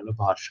সেটা হলো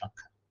ভর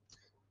সংখ্যা।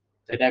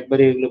 তো এটা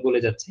একবারে এগুলো বলে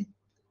যাচ্ছি।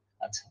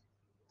 আচ্ছা,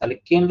 তাহলে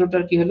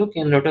কেন্দ্রটার কি হলো?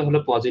 কেন্দ্রটা হলো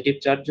পজিটিভ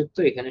চার্জ যুক্ত,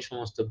 এখানে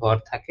সমস্ত ভর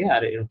থাকে,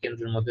 আর এর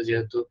কেন্দ্রের মধ্যে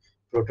যেহেতু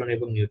প্রোটন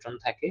এবং নিউট্রন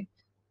থাকে,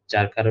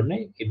 যার কারণে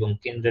এবং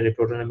কেন্দ্রের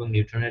প্রোটন এবং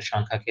নিউট্রনের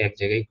সংখ্যাকে এক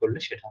জায়গায় করলে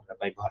সেটা আমরা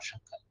পাই ভর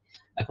সংখ্যা।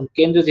 এখন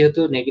কেন্দ্রে যেহেতু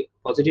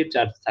পজিটিভ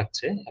চার্জ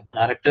থাকছে, এখন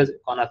আরেকটা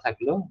কণা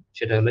থাকলো,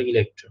 সেটা হলো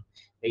ইলেকট্রন।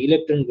 এই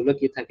ইলেকট্রন গুলো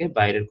কি থাকে?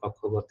 বাইরের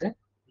কক্ষপথে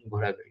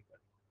ঘোরাঘুরি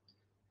করে।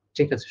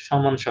 ঠিক আছে,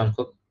 সমান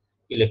সংখ্যক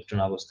ইলেকট্রন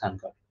অবস্থান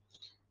করে।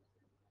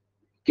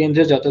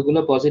 কেন্দ্রে যতগুলো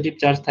পজিটিভ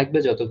চার্জ থাকবে,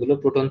 যতগুলো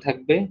প্রোটন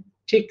থাকবে,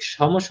 ঠিক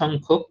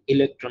সমসংখ্যক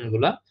ইলেকট্রন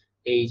গুলা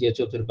এই যে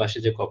চতুর্পাশে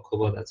যে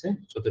কক্ষপথ আছে,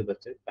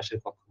 চতুর্পাশের পাশের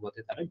কক্ষপথে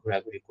তারা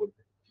ঘোরাঘুরি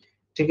করবে।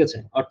 ঠিক আছে,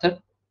 অর্থাৎ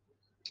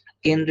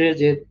কেন্দ্রে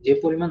যে যে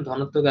পরিমাণ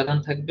ধনাত্মক আধান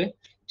থাকবে,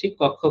 ঠিক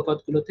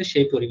কক্ষপথগুলোতে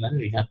সেই পরিমাণ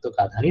ঋণাত্মক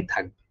আধানই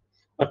থাকবে।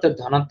 অর্থাৎ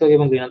ধনাত্মক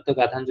এবং ঋণাত্মক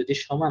আধান যদি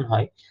সমান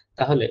হয়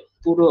তাহলে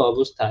পুরো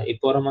অবস্থা, এই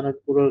পরমাণুর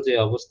পুরো যে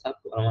অবস্থা,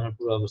 পরমাণুর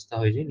পুরো অবস্থা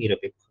হয়ে যায়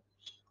নিরপেক্ষ।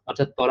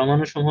 অর্থাৎ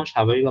পরমাণু সমূহ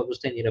স্বাভাবিক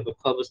অবস্থায়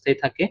নিরপেক্ষ অবস্থায়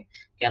থাকে।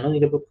 কেন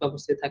নিরপেক্ষ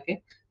অবস্থায় থাকে?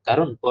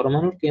 কারণ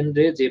পরমাণুর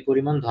কেন্দ্রে যে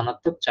পরিমাণ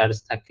ধনাত্মক চার্জ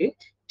থাকে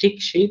ঠিক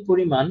সেই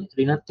পরিমাণ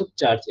ঋণাত্মক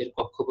চার্জ এর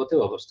কক্ষপথে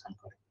অবস্থান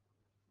করে।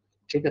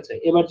 ঠিক আছে,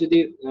 এবার যদি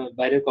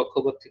বাইরের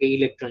কক্ষপথ থেকে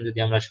ইলেকট্রন যদি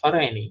আমরা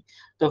সরাই নিই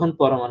তখন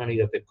পরমাণু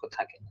নিরপেক্ষ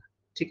থাকে না।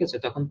 ঠিক আছে,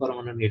 তখন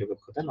পরমাণুর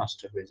নিরপেক্ষতা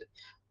নষ্ট হয়ে যায়।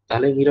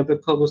 তাহলে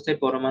নিরপেক্ষ অবস্থায়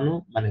পরমাণু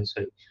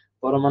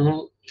পরমাণু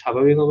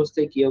স্বাভাবিক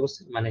অবস্থায় কি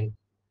অবস্থা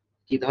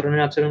কি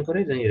ধরনের আচরণ করে?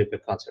 যে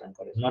নিরপেক্ষ আচরণ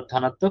করে, নট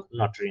ধনাত্মক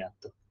নট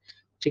ঋণাত্মক।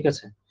 ঠিক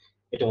আছে,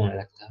 এটা মনে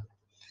রাখতে হবে।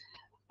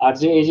 আর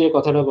যে এই যে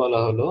কথাটা বলা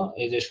হলো,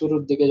 এই যে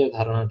শুরুর দিকে যে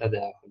ধারণাটা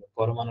দেওয়া হলো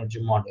পরমাণুর যে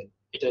মডেল,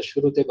 এটা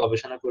শুরুতে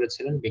গবেষণা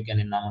করেছিলেন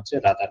বিজ্ঞানীর নাম হচ্ছে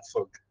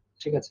রাদারফোর্ড।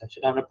 ঠিক আছে,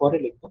 সেটা আমরা পরে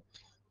লিখবো।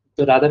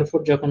 তো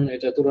রাদারফোর্ড যখন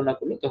এটা তুলনা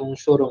করলো তখন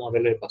সৌর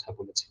মডেলের কথা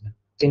বলেছিলেন।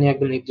 তিনি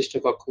একদম নির্দিষ্ট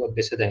কক্ষপথ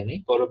বেছে দেয়নি।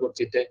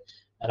 পরবর্তীতে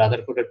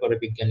রাদারফোর্ডের পরে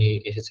বিজ্ঞানী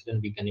এসেছিলেন,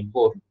 বিজ্ঞানী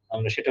বোর।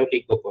 আমরা সেটাও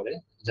লিখবো পরে,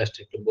 জাস্ট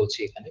একটু বলছি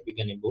এখানে।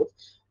 বিজ্ঞানী বোর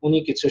উনি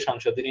কিছু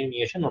সংশোধনী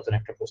নিয়ে এসে নতুন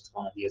একটা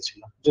প্রস্তাবনা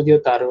দিয়েছিল, যদিও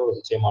তারও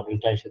যে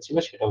মডেলটা এসেছিল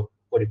সেটাও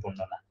পরিপূর্ণ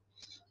না।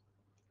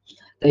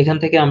 তো এখান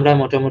থেকে আমরা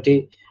মোটামুটি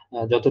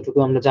যতটুকু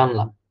আমরা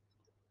জানলাম,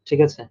 ঠিক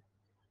আছে,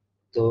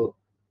 তো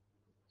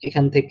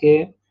এখান থেকে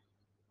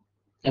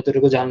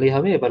এতটুকু জানলেই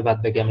হবে। এবার বাদ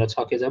বাকি আমরা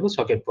ছকে যাব,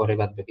 ছকের পরে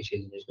বাদ বাকি সেই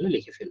জিনিসগুলো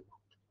লিখে ফেলবো।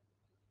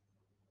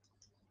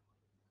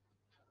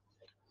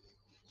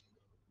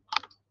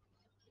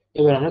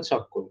 এবার আমরা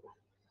ছক করব।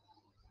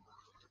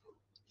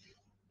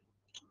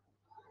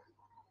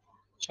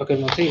 ছকের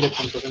মধ্যে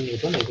ইলেকট্রন প্রোটন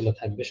নিউট্রন এগুলো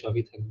থাকবে,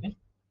 সবই থাকবে।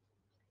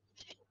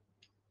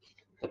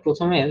 তো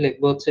প্রথমে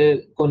লিখবো হচ্ছে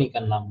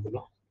কণিকার নামগুলো।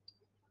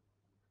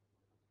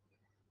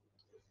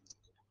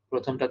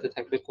 প্রথমটাতে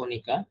থাকবে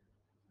কণিকা,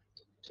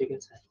 ঠিক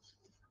আছে।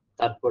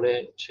 তারপরে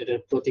সেটার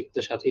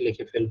প্রতীকটার সাথেই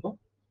লিখে ফেলবো।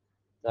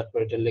 তারপর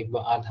এটা লিখবো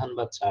আধান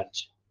বা চার্জ,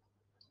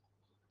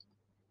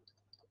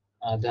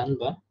 আধান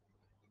বা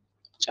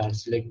চার্জ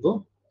লিখবো।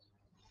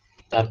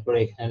 তারপরে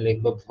এখানে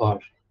লিখবো ভর।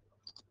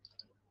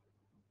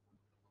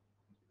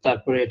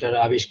 তারপরে এটার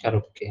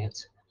আবিষ্কারক কে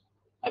আছে,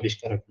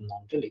 আবিষ্কারকের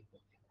নামটা লিখবো।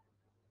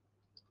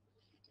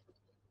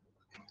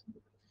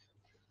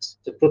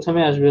 তো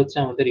প্রথমে আসবে হচ্ছে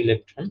আমাদের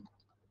ইলেকট্রন।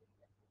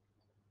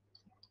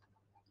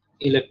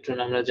 ইলেকট্রন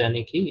আমরা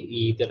জানি কি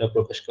ই দ্বারা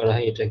প্রকাশ করা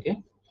হয় এটাকে।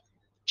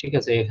 ঠিক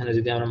আছে, এখানে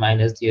যদি আমরা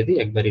মাইনাস দিয়ে দিই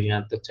একবার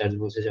ঋণাত্মক চার্জ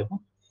বুঝে যাব।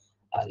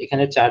 আর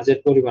এখানে চার্জের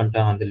পরিমাণটা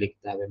আমাদের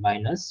লিখতে হবে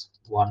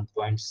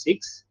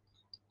 -1.6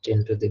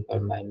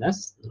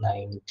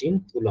 10⁻⁻19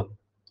 কুলম্ব,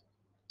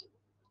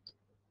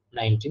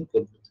 19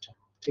 কুলম্ব।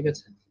 ঠিক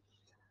আছে,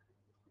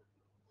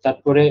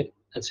 তারপরে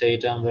আচ্ছা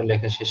এটা আমরা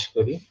লেখা শেষ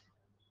করি।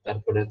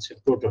 তারপরে হচ্ছে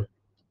প্রোটন,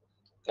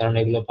 কারণ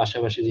এগুলো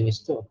পাশাপাশি জিনিস।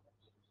 তো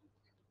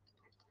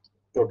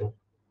প্রোটন,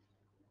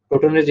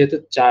 প্রোটনের যেহেতু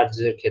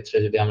চার্জের ক্ষেত্রে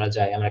যদি আমরা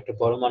যাই, আমরা একটা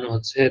পরমাণু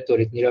হচ্ছে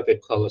তড়িৎ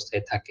নিরপেক্ষ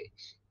অবস্থায় থাকে।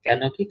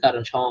 কেন কি?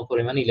 কারণ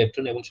সমপরিমাণ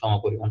ইলেকট্রন এবং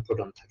সমপরিমাণ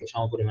প্রোটন থাকে,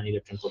 সমপরিমাণ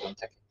ইলেকট্রন প্রোটন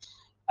থাকে।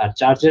 আর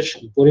চার্জের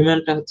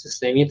পরিমাণটা হচ্ছে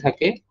সেমই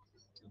থাকে,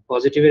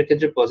 পজিটিভের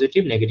ক্ষেত্রে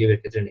পজিটিভ, নেগেটিভের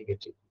ক্ষেত্রে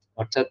নেগেটিভ।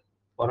 অর্থাৎ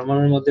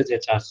পরমাণুর মধ্যে যে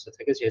চার্জটা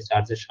থাকে সেই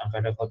চার্জের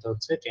সংখ্যাটা কত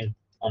হচ্ছে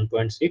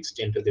 1.6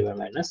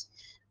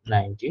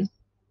 10⁻⁹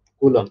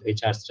 কুলম্ব এই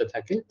চার্জটা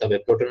থাকে। তবে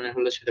প্রোটনের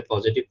হলো সেটা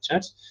পজিটিভ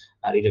চার্জ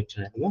আর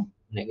ইলেকট্রনের হলো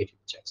নেগেটিভ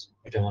চার্জ,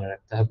 এটা মনে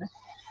রাখতে হবে।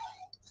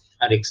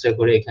 আর এক্সট্রা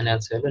করে এখানে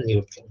আছে হলো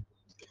নিউট্রন।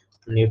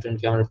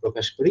 নিউট্রনকে আমরা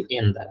প্রকাশ করি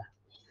এন দ্বারা।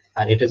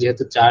 আর এটা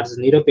যেহেতু চার্জ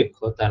নিরপেক্ষ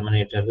তার মানে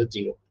এটা হলো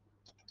জিরো,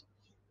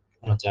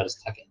 কোনো চার্জ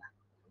থাকে না।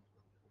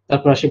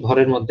 তারপর আসি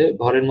ভরের মধ্যে।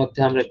 ভরের মধ্যে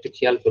আমরা একটু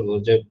খেয়াল করব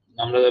যে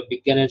আমরা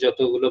বিজ্ঞানের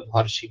যতগুলো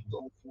ভর শিখবো,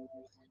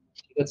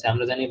 ঠিক আছে,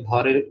 আমরা জানি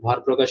ভর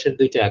প্রকাশের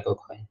দুইটা একক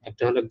হয়,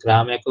 একটা হলো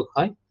গ্রাম একক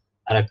হয়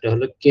আর একটা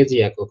হলো কেজি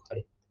একক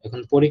হয়। এখন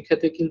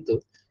পরীক্ষাতে কিন্তু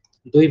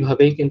দুই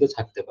ভাবেই কিন্তু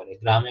থাকতে পারে,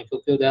 গ্রাম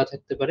এককেও দেওয়া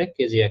থাকতে পারে,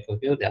 কেজি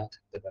এককেও দেওয়া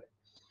থাকতে পারে।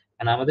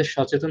 কারণ আমাদের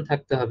সচেতন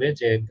থাকতে হবে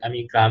যে আমি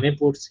গ্রামে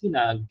পড়ছি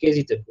না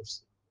কেজিতে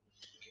পড়ছি।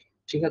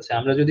 ঠিক আছে,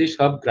 আমরা যদি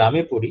সব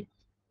গ্রামে পড়ি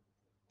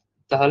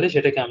তাহলে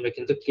সেটাকে আমরা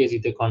কিন্তু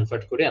কেজিতে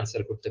কনভার্ট করে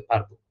অ্যান্সার করতে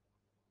পারবো।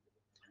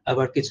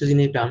 আবার কিছু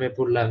জিনিস গ্রামে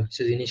পড়লাম,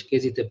 কিছু জিনিস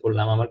কেজিতে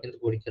পড়লাম, আমার কিন্তু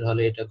পরীক্ষার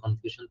হলে এটা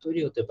কনফিউশন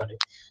তৈরি হতে পারে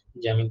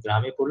যে আমি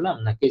গ্রামে পড়লাম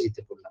না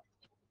কেজিতে পড়লাম।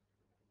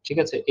 ঠিক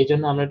আছে, এই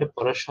জন্য আমরা এটা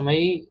পড়ার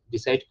সময়ই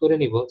ডিসাইড করে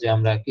নিব যে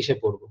আমরা কিসে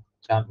পড়বো,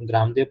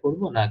 গ্রাম দিয়ে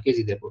পড়বো না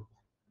কেজি দিয়ে পড়বো।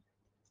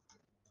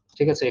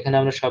 ঠিক আছে, এখানে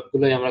আমরা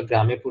সবগুলোই আমরা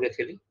গ্রামে পড়ে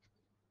ফেলি,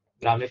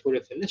 গ্রামে পড়ে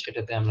ফেললে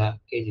সেটাতে আমরা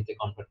কেজিতে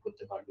কনভার্ট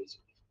করতে পারবো।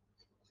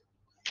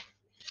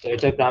 তো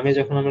এটা গ্রামে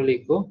যখন আমরা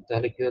লিখবো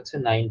তাহলে কি হচ্ছে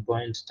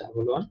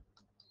 9.11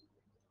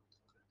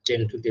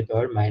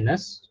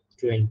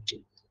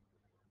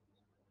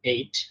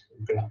 10⁻⁻28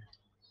 গ্রাম।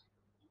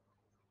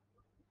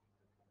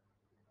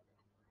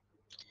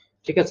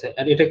 ঠিক আছে,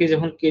 আর এটাকে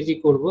যখন কেজি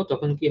করব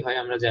তখন কি হয়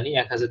আমরা জানি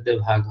 1000 দিয়ে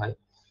ভাগ হয়।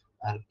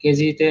 আর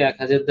কেজিতে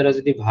 1000 দ্বারা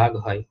যদি ভাগ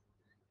হয়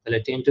তাহলে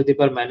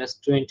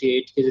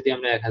 10⁻⁻28 কে যদি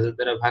আমরা 1000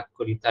 দ্বারা ভাগ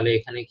করি তাহলে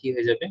এখানে কি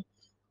হয়ে যাবে,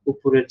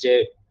 উপরের যে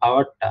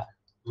পাওয়ারটা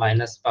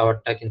মাইনাস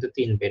পাওয়ারটা কিন্তু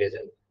 3 বেড়ে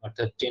যাবে,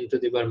 অর্থাৎ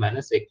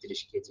 10⁻31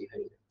 কেজি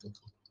হয়ে যাবে।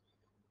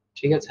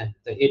 ঠিক আছে?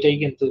 তো এটাই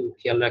কিন্তু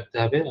খেয়াল রাখতে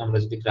হবে। আমরা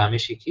যদি গ্রামে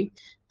শিখি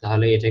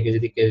তাহলে এটাকে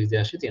যদি কেজিতে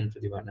আসে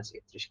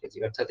 10⁻³ কেজি,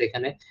 অর্থাৎ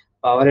এখানে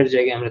পাওয়ারের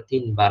জায়গায় আমরা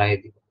 3 বাড়ায়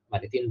দিব।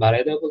 মানে 3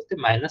 বাড়ায় দেওয়া বলতে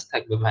মাইনাস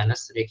থাকবে,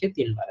 মাইনাস রেখে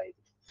 3 বাড়ায়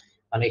দিব।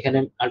 মানে এখানে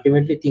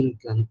আলটিমেটলি 3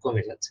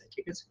 কমে যাচ্ছে।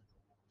 ঠিক আছে?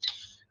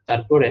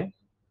 তারপরে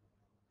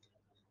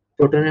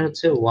প্রোটনের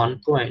হচ্ছে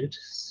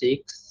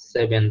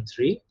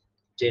 1.673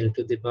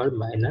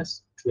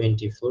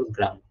 10⁻⁻24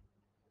 গ্রাম।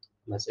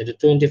 বাস, এটা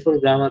 24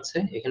 গ্রাম আছে।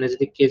 এখানে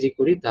যদি কেজি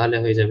করি তাহলে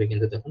হয়ে যাবে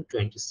কিন্তু তখন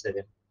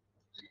 27।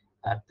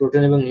 আর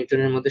প্রোটন এবং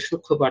নিউট্রনের মধ্যে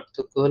সূক্ষ্ম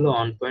পার্থক্য হলো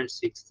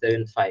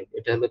 1.675,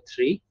 এটা হলো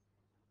 3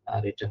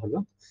 আর এটা হলো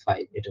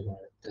 5। এটা মনে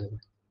রাখতে হবে।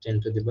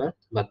 10⁻,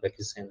 বাদ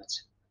বাকি সেম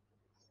আছে।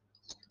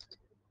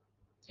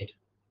 এটা।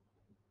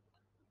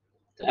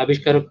 তো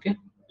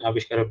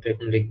আবিষ্কারকটা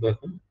এখন লিখবো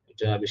এখন।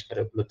 এটা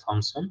আবিষ্কারক হলো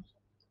থমসন।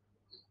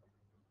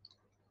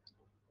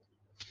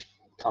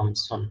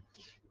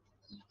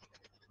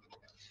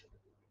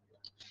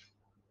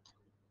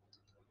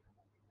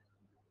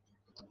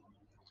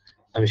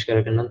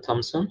 আবিষ্কারকের নাম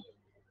থমসন।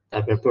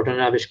 তারপর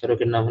প্রোটনের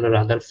আবিষ্কারকের নাম হলো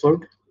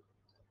রাদারফোর্ড।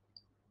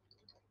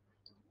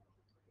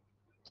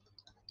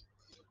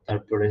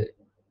 তারপরে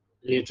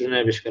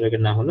নিউট্রনের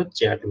আবিষ্কারকের নাম হলো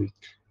চ্যাডউইক।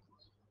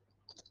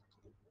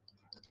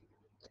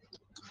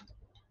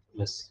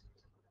 ব্যাস,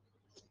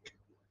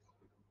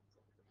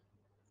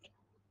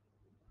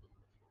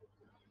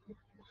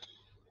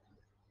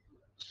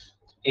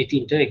 এই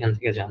তিনটা এখান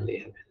থেকে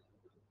জানলেই হবে।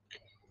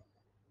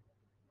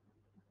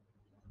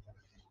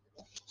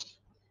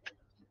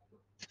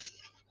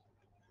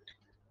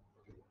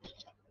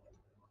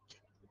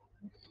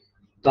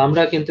 তো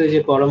আমরা কিন্তু এই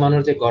যে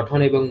পরমাণুর যে গঠন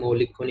এবং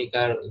মৌলিক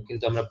কণিকার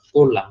কিন্তু আমরা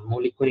পড়লাম।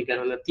 মৌলিক কণিকার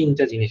হলো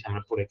তিনটা জিনিস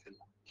আমরা পড়ে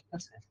ফেললাম। ঠিক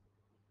আছে?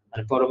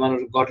 মানে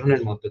পরমাণুর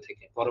গঠনের মধ্যে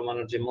থেকে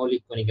পরমাণুর যে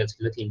মৌলিক কণিকা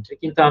ছিল তিনটে,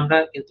 কিন্তু আমরা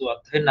কিন্তু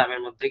অধ্যায়ের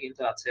নামের মধ্যে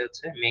কিন্তু আছে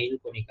হচ্ছে মেইন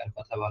কণিকার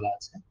কথা বলা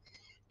আছে।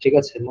 ঠিক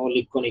আছে?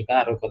 মৌলিক কণিকা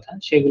আরো কথা,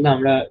 সেগুলো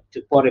আমরা একটু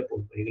পরে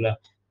পড়বো। এগুলা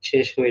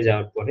শেষ হয়ে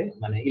যাওয়ার পরে,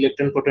 মানে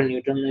ইলেকট্রন প্রোটন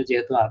নিউট্রন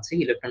যেহেতু আছে,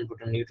 ইলেকট্রন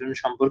প্রোটন নিউট্রন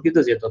সম্পর্কিত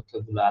যে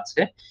তথ্যগুলো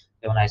আছে,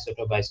 যেমন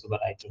আইসোটোপ, আইসোবার,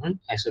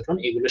 আইসোটন,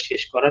 এগুলো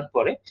শেষ করার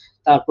পরে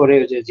তারপরে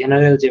ওই যে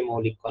জেনারেল যে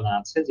মৌলিক কণা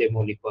আছে, যে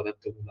মৌলিক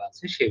পদার্থগুলো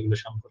আছে, সেগুলো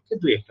সম্পর্কে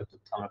দুই একটা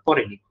তথ্য আমরা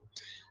পরে লিখবো।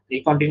 এই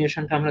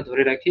কন্টিনিউশনটা আমরা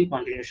ধরে রাখি।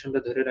 কন্টিনিউশনটা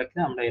ধরে রাখলে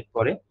আমরা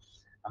এরপরে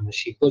আমরা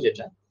শিখবো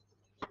যেটা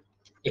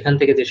এখান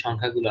থেকে যে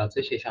সংখ্যাগুলো আছে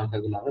সেই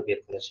সংখ্যাগুলো আমরা বের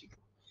করা শিখবো।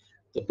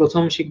 তো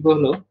প্রথম শিখবো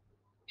হলো,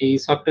 এই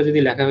সবটা যদি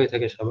লেখা হয়ে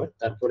থাকে সবার,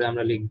 তারপরে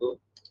আমরা লিখবো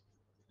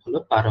হলো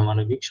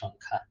পারমাণবিক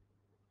সংখ্যা।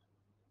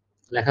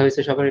 লেখা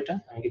হয়েছে সবার? এটা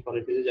আমি কি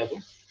পরের পেজে যাব?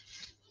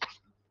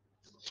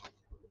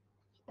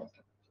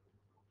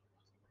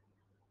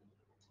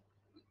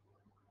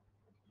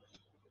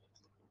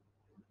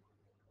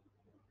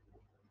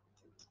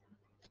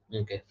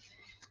 ওকে,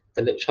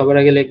 তাহলে সবার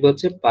আগে লিখবো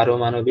হচ্ছে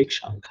পারমাণবিক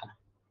সংখ্যা।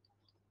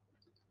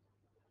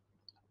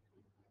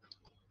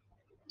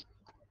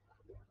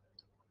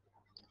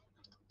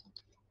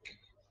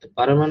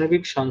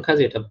 পারমাণবিক সংখ্যা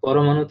যেটা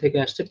পরমাণু থেকে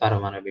আসছে,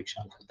 পারমাণবিক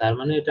সংখ্যা, তার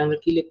মানে এটা আমরা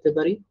কি লিখতে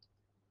পারি?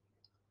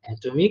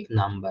 Atomic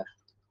number.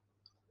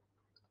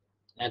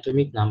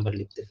 অ্যাটমিক নাম্বার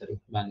লিখতে পারি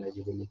বাংলায়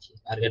যদি লিখি।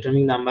 আর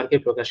অ্যাটমিক নাম্বারকে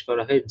প্রকাশ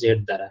করা হয় জেড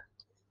দ্বারা।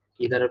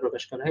 কি দ্বারা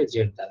প্রকাশ করা হয়?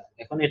 জেড দ্বারা।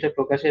 এখন এটা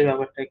প্রকাশের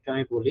ব্যাপারটা একটু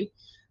আমি বলি,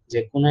 যে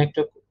কোনো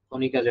একটা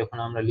কণিকা যখন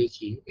আমরা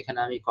লিখি, এখানে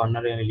আমি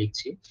কর্নারে আমি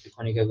লিখছি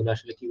কণিকাগুলো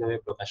আসলে কিভাবে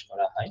প্রকাশ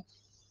করা হয়।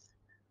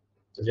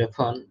 তো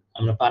যখন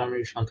আমরা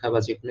পারমাণবিক সংখ্যা বা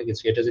যে কোনো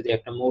কিছু, এটা যদি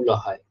একটা মৌল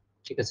হয়,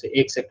 ঠিক আছে,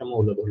 এক্স একটা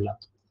মৌল ধরলাম,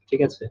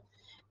 ঠিক আছে,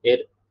 এর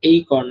এই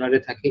কর্নারে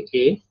থাকে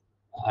এ,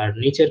 আর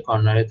নিচের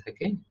কর্নারে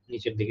থাকে,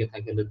 নিচের দিকে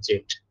থাকে হলো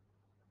জেড।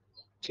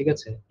 ঠিক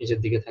আছে? নিচের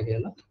দিকে থাকে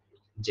হলো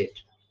জেড।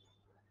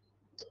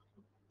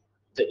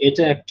 তো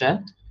এটা একটা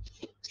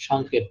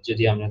সংকেত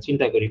যদি আমরা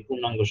চিন্তা করি,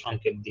 পূর্ণাঙ্গ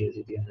সংকেত দিয়ে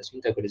যদি আমরা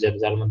চিন্তা করি,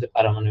 যার মধ্যে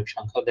পারমাণবিক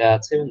সংখ্যা দেওয়া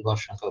আছে এবং ভর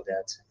সংখ্যাও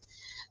দেওয়া আছে।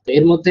 তো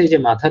এর মধ্যে এই যে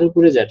মাথার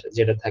উপরে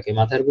যেটা থাকে,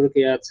 মাথার উপরে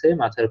কে আছে?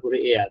 মাথার উপরে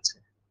এ আছে।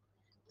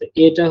 তো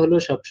এটা হলো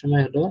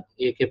সবসময় হলো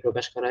এ কে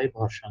প্রকাশ করা হয়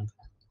ভর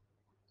সংখ্যা,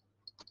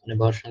 মানে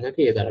ভর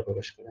সংখ্যাকে এ দ্বারা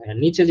প্রকাশ করা হয়। আর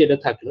নিচে যেটা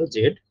থাকলো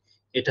জেড,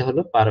 এটা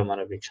হলো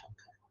পারমাণবিক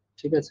সংখ্যা।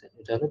 ঠিক আছে?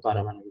 এটা হলো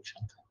পারমাণবিক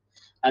সংখ্যা।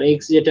 আর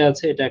এক্স যেটা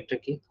আছে, এটা একটা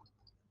কি?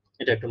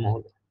 এটা একটা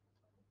মৌল।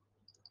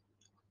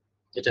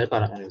 এটা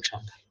পারমাণবিক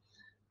সংখ্যা।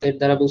 এর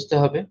দ্বারা বুঝতে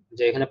হবে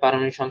যে এখানে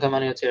পারমাণবিক সংখ্যা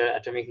মানে হচ্ছে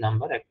অ্যাটমিক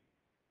নাম্বার।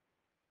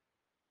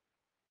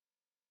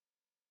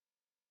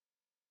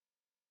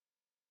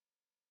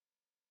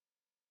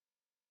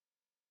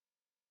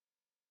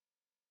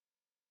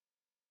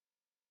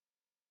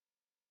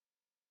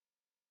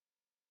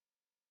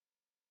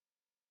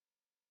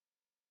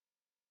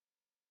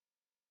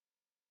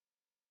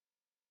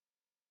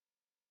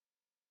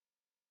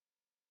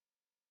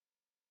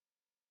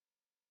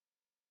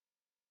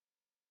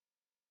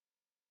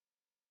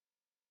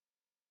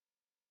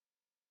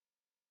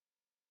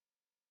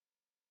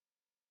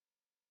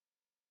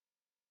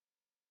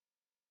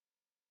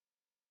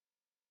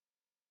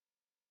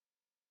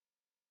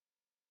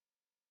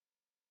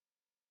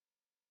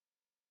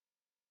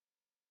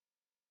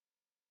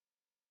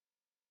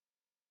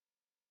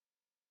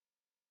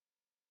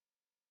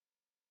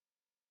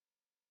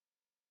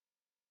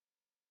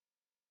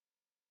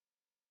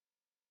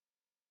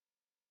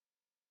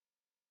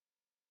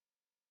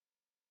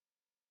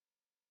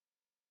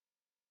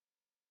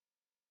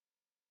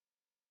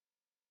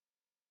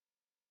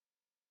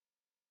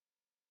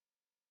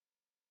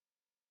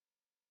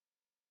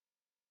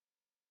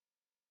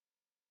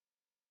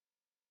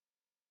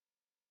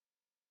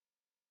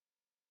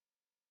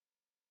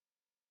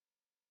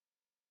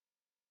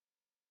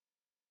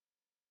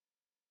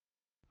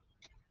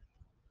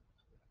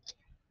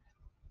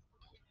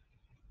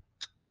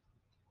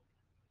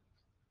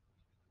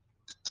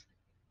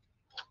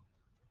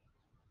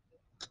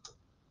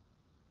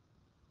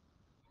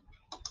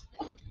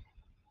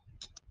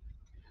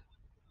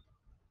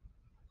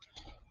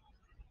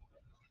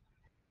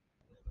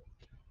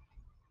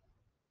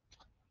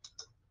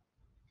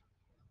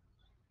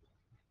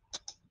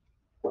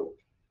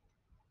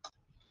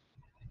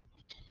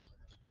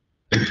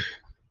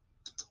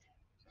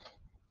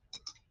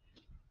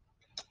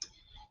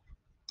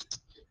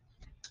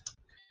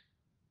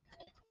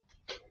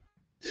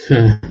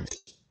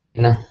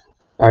 না,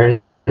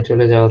 কারেন্ট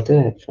চলে যাওয়াতে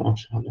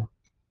সমস্যা হলো।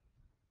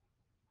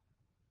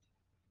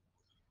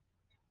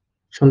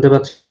 শুনতে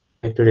পাচ্ছি,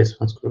 একটু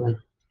রেসপন্স করবেন।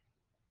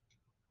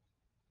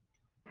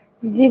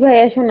 জি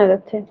ভাইয়া, শোনা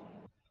যাচ্ছে।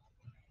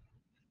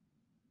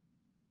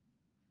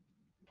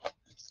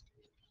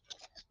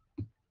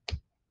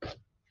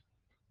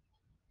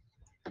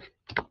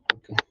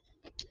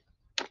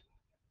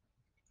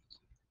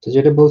 তো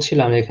যেটা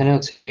বলছিলাম, এখানে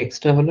হচ্ছে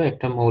এক্সটা হলো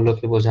একটা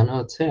মৌলকে বোঝানো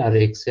হচ্ছে, আর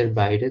এক্স এর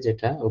বাইরে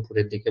যেটা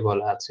উপরের দিকে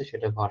বলা আছে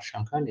সেটা ভর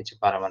সংখ্যা, নিচে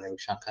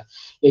পারমাণবিক সংখ্যা।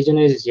 এই জন্য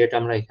যেটা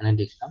আমরা এখানে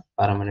লিখলাম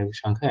পারমাণবিক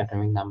সংখ্যা,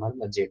 অ্যাটমিক নাম্বার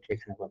বা জেড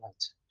এখানে বলা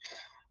হচ্ছে।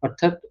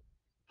 অর্থাৎ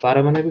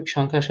পারমাণবিক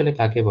সংখ্যা আসলে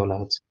কাকে বলা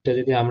হচ্ছে, এটা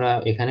যদি আমরা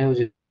এখানেও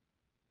যদি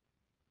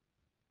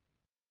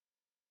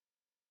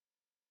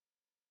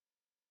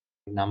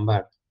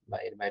নাম্বার বা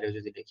এর বাইরেও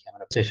যদি লিখি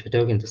আমরা,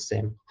 সেটাও কিন্তু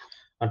সেম।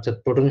 অর্থাৎ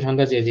প্রোটন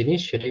সংখ্যা যে জিনিস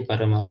সেটাই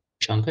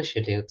পারমাণবিক সংখ্যা,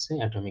 সেটাই হচ্ছে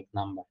অ্যাটমিক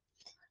নাম্বার।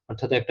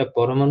 অর্থাৎ একটা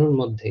পরমাণুর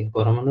মধ্যে,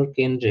 পরমাণুর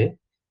কেন্দ্রে,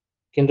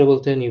 কেন্দ্র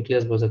বলতে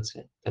নিউক্লিয়াস বোঝাচ্ছে,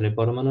 তাহলে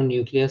পরমাণুর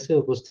নিউক্লিয়াসে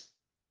উপস্থিত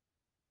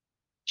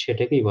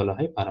সেটাকেই বলা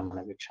হয়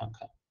পারমাণবিক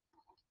সংখ্যা।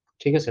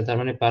 ঠিক আছে, তার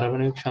মানে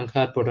পারমাণবিক সংখ্যা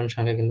আর প্রোটন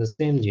সংখ্যা কিন্তু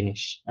সেম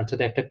জিনিস। অর্থাৎ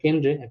একটা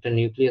কেন্দ্রে, একটা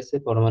নিউক্লিয়াসে,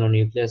 পরমাণু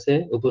নিউক্লিয়াসে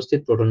উপস্থিত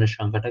প্রোটনের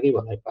সংখ্যাটাকেই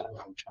বলা হয়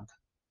পারমাণবিক সংখ্যা।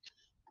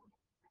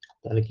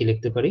 তাহলে কি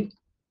লিখতে পারি?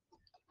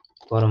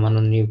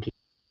 পরমাণুর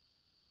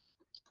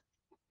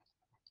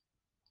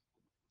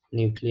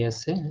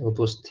নিউক্লিয়াসে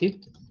উপস্থিত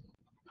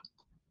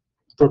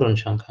প্রোটন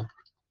সংখ্যা,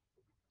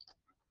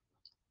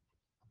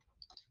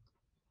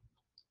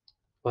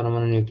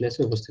 পরমাণু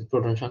নিউক্লিয়াসে উপস্থিত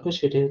প্রোটন সংখ্যা,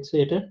 সেটাই হচ্ছে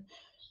এটার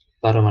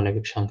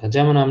পারমাণবিক সংখ্যা।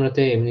 যেমন আমরা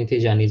তো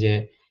এমনিতেই জানি যে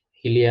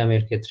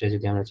হিলিয়ামের ক্ষেত্রে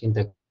যদি আমরা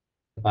চিন্তা করি,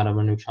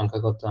 পারমাণবিক সংখ্যা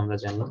কত আমরা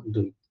জানি?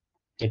 2।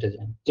 এটা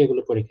জানি,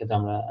 যেগুলো পরীক্ষাতে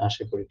আমরা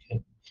আসে পরীক্ষায়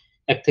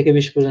 1 থেকে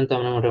 20 পর্যন্ত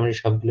আমরা মোটামুটি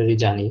সবগুলোরই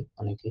জানি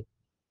অনেকেই।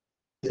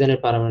 অক্সিজেনের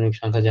পারমাণবিক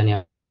সংখ্যা জানি।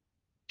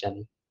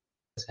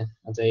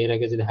 আচ্ছা, এর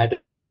আগে যদি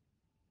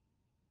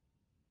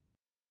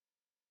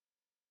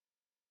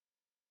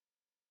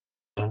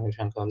পারমাণবিক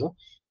সংখ্যা হলো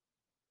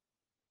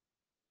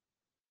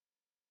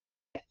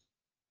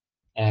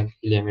 1,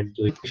 হিলিয়ামের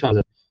 2।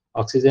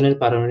 অক্সিজেনের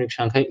পারমাণবিক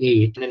সংখ্যা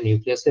 8, মানে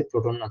নিউক্লিয়াসে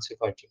প্রোটন আছে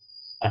কয়টি?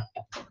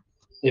 8টা।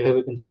 এভাবে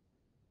কিন্তু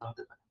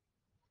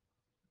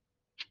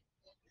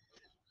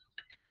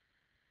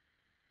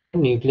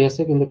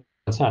নিউক্লিয়াসে কিন্তু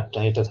আছে 8টা।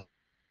 এটা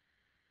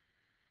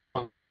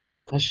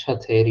সংখ্যার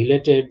সাথে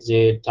রিলেটেড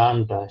যে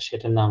টার্মটা,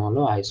 সেটার নাম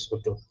হলো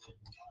আইসোটোপ।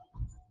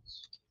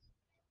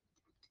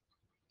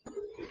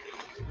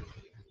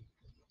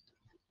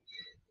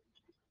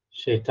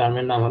 সেই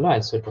টার্মের নাম হলো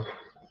আইসোটোপ।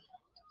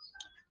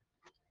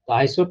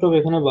 আইসোটোপ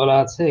এখানে বলা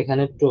আছে,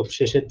 এখানে টোপ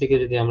শেষের দিকে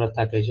যদি আমরা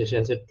তাকাই, শেষে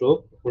আছে টোপ,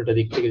 উল্টা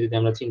দিক থেকে যদি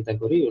আমরা চিন্তা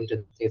করি, উল্টা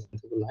দিক থেকে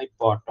চিন্তা করলে হয়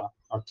প্রোটন,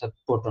 অর্থাৎ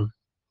প্রোটন।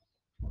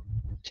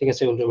 ঠিক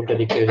আছে, উল্টা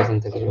দিক থেকে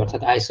চিন্তা করি,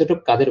 অর্থাৎ আইসোটোপ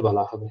কাদের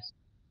বলা হবে?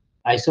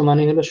 আইসো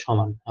মানে হলো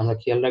সমান। আমরা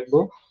খেয়াল রাখবো,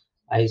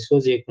 আইসো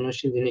যে কোনো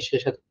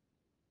জিনিসের সাথে,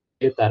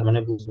 তার মানে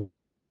বুঝবো।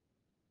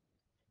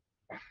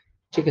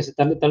 ঠিক আছে,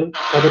 তাহলে তাহলে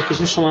তাদের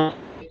কিছু সমান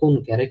কোন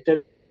ক্যারেক্টারের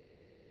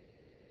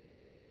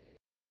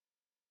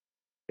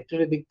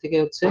দিক থেকে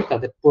হচ্ছে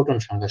তাদের প্রোটন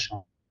সংখ্যা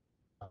সমান।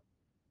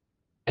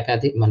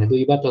 একাধিক মানে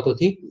 2 বা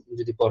ততোধিক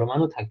যদি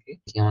পরমাণু থাকে,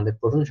 আমাদের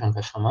প্রোটন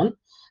সংখ্যা সমান,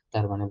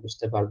 তার মানে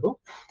বুঝতে পারবো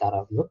তারা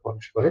হলো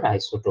পরস্পরের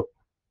আইসোটোপ।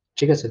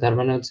 ঠিক আছে, তার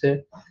মানে হচ্ছে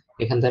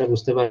এখান দ্বারা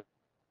বুঝতে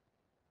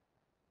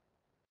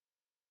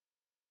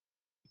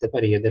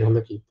পারি এদের হলো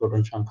কি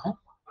প্রোটন সংখ্যা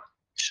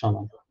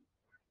সমান,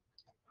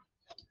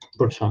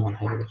 সমান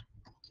হয় এদের।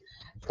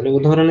 তাহলে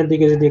উদাহরণের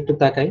দিকে যদি একটু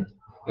তাকাই,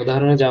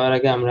 উদাহরণে যাওয়ার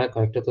আগে আমরা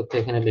কয়েকটা তথ্য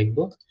এখানে লিখব,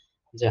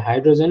 যে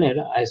হাইড্রোজেনের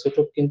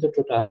আইসোটোপ কিন্তু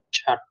টোটাল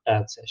 7টা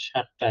আছে,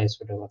 7টা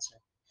আইসোটোপ আছে,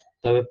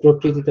 তবে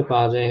প্রকৃতিতে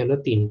পাওয়া যায় হলো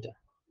 3টা।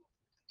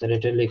 তাহলে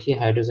এটা লিখি,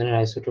 হাইড্রোজেনের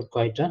আইসোটোপ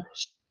কয়টা?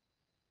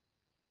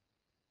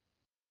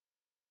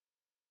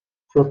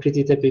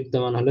 প্রকৃতিতে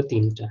বিদ্যমান হলো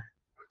 3টা,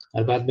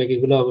 আর বাদ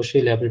বাকিগুলো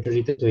অবশ্যই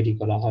ল্যাবরেটরিতে তৈরি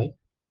করা হয়।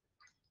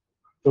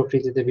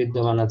 প্রকৃতিতে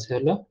বিদ্যমান আছে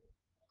হলো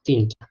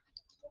 3টা।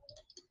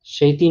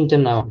 সেই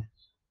 3টার নাম,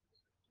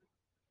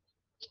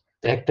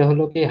 একটা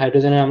হলো কি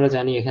হাইড্রোজেনের, আমরা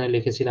জানি এখানে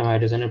লিখেছিলাম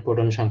হাইড্রোজেনের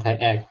প্রোটন সংখ্যা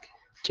 1।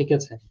 ঠিক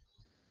আছে,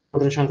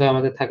 প্রোটন সংখ্যা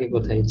আমাদের থাকে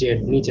কোথায়? জেড,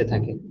 নিচে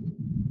থাকে।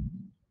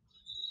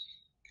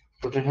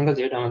 প্রোটন সংখ্যা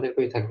জেড আমাদের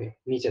কই থাকবে?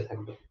 নিচে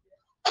থাকবে।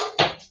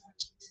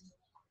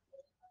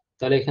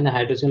 তাহলে এখানে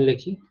হাইড্রোজেন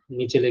লিখি,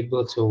 নিচে লিখবো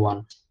হচ্ছে 1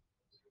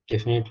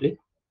 ডেফিনেটলি।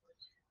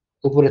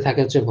 উপরে থাকে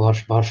হচ্ছে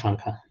ভর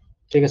সংখ্যা।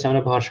 ঠিক আছে,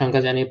 আমরা ভর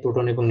সংখ্যা জানি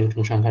প্রোটন এবং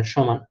নিউট্রন সংখ্যার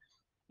সমান।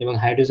 এবং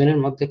হাইড্রোজেনের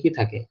মধ্যে কি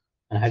থাকে?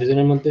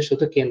 হাইড্রোজেনের মধ্যে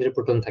শুধু কেন্দ্রে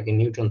প্রোটন থাকে,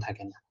 নিউট্রন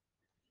থাকে না।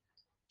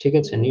 ঠিক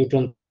আছে,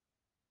 নিউট্রন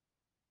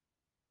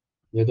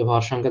যেহেতু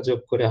ভর সংখ্যা যোগ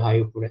করে হয়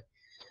উপরে।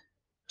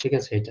 ঠিক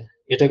আছে,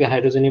 এটাকে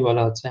হাইড্রোজেনই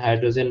বলা হচ্ছে,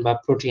 হাইড্রোজেন বা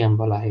প্রোটিয়াম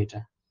বলা হয় এটা।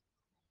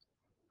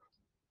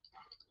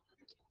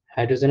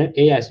 হাইড্রোজেনের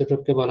এই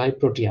আইসোটোপকে বলা হয়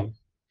প্রোটিয়াম।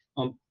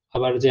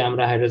 আবার যে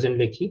আমরা হাইড্রোজেন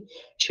লিখি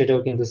সেটাও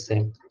কিন্তু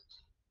সেম।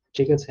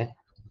 ঠিক আছে,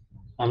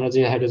 আমরা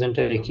যে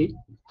হাইড্রোজেনটা লিখি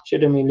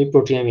সেটা মেইনলি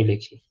প্রোটিয়ামই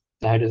লিখি।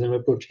 হাইড্রোজেন বা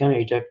প্রোটিয়াম,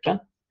 এইটা একটা।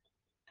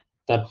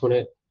 তারপরে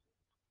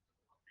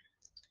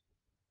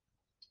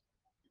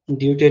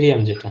ডিউটেরিয়াম,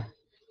 যেটা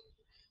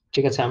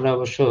ঠিক আছে, আমরা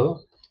অবশ্য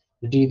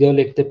ডি দিয়েও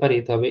লিখতে পারি,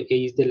 তবে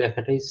এইচ দিয়ে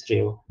লেখাটাই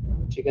শ্রেয়।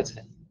 ঠিক আছে,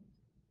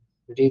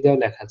 ডি দিয়েও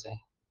লেখা যায়।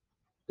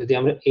 যদি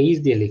আমরা এইচ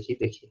দিয়ে লিখি,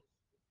 দেখি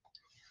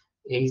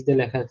এইচ দিয়ে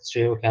লেখা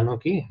শ্রেয়। কেন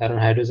কি? কারণ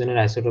হাইড্রোজেনের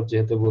আইসোটোপ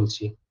যেহেতু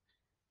বলছি,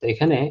 তো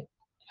এখানে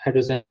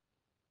হাইড্রোজেন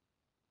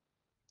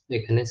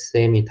এখানে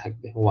সেমই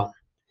থাকবে 1।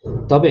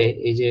 তবে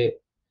এই যে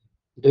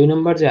 2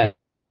 নম্বর যে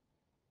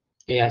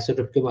এই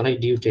আইসোটোপকে বলা হয়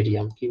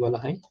ডিউটেরিয়াম। কি বলা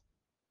হয়?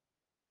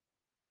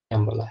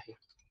 বলা হয়।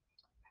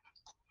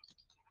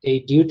 এই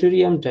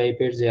ডিউটেরিয়াম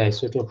টাইপের যে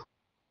আইসোটোপ,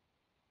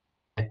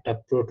 একটা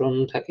প্রোটন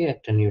থাকে,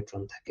 একটা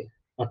নিউট্রন থাকে।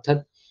 অর্থাৎ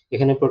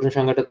এখানে প্রোটন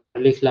সংখ্যাটা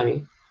লিখলামই।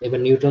 এবার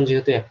নিউট্রন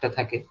যেহেতু একটা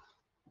থাকে,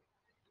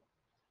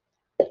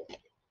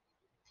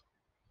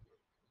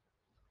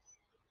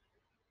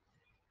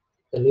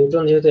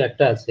 নিউট্রন যেহেতু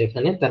একটা আছে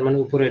এখানে, তার মানে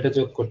উপরে এটা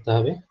যোগ করতে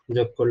হবে।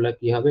 যোগ করলে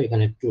কি হবে?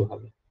 এখানে 2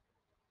 হবে।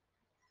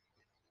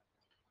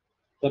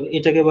 তবে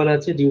এটাকে বলা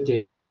হচ্ছে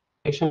ডিউটেরিয়াম।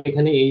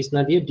 এখানে এইচ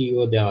না দিয়ে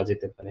ডিও দেওয়া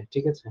যেতে পারে।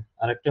 ঠিক আছে,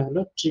 আরেকটা হলো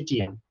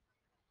ট্রিটিয়াম।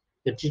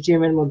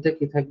 ট্রিটিয়াম এর মধ্যে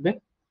কি থাকবে?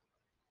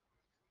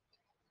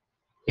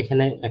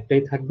 এখানে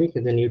একটাই থাকবে,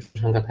 কিন্তু নিউট্রন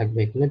সংখ্যা থাকবে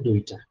এখানে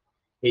 2টা।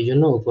 এই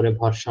জন্য উপরে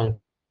ভর সংখ্যা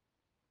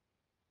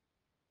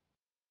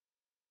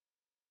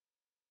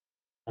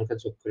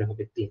যোগ করে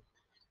হবে 3।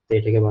 তো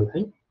এটাকে বলা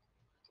হয়।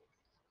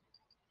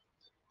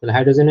 তাহলে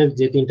হাইড্রোজেনের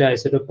যে 3টা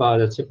আইসোটোপ পাওয়া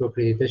যাচ্ছে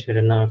প্রকৃতিতে,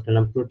 সেটার নাম, একটা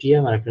নাম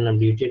প্রোটিয়াম, আর একটা নাম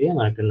ডিউটেরিয়াম,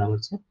 আর একটা নাম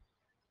হচ্ছে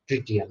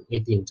ট্রিটিয়াম।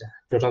 এই 3টা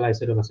টোটাল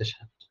আইসোটোপ আছে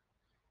 7।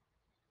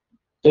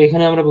 তো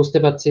এখানে আমরা বুঝতে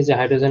পারছি যে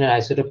হাইড্রোজেনের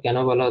আইসোটোপ কেন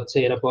বলা হচ্ছে,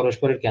 এরা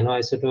পরস্পরের কেন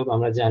আইসোটোপ।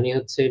 আমরা জানি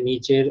হচ্ছে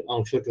নিচের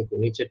অংশটুকু,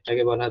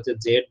 নিচেরটাকে বলা হচ্ছে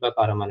জেড বা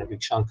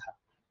পারমাণবিক সংখ্যা।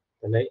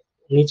 তাহলে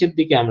নিচের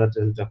দিকে আমরা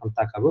যখন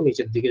তাকাবো,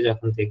 নিচের দিকে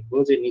যখন দেখবো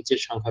যে নিচের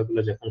সংখ্যাগুলো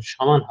যখন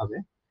সমান হবে,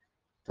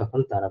 তখন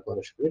তারা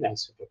পরস্পরের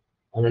আইসোটোপ।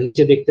 আমরা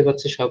নিচে দেখতে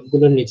পাচ্ছি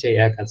সবগুলোর নিচে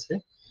 1 আছে,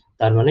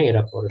 তার মানে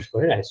এরা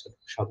পরস্পরের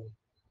আইসোটোপ সবাই।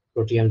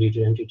 প্রোটিয়াম,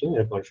 ডিউটেরিয়াম, ট্রিটিয়াম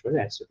এরা পরস্পরের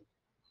আইসোটোপ।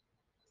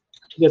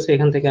 ঠিক আছে,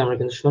 এখান থেকে আমরা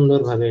কিন্তু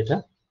সুন্দরভাবে এটা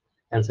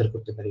অ্যান্সার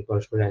করতে পারি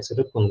পরস্পরের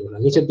আইসোটোপ কোনগুলো।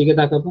 নিচের দিকে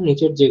তাকাবো,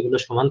 নিচের যেগুলো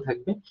সমান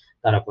থাকবে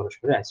তারা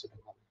পরস্পরের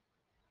আইসোটোপ হবে।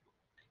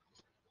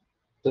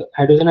 তো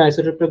হাইড্রোজেনের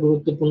আইসোটোপটা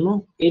গুরুত্বপূর্ণ।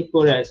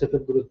 এরপরে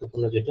আইসোটোপ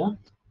গুরুত্বপূর্ণ যেটা,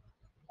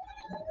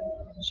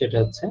 সেটা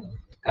হচ্ছে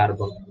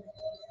কার্বন।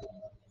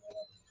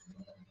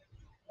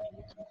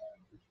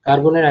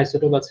 কার্বনের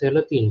আইসোটোপ আছে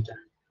হলো 3টা।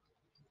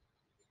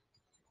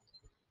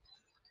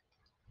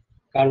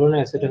 কার্বনের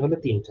আইসোটোপ হলো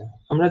 3টা।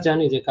 আমরা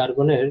জানি যে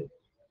কার্বনের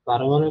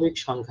পারমাণবিক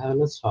সংখ্যা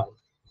হলো 6।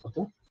 কত?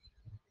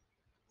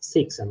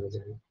 6 আমরা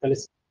জানি। তাহলে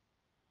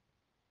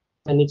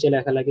নিচে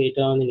লেখা লাগে,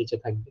 এটাও আমি নিচে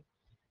থাকবে।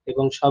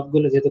 এবং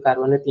সবগুলো, যেহেতু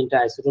কার্বনের 3টা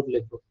আইসোটোপ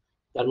লিখবো,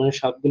 তার মানে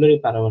সবগুলোরই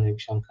পারমাণবিক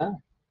সংখ্যা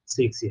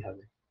 6ই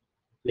হবে।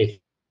 লিখি।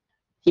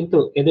 কিন্তু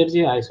এদের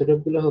যে আইসোটোপ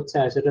গুলো হচ্ছে,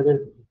 আইসোটোপের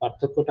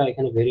পার্থক্যটা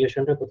এখানে,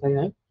 ভেরিয়েশনটা কোথায়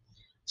হয়?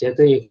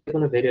 যেহেতু এখানে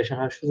কোনো ভেরিয়েশন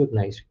হওয়ার সুযোগ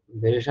নাই,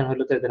 ভেরিয়েশন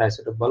হলে তো এদের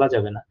আইসোটোপ বলা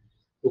যাবে না।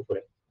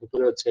 উপরে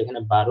উপরে হচ্ছে এখানে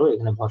 12,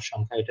 এখানে ভর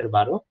সংখ্যা এটার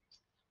 12,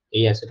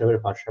 এই আইসোটোপের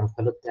ভর সংখ্যা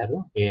হলো 13,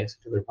 এই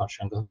আইসোটোপের ভর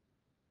সংখ্যা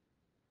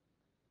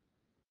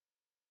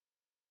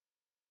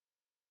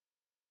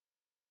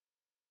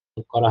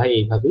করা হয়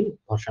এইভাবেই,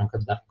 ভর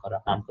সংখ্যার দ্বারা করা,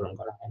 নামকরণ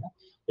করা হয় না।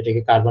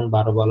 এটাকে কার্বন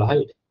 12 বলা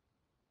হয়,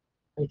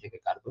 এটাকে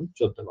কার্বন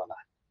 14 বলা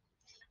হয়।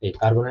 এই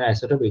কার্বনের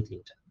আইসোটোপ এই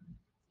 3টা।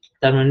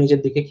 তার মানে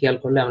নিচের দিকে খেয়াল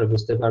করলে আমরা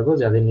বুঝতে পারবো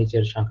যাদের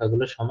নিচের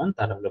সংখ্যাগুলো সমান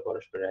তারা হলো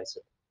পরস্পরের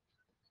আইসোটোপ।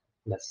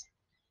 ব্যাস।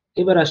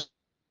 এবার আসি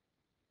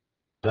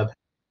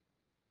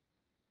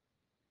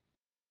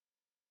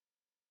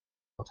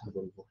কথা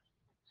বলবো।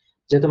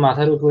 যেহেতু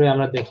মাথার উপরে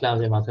আমরা দেখলাম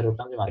যে মাথার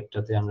উপরে, যে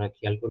মার্কটাতে আমরা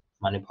খেয়াল করি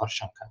মানে ভর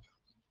সংখ্যা,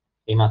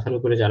 এই মাথার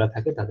উপরে যারা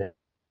থাকে তাদের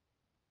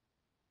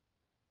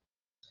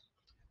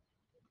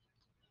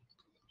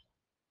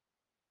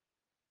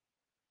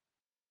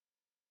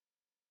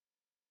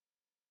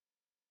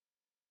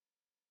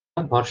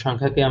ভর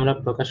সংখ্যাকে আমরা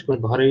প্রকাশ করি,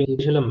 ভরের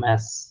ইংলিশ হলো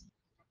ম্যাস।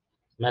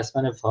 ম্যাস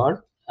মানে ভর,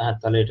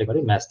 তাহলে এটা করি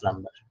ম্যাস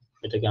নাম্বার।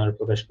 এটাকে আমরা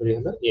প্রকাশ করি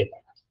হলো এ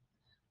দ্বারা।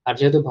 আর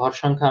যেহেতু ভর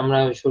সংখ্যা আমরা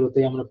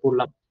শুরুতেই আমরা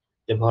পড়লাম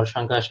যে ভর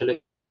সংখ্যা আসলে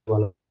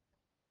বলা,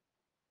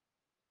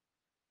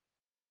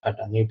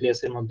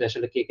 নিউক্লিয়াসের মধ্যে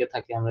আসলে কে কে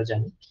থাকে আমরা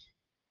জানি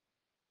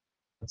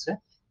হচ্ছে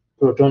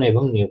প্রোটন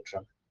এবং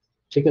নিউট্রন।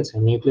 ঠিক আছে,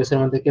 নিউক্লিয়াসের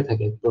মধ্যে কে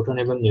থাকে? প্রোটন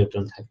এবং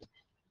নিউট্রন থাকে।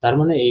 তার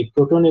মানে এই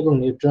প্রোটন এবং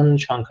নিউট্রন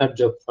সংখ্যার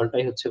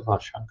যোগফলটাই হচ্ছে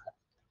ভর সংখ্যা।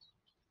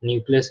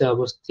 নিউক্লিয়াসে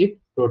অবস্থিত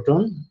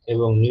প্রোটন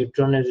এবং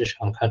নিউট্রনের যে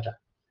সংখ্যাটা,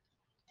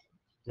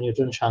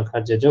 নিউট্রন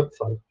সংখ্যার যে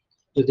যোগফল,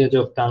 যদি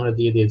যোগটা আমরা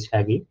দিয়ে দিয়েছি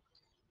আগে,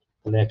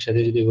 তাহলে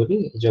একসাথে যদি বলি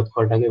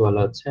যোগফলটাকে বলা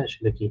হচ্ছে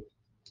আসলে কি?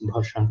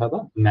 ভর সংখ্যা বা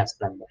ম্যাস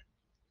নাম্বার।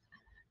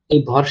 এই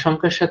ভর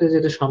সংখ্যার সাথে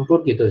যেটা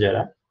সম্পর্কিত,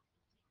 যারা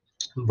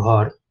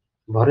ভর,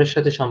 ভরের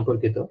সাথে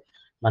সম্পর্কিত,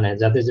 মানে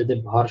যাদের যাদের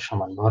ভর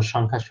সমান, ভর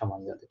সংখ্যা সমান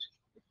যাদের,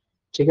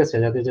 ঠিক আছে,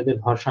 যাদের যাদের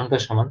ভর সংখ্যা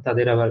সমান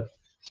তাদের আবার,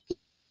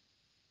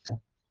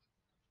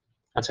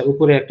 আচ্ছা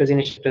উপরে একটা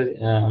জিনিস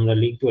আমরা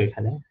লিখবো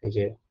এখানে, এই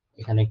যে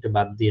এখানে একটু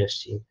বাদ দিয়ে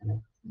আসছি, এখানে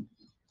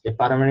যে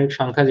পারমাণবিক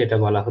সংখ্যা যেটা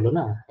বলা হলো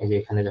না, এই যে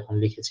এখানে যখন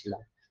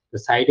লিখেছিলাম,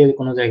 সাইডের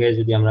কোনো জায়গায়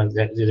যদি আমরা,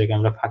 যে জায়গায়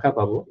আমরা ফাঁকা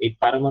পাবো, এই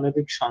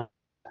পারমাণবিক সংখ্যা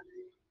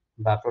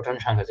বা প্রোটন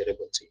সংখ্যা যেটা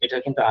বলছি, এটা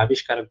কিন্তু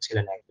আবিষ্কারক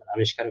ছিলেন একজন।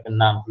 আবিষ্কারকের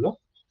নাম হলো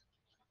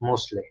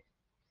মোস্টলি,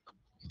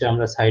 এটা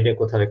আমরা সাইডে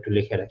কোথাও একটু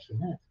লিখে রাখি।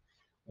 হ্যাঁ,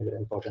 এটা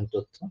ইম্পর্টেন্ট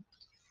তথ্য।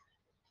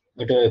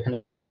 এটা এখানে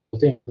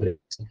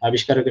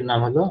আবিষ্কারকের নাম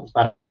হলো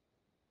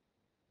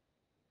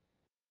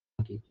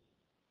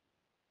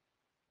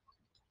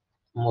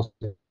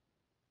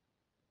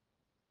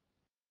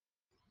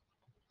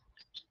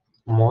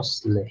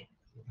মোসলে।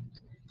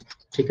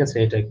 ঠিক আছে,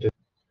 এটা একটু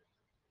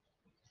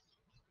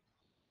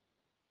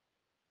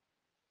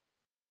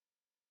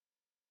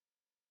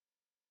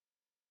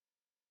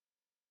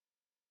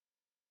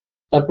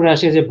তারপরে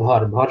আসে যে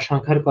ভর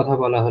সংখ্যার কথা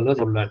বলা হলো,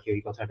 বললো আর কি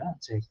ওই কথাটা,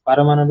 যে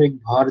পারমাণবিক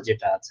ভর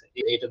যেটা আছে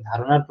এটা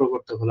ধারণার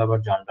প্রবর্তক হলো আবার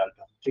জন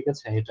ডাল্টন। ঠিক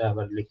আছে, এটা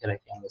আবার লিখে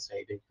রাখি আমরা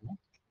সাইডে এখানে,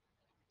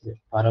 যে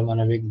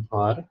পারমাণবিক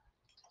ভর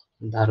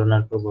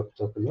ধারণার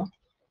প্রবর্তক হলো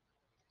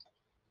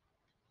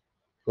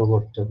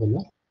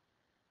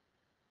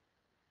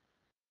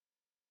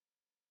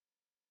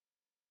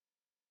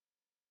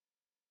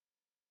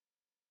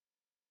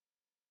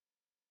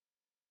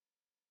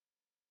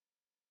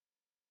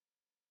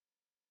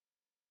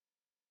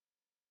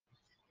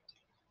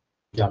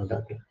জন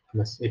ডাল্টন।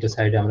 বাস, এটা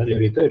সাইডে আমরা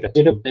লিখিত। এটা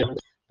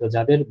তো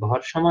যাদের ভর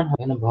সমান হয়,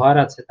 এখানে ভর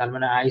আছে, তার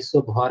মানে আইসো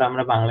ভর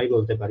আমরা বাংলায়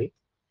বলতে পারি।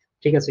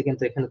 ঠিক আছে,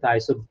 কিন্তু এখানে তো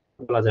আইসো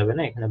বলা যাবে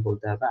না, এখানে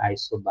বলতে হবে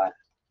আইসো বার।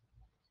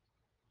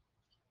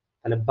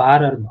 তাহলে বার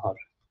আর ভর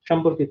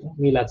সম্পর্কিত,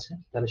 মিল আছে।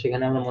 তাহলে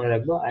সেখানে আমরা মনে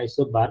রাখবো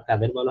আইসো বার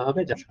কাদের বলা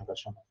হবে, যার সংখ্যার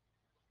সমান।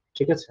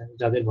 ঠিক আছে,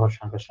 যাদের ভর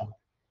সংখ্যার সমান,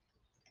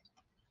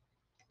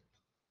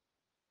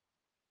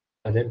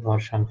 যাদের ভর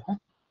সংখ্যা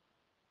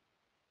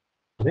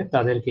হবে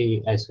তাদেরকেই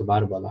আইসো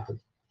বার বলা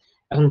হবে।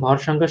 এখন ভর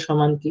সংখ্যার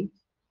সমান কি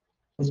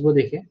বুঝবো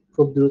দেখে,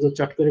 খুব দ্রুত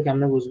চট করে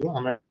কেমনে বুঝবো,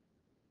 আমরা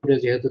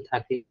যেহেতু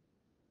থাকি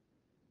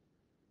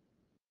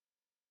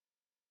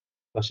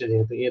পাশে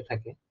যেহেতু এ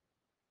থাকে,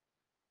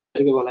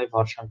 তাদেরকে বলা হয়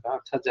ভর সংখ্যা।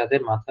 অর্থাৎ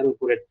যাদের মাথার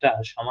উপরেরটা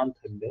সমান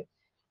থাকবে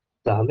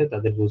তাহলে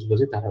তাদের বুঝবো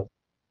যে তারা,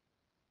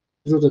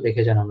 দ্রুত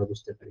দেখে যেন আমরা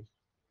বুঝতে পারি।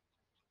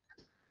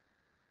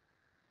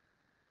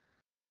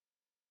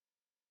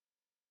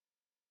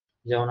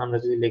 যেমন আমরা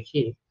যদি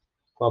লিখি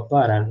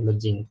কপার আর হলো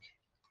জিঙ্ক,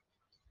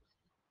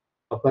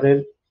 কপারের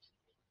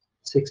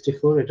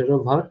 64, এটারও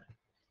ভর।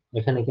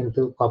 এখানে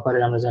কিন্তু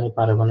কপারের আমরা জানি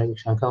পারমাণবিক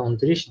সংখ্যা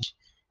 29,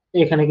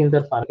 এখানে কিন্তু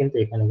আর কিন্তু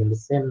এখানে কিন্তু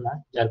সেম না,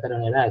 যার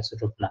কারণে এরা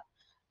আইসোটোপ না।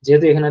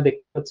 যেহেতু এখানে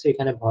দেখতে পাচ্ছি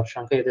এখানে ভর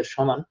সংখ্যা এদের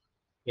সমান,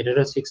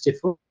 এটারও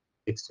 64,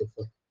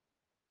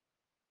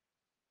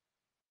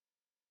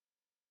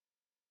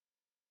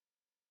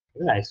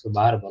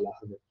 আইসোবার বলা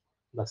হবে।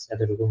 বাস,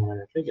 এতটুকু মনে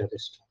রাখলে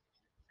যথেষ্ট।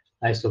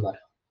 আইসোবার।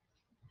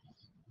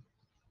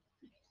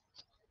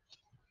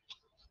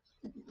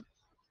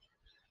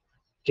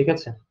 ঠিক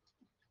আছে,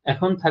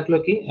 এখন থাকলো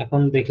কি,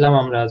 এখন দেখলাম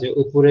আমরা যে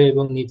উপরে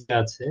এবং নিচে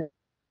আছে,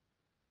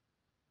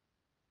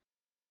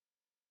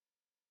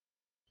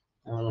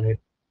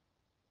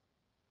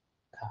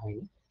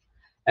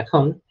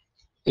 এখন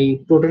এই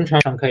প্রোটন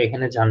সংখ্যা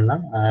এখানে জানলাম,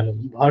 আর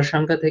ভর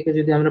সংখ্যা থেকে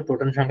যদি আমরা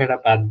প্রোটন সংখ্যাটা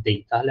বাদ দিই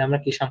তাহলে আমরা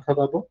কি সংখ্যা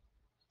পাবো?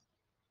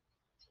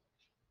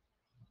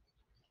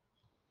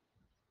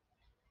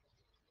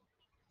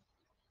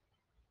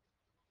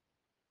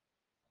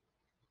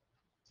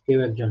 কেউ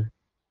একজন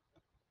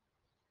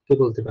কে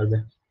বলতে পারবে?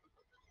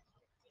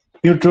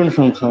 নিউট্রন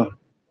সংখ্যা।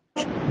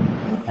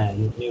 হ্যাঁ,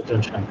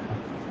 নিউটন সংখ্যা।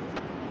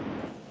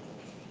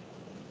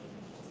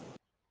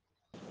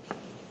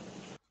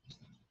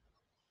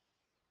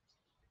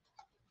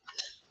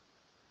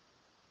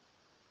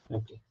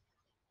 ওকে,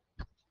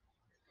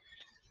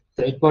 তো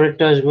এর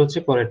পরেরটা আসবো, হচ্ছে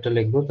পরেরটা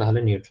লিখবো তাহলে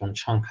নিউট্রন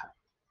সংখ্যা।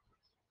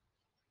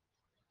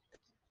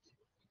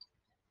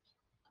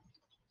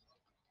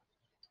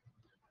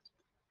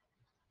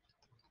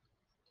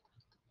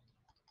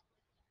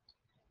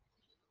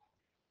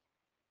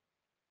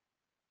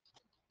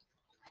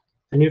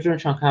 নিউটন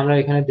সংখ্যা আমরা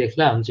এখানে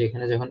দেখলাম যে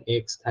এখানে যখন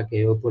এক্স থাকে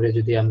উপরে,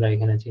 যদি আমরা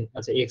এখানে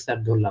আচ্ছা এক্স আর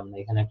ধরলাম না,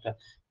 এখানে একটা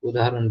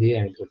উদাহরণ দিয়ে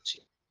আমি ধরছি।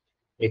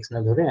 এক্স না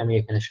ধরে আমি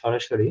এখানে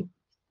সরাসরি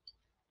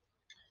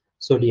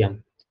সোডিয়াম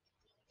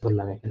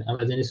ধরলাম। এখানে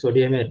আমরা জানি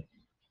সোডিয়ামের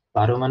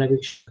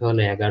পারমাণবিক সংখ্যা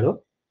হলো 11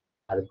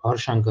 আর ভর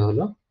সংখ্যা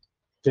হলো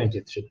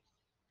 23,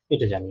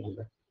 এটা জানি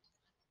আমরা।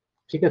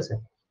 ঠিক আছে,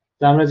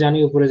 তো আমরা জানি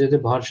উপরে যদি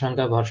ভর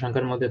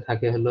সংখ্যার মধ্যে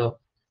থাকে হলো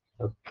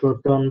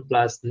প্রোটন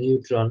প্লাস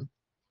নিউট্রন,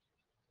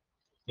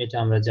 এটা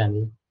আমরা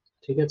জানি।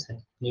 ঠিক আছে,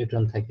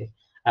 নিউট্রন থাকে।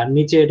 আর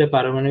নিচে এটা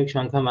পারমাণবিক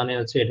সংখ্যা, মানে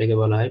হচ্ছে এটাকে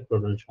বলা হয়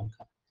প্রোটন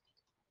সংখ্যা।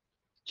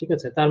 ঠিক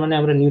আছে, তার মানে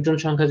আমরা নিউটন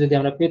সংখ্যা যদি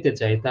আমরা পেতে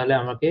চাই তাহলে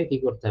আমাকে কি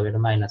করতে হবে,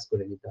 এটা মাইনাস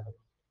করে দিতে হবে।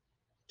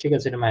 ঠিক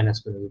আছে, এটা মাইনাস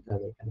করে দিতে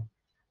হবে এখানে।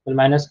 তাহলে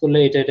মাইনাস করলে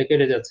এটা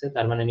কেটে যাচ্ছে,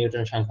 তার মানে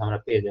নিউটন সংখ্যা আমরা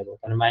পেয়ে যাবো।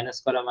 তাহলে মাইনাস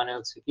করা মানে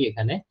হচ্ছে কি,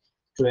 এখানে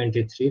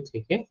 23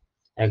 থেকে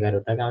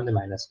 11টাকে আমাদের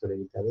মাইনাস করে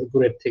দিতে হবে।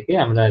 উপরের থেকে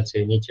আমরা যে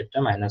নিচেরটা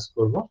মাইনাস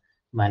করব,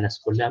 মাইনাস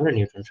করলে আমরা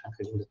নিউটন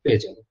সংখ্যা কিন্তু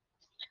পেয়ে যাবো।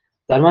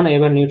 তার মানে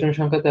এবার নিউটন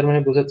সংখ্যা তার মানে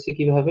বোঝাচ্ছি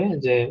কিভাবে,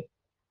 যে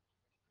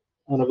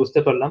আমরা বুঝতে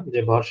পারলাম যে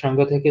ভর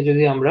সংখ্যা থেকে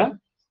যদি আমরা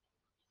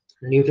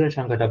নিউটন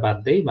সংখ্যাটা বাদ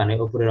দেই, মানে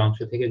উপরের অংশ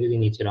থেকে যদি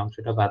নিচের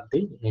অংশটা বাদ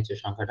দিই, নিচের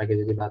সংখ্যাটাকে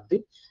যদি বাদ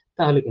দিই,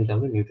 তাহলে কিন্তু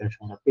আমরা নিউটন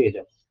সংখ্যা পেয়ে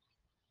যাব।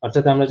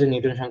 অর্থাৎ আমরা যে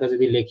নিউটন সংখ্যা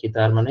যদি লিখি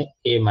তার মানে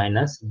a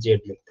মাইনাস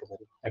জেড লিখতে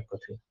পারি, এক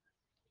কথায়।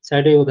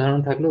 সাইডে উদাহরণ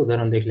থাকলে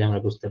উদাহরণ দেখলে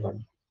আমরা বুঝতে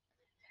পারবো।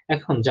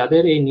 এখন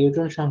যাদের এই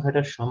নিউট্রন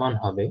সংখ্যাটা সমান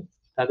হবে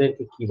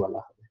তাদেরকে কি বলা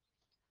হবে?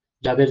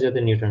 যাদের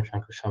যাদের নিউট্রন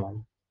সংখ্যা সমান,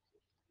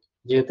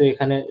 যেহেতু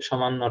এখানে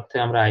সমান অর্থে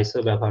আমরা আইসো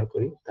ব্যবহার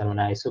করি, তার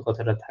মানে আইসো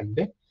কথাটা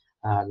থাকবে।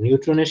 আর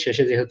নিউট্রনের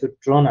শেষে যেহেতু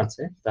ট্রন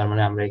আছে, তার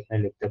মানে আমরা এখানে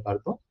লিখতে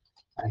পারবো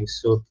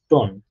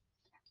আইসোটোন।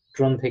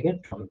 ট্রন থেকে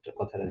ট্রন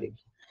কথাটা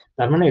লিখবো,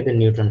 তার মানে এদের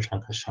নিউট্রন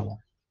সংখ্যা সমান।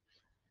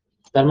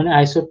 তার মানে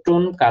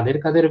আইসোটোন কাদের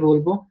কাদের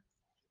বলবো?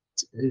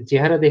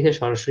 চেহারা দেখে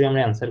সরাসরি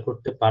আমরা অ্যান্সার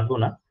করতে পারবো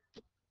না।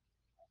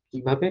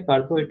 কিভাবে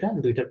পারবো? এটা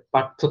দুইটার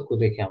পার্থক্য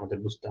দেখে আমাদের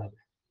বুঝতে হবে।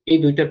 এই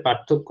দুইটার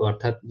পার্থক্য,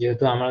 অর্থাৎ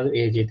যেহেতু আমরা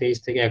এই যে 23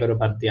 থেকে 11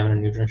 বাদ দিয়ে আমরা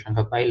নিউট্রন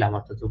সংখ্যা পাইলাম,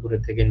 অর্থাৎ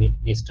উপরের থেকে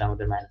নিচটা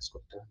আমাদের মাইনাস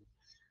করতে হবে।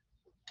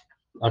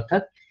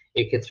 অর্থাৎ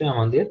এক্ষেত্রে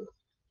আমাদের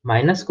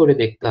মাইনাস করে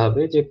দেখতে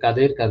হবে যে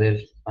কাদের কাদের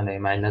মানে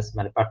মাইনাস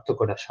মানে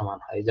পার্থক্যটা সমান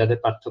হয়। যাদের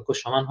পার্থক্য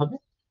সমান হবে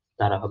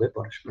তারা হবে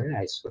পরস্পরের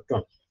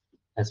আইসোটোন।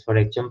 অ্যাজ ফর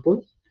এক্সাম্পল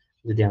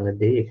যদি আমরা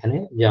দিই এখানে,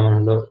 যেমন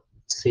হলো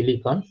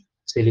সিলিকন।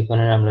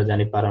 সিলিকনের আমরা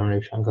জানি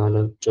পারমাণবিক সংখ্যা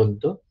হলো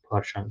 14,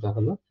 ভর সংখ্যা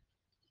হলো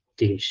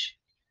 30।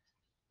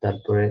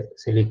 তারপরে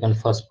সিলিকন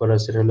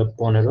ফসফরাসের হলো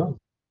 15,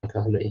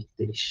 সংখ্যা হলো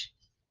 31।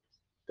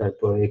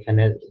 তারপর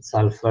এখানে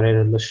সালফারের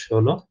হলো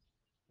 16,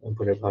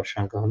 উপরে ভর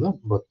সংখ্যা হলো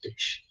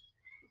 32।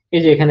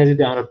 এই যে এখানে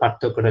যদি আমরা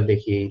পার্থক্যটা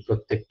দেখি, এই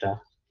প্রত্যেকটা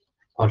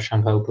ভর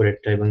সংখ্যা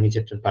উপরেরটা এবং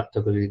নিচেরটার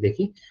পার্থক্য যদি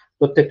দেখি,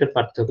 প্রত্যেকটার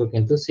পার্থক্য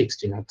কিন্তু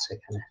 16 হচ্ছে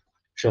এখানে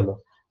 16,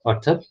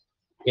 অর্থাৎ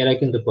এরা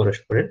কিন্তু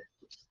পরস্পরের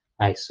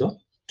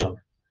আইসোটোন।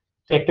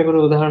 একটা করে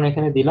উদাহরণ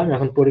এখানে দিলাম।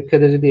 এখন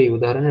পরীক্ষাতে যদি এই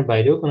উদাহরণের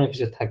বাইরেও কোনো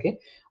কিছু থাকে,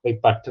 ওই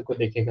পার্থক্য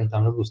দেখে কিন্তু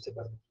আমরা বুঝতে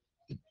পারবো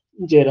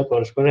যে এরা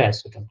পরস্পরের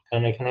আইসোটোন,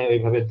 কারণ এখানে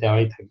ওইভাবে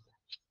দেওয়াই থাকবে।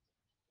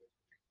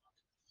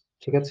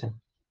 ঠিক আছে,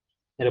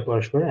 এরা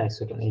পরস্পরের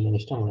আইসোটোন, এই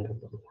জিনিসটা মনে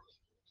রাখবো।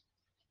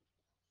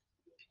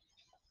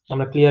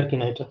 আমরা ক্লিয়ার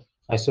কিনা এটা?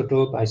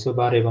 আইসোটোপ,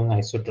 আইসোবার এবং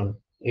আইসোটোন,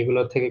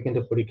 এগুলো থেকে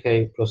কিন্তু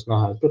পরীক্ষায় প্রশ্ন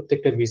হয়।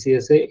 প্রত্যেকটা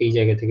বিসিএস এ এই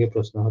জায়গা থেকে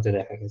প্রশ্ন হতে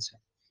দেখা গেছে।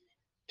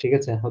 ঠিক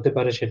আছে, হতে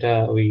পারে সেটা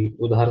ওই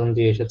উদাহরণ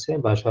দিয়ে এসেছে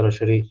বা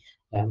সরাসরি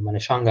মানে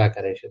সংজ্ঞা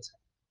আকারে এসেছে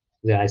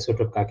যে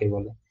আইসোটোপ কাকে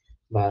বলে,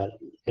 বা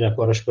এরা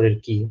পরস্পরের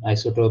কি,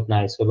 আইসোটোপ না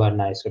আইসোবার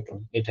না আইসোটোন,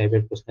 এই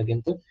টাইপের প্রশ্ন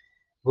কিন্তু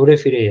ঘুরে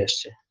ফিরেই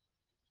আসছে।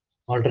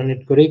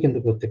 অল্টারনেট করেই কিন্তু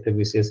প্রত্যেকটা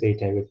বিসিএস এই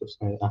টাইপের প্রশ্ন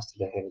আসতে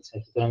দেখা গেছে।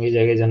 সুতরাং এই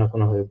জায়গায় যেন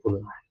কোনোভাবে ভুল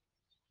না হয়।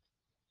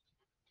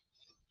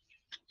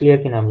 ক্লিয়ার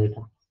কিনা আমরা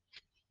এটা?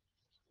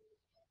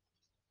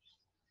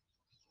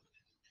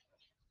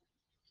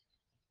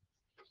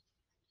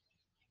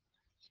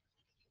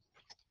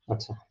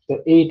 আচ্ছা, তো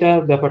এইটা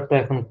ব্যাপারটা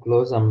এখন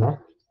ক্লোজ আমরা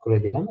করে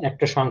দিলাম।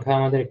 একটা সংখ্যা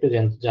আমাদের একটু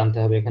জানতে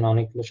হবে। এখানে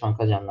অনেকগুলো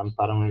সংখ্যা জানলাম,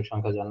 পারমাণবিক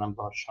সংখ্যা জানলাম,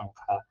 ভর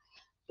সংখ্যা,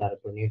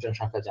 তারপর নিউটন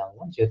সংখ্যা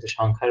জানলাম। যেহেতু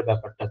সংখ্যার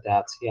ব্যাপারটাতে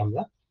আছি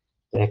আমরা,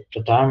 তো একটা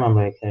টার্ম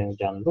আমরা এখানে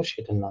জানবো,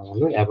 সেটার নাম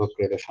হলো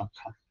অ্যাভোগাড্রো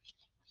সংখ্যা।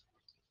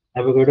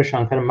 অ্যাভোগাড্রো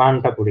সংখ্যার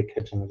মানটা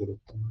পরীক্ষার জন্য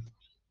গুরুত্বপূর্ণ।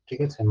 ঠিক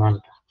আছে,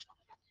 মানটা।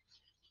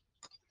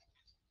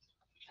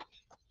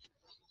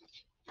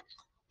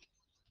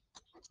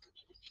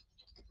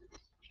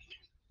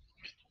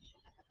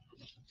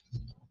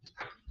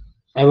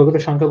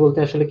 অ্যাভোগাড্রো সংখ্যা বলতে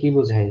আসলে কি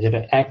বোঝায়? যেটা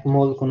 1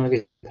 মোল কোনো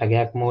কিছু থাকে,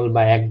 1 মোল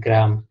বা 1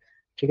 গ্রাম,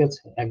 ঠিক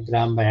আছে, 1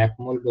 গ্রাম বা 1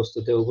 মোল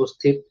বস্তুতে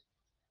উপস্থিত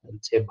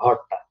যে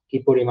ভরটা কি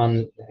পরিমাণ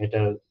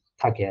এটা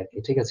থাকে আর কি।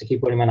 ঠিক আছে, কি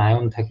পরিমাণ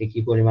আয়ন থাকে, কি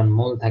পরিমাণ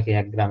মোল থাকে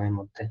 1 গ্রামের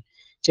মধ্যে,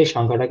 সেই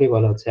সংখ্যাটাকে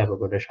বলা হচ্ছে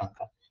অ্যাভোগাড্রো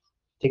সংখ্যা।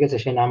 ঠিক আছে,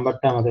 সেই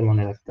নাম্বারটা আমাদের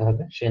মনে রাখতে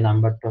হবে। সেই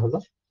নাম্বারটা হলো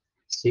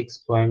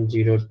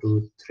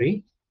 6.023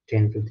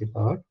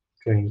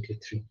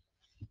 10⁻23।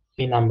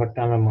 এই নাম্বারটা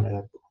আমরা মনে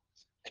রাখবো।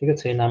 ঠিক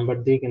আছে, এই নাম্বার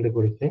দিয়ে কিন্তু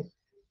পরীক্ষায়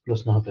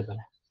প্রশ্ন হতে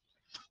পারে।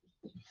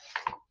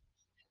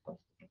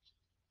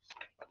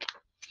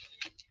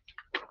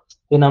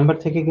 এই নাম্বার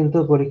থেকে কিন্তু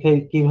পরীক্ষায়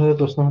কিভাবে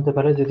প্রশ্ন হতে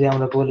পারে, যদি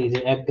আমরা বলি যে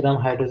 1 গ্রাম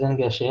হাইড্রোজেন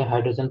গ্যাসে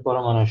হাইড্রোজেন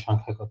পরমাণুর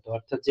সংখ্যা কত,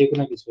 অর্থাৎ যে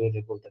কোনো কিছু এটা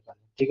বলতে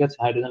পারে। ঠিক আছে,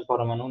 হাইড্রোজেন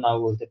পরমাণু নাও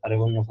বলতে পারে,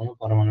 অন্য কোনো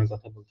পরমাণুর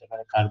কথা বলতে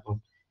পারে, কার্বন।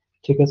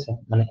 ঠিক আছে,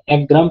 মানে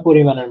 1 গ্রাম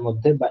পরিমাণের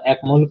মধ্যে বা 1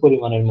 মোল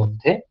পরিমাণের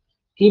মধ্যে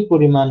কি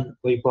পরিমাণ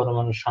ওই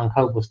পরমাণুর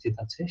সংখ্যা উপস্থিত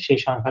আছে, সেই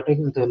সংখ্যাটা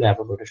কিন্তু হলো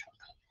অ্যাভোগাড্রো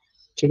সংখ্যা।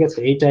 ঠিক আছে,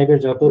 এই টাইপের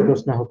যত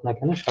প্রশ্ন হোক না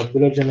কেন,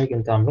 সবগুলোর জন্য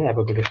কিন্তু আমরা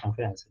অ্যাভোগাড্রো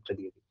সংখ্যার অ্যান্সারটা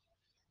দিয়ে দিই।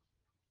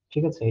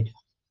 ঠিক আছে,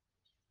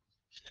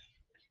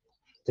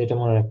 এটা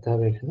মনে রাখতে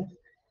হবে এখানে।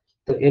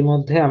 তো এর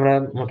মধ্যে আমরা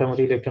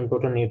মোটামুটি ইলেকট্রন,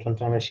 প্রোটন,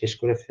 নিউট্রনটা আমরা শেষ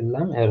করে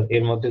ফেললাম। আর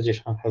এর মধ্যে যে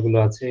সংখ্যাগুলো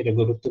আছে, এটা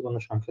গুরুত্বপূর্ণ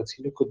সংখ্যা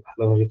ছিল, খুব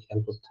ভালোভাবে খেয়াল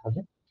করতে হবে।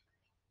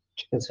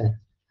 ঠিক আছে,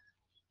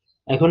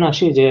 এখন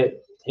আসি যে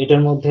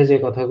এটার মধ্যে যে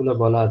কথাগুলো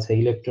বলা আছে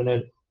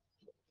ইলেকট্রনের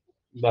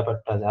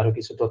ব্যাপারটা, আরো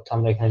কিছু তথ্য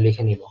আমরা এখানে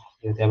লিখে নিব।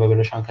 যেহেতু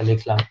অ্যাভোগাড্রো সংখ্যা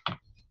লিখলাম,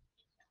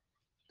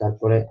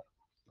 তারপরে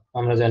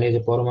আমরা জানি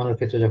যে পরমাণুর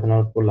ক্ষেত্রে যখন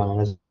আমরা পড়লাম,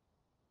 আমরা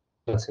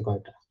আছে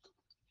কয়টা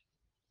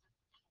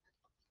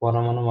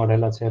পরমাণু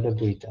মডেল আছে, হলো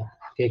 2টা।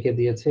 কে কে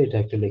দিয়েছে এটা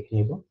একটু লিখে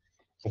নিব।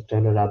 একটা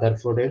হলো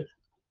রাদারফোর্ডের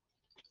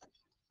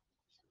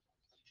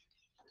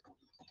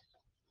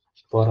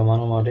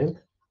পরমাণু মডেল,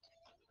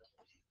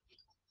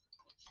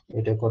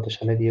 এটা কত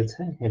সালে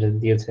দিয়েছে? এটা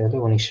দিয়েছে হলো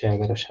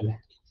 1911 সালে।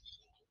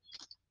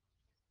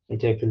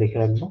 এটা একটু লিখে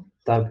রাখবো।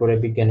 তারপরে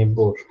বিজ্ঞানী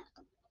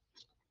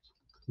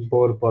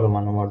বোর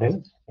পরমাণু মডেল,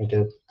 এটা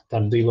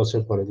তার 2 বছর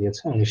পরে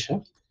দিয়েছে,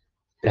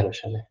 1913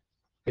 সালে।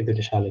 এই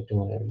দুটো সাল একটু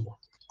মনে রাখবো।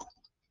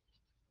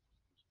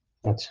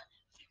 আচ্ছা,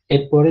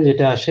 এরপরে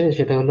যেটা আসে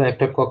সেটা হলো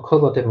একটা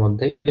কক্ষপথের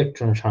মধ্যে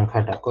ইলেকট্রন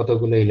সংখ্যাটা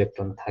কতগুলো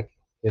ইলেকট্রন থাকে,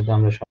 যেহেতু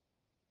আমরা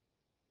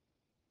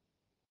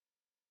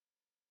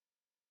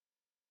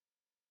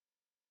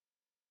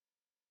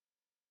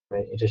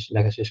এটা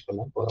লেখা শেষ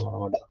করলাম পরমাণু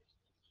মডেল।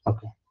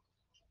 ওকে,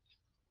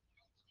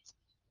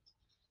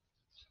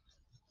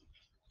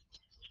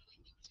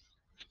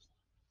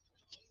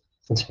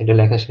 আচ্ছা এটা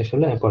লেখা শেষ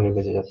হলে পরে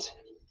বেজে যাচ্ছে।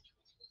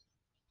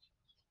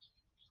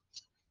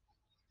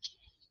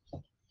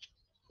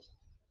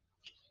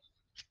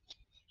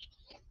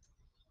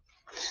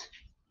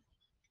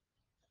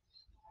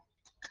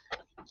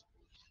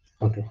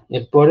 ওকে,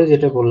 এরপরে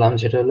যেটা বললাম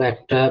সেটা হলো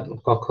একটা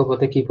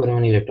কক্ষপথে কি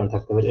পরিমাণ ইলেকট্রন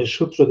থাকতে পারে এর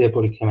সূত্র দিয়ে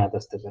পরীক্ষায় ম্যাথ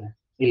আসতে পারে।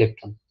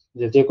 ইলেকট্রন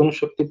যে কোনো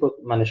শক্তি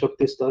মানে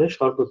শক্তি স্তরে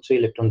সর্বোচ্চ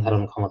ইলেকট্রন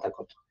ধারণ ক্ষমতা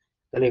কত,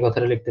 তাহলে এই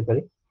কথাটা লিখতে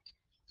পারি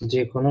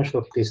যে কোনো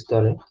শক্তি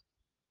স্তরে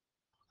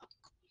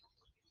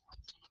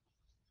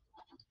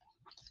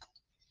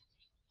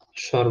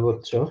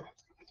সর্বোচ্চ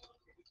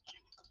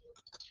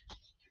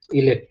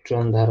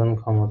ইলেকট্রন ধারণ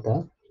ক্ষমতা,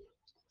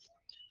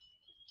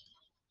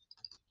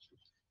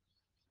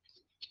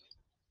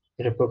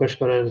 এটা প্রকাশ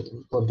করার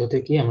পদ্ধতি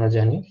কি আমরা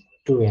জানি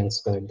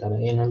 2n² দ্বারা।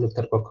 n হলো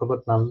তার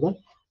কক্ষপথ নাম্বার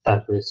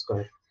তারপর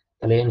স্কয়ার,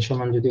 তাহলে n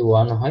সমান যদি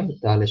 1 হয়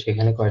তাহলে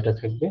সেখানে কয়টা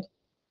থাকবে,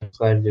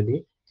 স্কয়ার যদি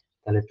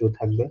তাহলে 2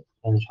 থাকবে,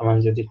 n সমান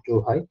যদি 2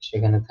 হয়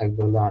সেখানে থাকবে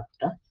হলো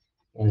 8টা,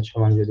 n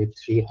সমান যদি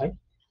 3 হয়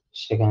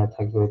সেখানে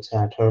থাকবে হচ্ছে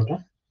 18টা,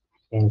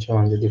 n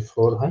সমান যদি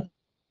 4 হয়,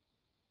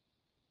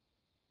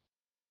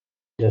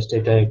 জাস্ট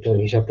এটা একটু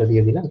হিসাবটা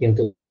দিয়ে দিলাম,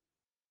 কিন্তু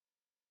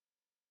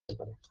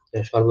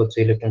সর্বোচ্চ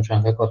ইলেকট্রন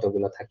সংখ্যা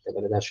কতগুলো থাকতে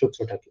পারে তার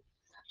সূত্রটা কি,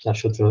 তার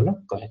সূত্র হলো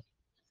কয়েন,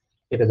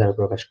 এটা দ্বারা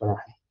প্রকাশ করা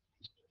হয়।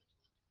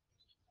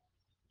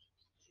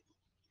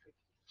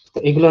 তো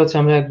এগুলো হচ্ছে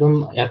আমরা একদম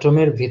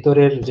অ্যাটমের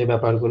ভিতরের যে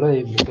ব্যাপারগুলো,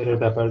 এই ভিতরের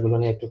ব্যাপারগুলো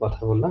নিয়ে একটু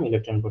কথা বললাম,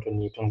 ইলেকট্রন প্রোটন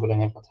নিউট্রন গুলো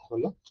নিয়ে কথা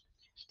হলো।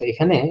 তো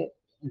এখানে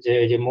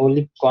যে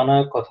মৌলিক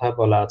কণার কথা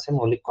বলা আছে,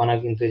 মৌলিক কণা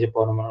কিন্তু এই যে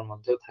পরমাণুর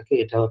মধ্যেও থাকে,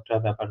 এটাও একটা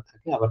ব্যাপার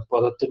থাকে, আবার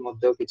পদার্থের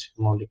মধ্যেও কিছু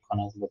মৌলিক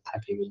কণাগুলো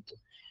থাকে কিন্তু।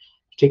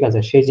 ঠিক আছে,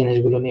 সেই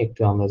জিনিসগুলো নিয়ে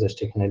একটু আমরা জাস্ট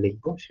এখানে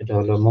লিখবো, সেটা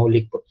হলো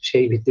মৌলিক,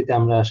 সেই ভিত্তিতে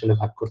আমরা আসলে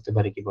ভাগ করতে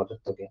পারি কি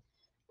পদার্থকে,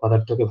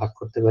 পদার্থকে ভাগ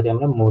করতে পারি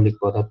আমরা মৌলিক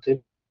পদার্থে।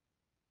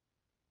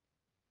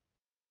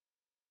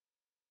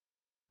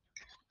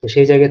 তো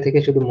সেই জায়গা থেকে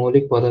শুধু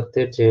মৌলিক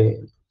পদার্থের যে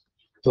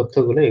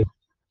তথ্যগুলো,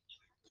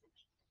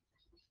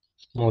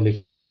 মৌলিক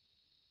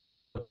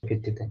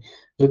ভিত্তিতে,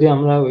 যদি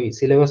আমরা ওই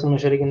সিলেবাস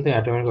অনুসারে কিন্তু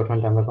অ্যাটমের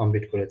গঠনটা আমরা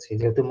কমপ্লিট করেছি,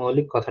 যেহেতু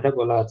মৌলিক কথাটা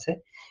বলা আছে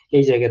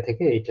এই জায়গা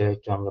থেকে এটা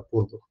একটু আমরা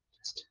পড়বো।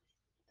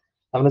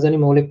 আমরা জানি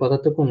মৌলিক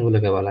পদার্থ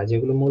কোনগুলোকে বলা হয়,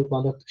 যেগুলো মূল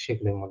পদার্থ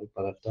সেগুলো মৌলিক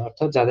পদার্থ,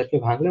 অর্থাৎ যাদেরকে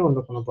ভাঙলে অন্য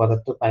কোনো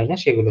পদার্থ পাই না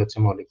সেগুলো হচ্ছে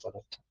মৌলিক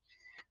পদার্থ।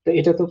 তো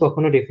এটা তো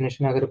কখনো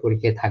ডেফিনেশন আকারে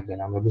পরীক্ষায় থাকবে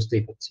না, আমরা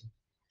বুঝতেই পারছি।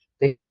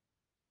 তো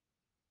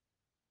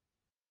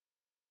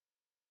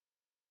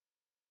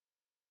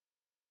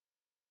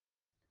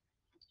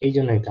এই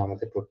জন্য এটা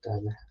আমাদের পড়তে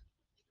হবে।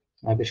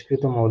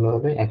 আবিষ্কৃত মৌল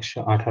হবে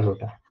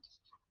 118টা,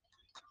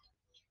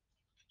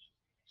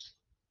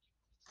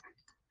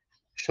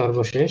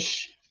 সর্বশেষ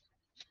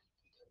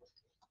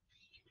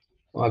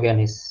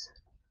অর্গানিস,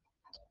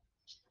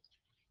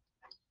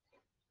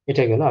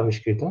 এটা গেল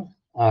আবিষ্কৃত।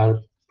 আর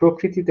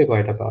প্রকৃতিতে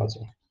কয়টা পাওয়া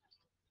যায়,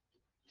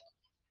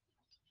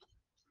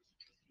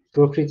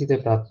 প্রকৃতিতে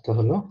প্রাপ্ত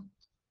হলো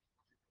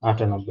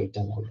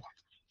 98টা মৌল,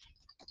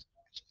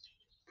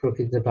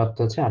 প্রকৃতিতে প্রাপ্ত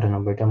হচ্ছে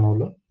 98টা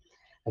মৌল।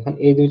 এখন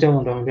এই দুইটা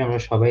মোটামুটি আমরা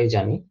সবাই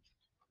জানি,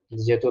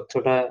 যে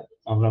তথ্যটা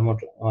আমরা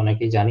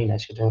অনেকেই জানি না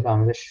সেটা হলো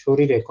আমাদের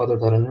শরীরে কত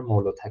ধরনের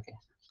মৌল থাকে।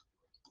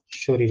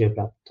 শরীরে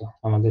প্রাপ্ত,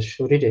 আমাদের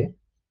শরীরে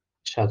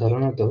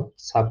সাধারণত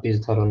 26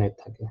 ধরনের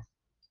থাকে,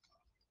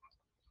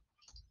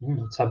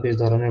 26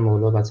 ধরনের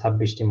মৌল বা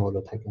 26টি মৌল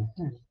থাকে।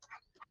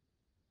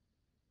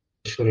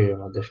 শরীরের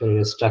মধ্যে,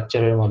 শরীরের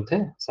স্ট্রাকচারের মধ্যে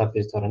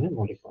 26 ধরনের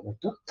মৌলিক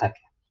পদার্থ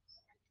থাকে।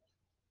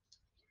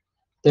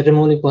 তো এটা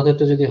মৌলিক পদার্থ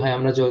যদি হয়,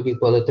 আমরা যৌগিক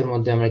পদার্থের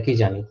মধ্যে আমরা কি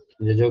জানি,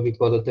 যে যৌগিক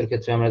পদার্থের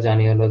ক্ষেত্রে আমরা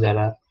জানি হলো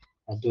যারা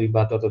 2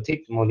 বা ততোধিক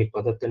মৌলিক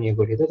পদার্থ নিয়ে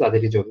গঠিত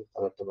তাদেরই যৌগিক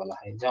পদার্থ বলা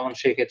হয়। যেমন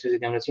সেই ক্ষেত্রে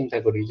যদি আমরা চিন্তা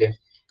করি যে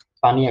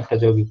পানি একটা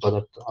যৌগিক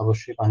পদার্থ,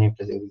 অবশ্যই পানি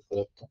একটা যৌগিক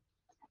পদার্থ।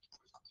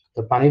 তো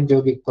পানির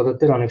যৌগিক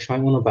পদার্থের অনেক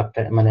সময়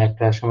অনুপাতটা, মানে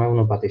একটা সময়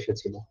অনুপাত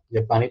এসেছিল যে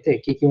পানিতে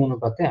কি কি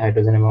অনুপাতে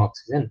হাইড্রোজেন এবং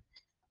অক্সিজেন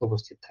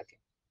উপস্থিত থাকে।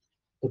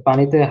 তো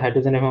পানিতে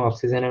হাইড্রোজেন এবং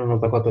অক্সিজেনের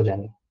অনুপাত কত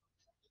জানি,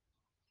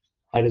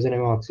 হাইড্রোজেন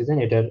এবং অক্সিজেন,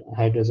 এটার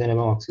হাইড্রোজেন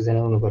এবং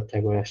অক্সিজেনের অনুপাতটা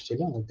একবার আসছিল,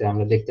 তো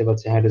আমরা দেখতে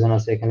পাচ্ছি হাইড্রোজেন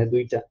আছে এখানে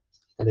 2টা,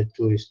 তাহলে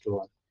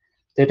 2:1।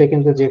 তো এটা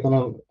কিন্তু যে কোনো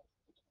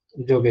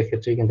যৌগের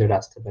ক্ষেত্রেই কিন্তু এটা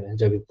আসতে পারে,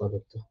 যৌগিক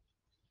পদার্থ।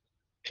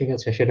 ঠিক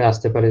আছে, সেটা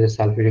আসতে পারে যে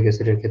সালফিউরিক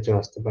অ্যাসিডের ক্ষেত্রে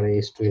আসতে পারে,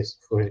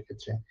 H2SO4 এর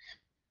ক্ষেত্রে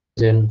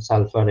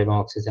সালফার এবং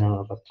অক্সিজেনের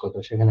অনুপাত কত,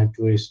 সেখানে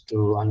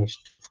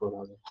 2:1:4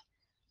 হবে।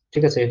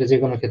 ঠিক আছে, এটা যে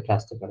কোনো ক্ষেত্রে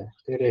আসতে পারে।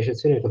 তো এটা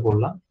এসেছে, এটা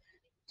বললাম।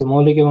 তো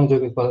মৌলিক এবং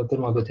যৌগিক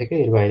পদার্থের মধ্যে থেকে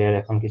এর বাইরে আর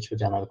এখন কিছু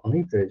জানার কোনো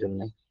প্রয়োজন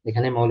নেই।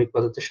 এখানে মৌলিক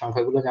পদার্থের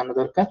সংখ্যাগুলো জানা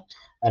দরকার,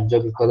 আর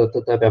যৌগিক পদার্থ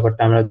তার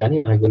ব্যাপারটা আমরা জানি,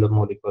 অনেকগুলো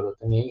মৌলিক পদার্থ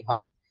নিয়েই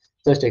হয়।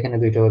 জাস্ট এখানে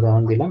 2টা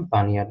উদাহরণ দিলাম,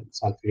 পানি আর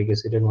সালফিউরিক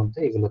অ্যাসিডের মধ্যে,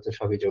 এগুলো তো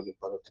সবই যৌগিক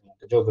পদার্থের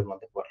মধ্যে, যৌগের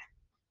মধ্যে পড়ে।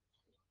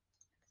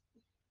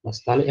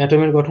 তাহলে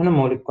অ্যাটমের গঠনে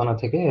মৌলিক কণা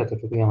থেকে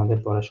এতটুকুই আমাদের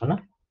পড়াশোনা।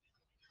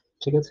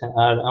 ঠিক আছে,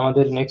 আর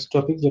আমাদের নেক্সট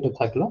টপিক যেটা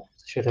থাকলো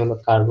সেটা হলো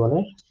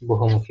কার্বনের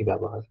বহুমুখী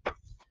ব্যবহার।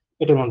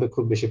 এটার মধ্যে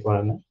খুব বেশি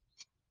পড়া নেই।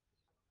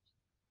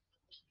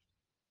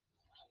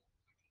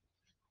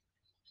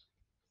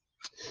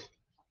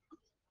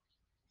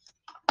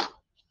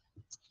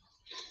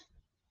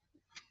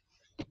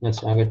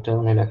 আচ্ছা, আগেরটা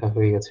মনে লেখা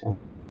হয়ে গেছে।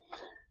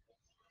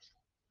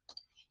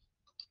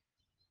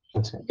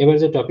 আচ্ছা, এবার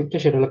যে টপিকটা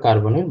সেটা হলো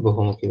কার্বনের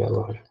বহুমুখী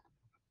ব্যবহার।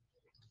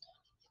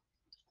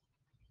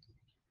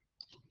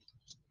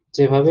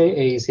 যেভাবে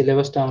এই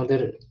সিলেবাসটা আমাদের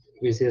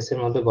বিসিএস এর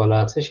মধ্যে বলা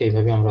আছে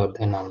সেইভাবে আমরা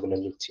অধ্যায়ের নামগুলো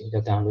লিখছি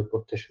যাতে আমাদের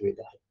পড়তে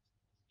সুবিধা হয়।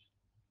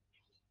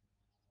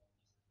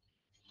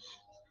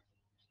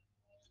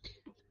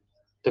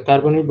 তো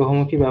কার্বনের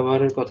বহুমুখী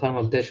ব্যবহারের কথার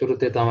মধ্যে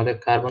শুরুতে তো আমাদের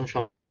কার্বন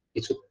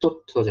কিছু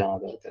তথ্য জানা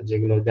দরকার,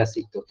 যেগুলো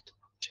বেসিক তথ্য,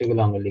 সেগুলো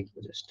আমরা লিখবো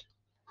জাস্ট।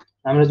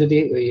 আমরা যদি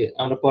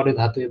আমরা পরে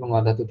ধাতু এবং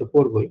অধাতু তো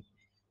পড়বই,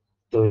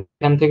 তো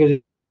এখান থেকে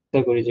যদি চিন্তা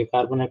করি যে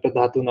কার্বন একটা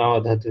ধাতু না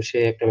অধাতু, সে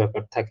একটা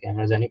ব্যাপার থাকে।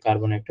 আমরা জানি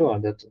কার্বন একটা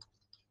অধাতু,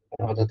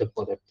 অধাতু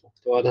পদার্থ।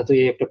 তো অধাতু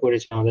এই একটা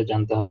পরিচয় আমাদের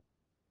জানতে হবে।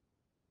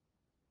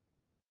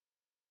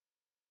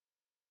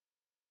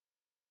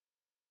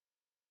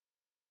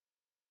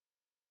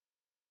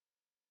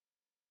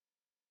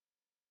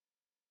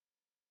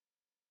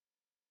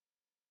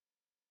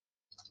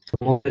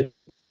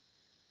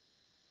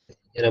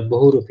 এরা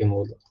বহুরূপী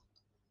মৌল,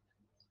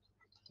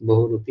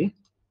 বহুরূপী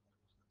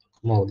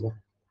মৌল।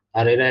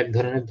 আর এরা এক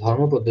ধরনের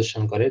ধর্ম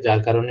প্রদর্শন করে, যার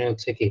কারণে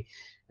হচ্ছে কি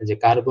যে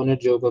কার্বনের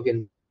যৌগ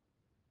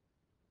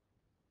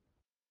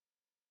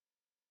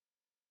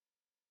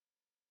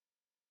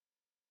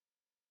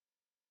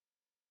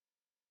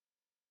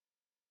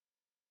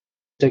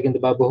কিন্তু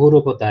বা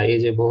বহুরূপতা, এই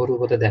যে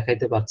বহুরূপতা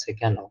দেখাইতে পাচ্ছে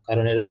কেন,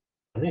 কারণ এর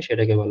কারণে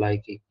সেটাকে বলা হয়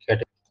কি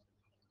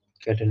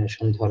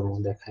ক্যাটেনেশন ধর্ম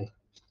দেখায়।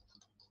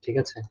 ঠিক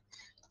আছে,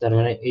 তার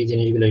মানে এই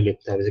জিনিসগুলোই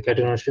লিখতে হবে যে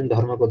ক্যাটেনেশন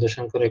ধর্ম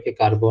প্রদর্শন করে কি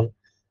কার্বন,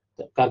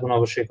 কার্বন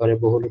অবশ্যই করে।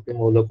 বহুরূপী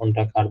মৌল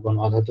কোনটা, কার্বন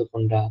অধাতু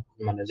কোনটা,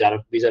 মানে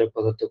জারক বিজারক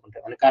পদার্থ কোনটা,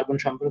 মানে কার্বন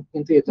সম্পর্কে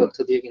কিন্তু এই তথ্য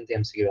দিয়ে কিন্তু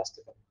এমসিকিউ আসতে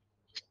পারে।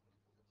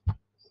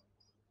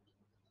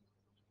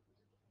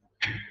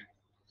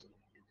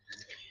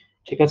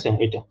 ঠিক আছে,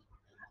 এটা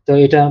তো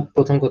এটা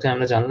প্রথম কথা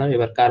আমরা জানলাম।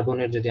 এবার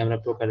কার্বনের যদি আমরা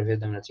প্রকারভেদ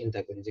আমরা চিন্তা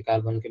করি যে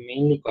কার্বনকে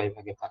মেইনলি কয়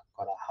ভাগে ভাগ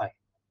করা হয়।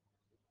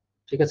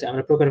 ঠিক আছে,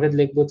 আমরা প্রকারভেদ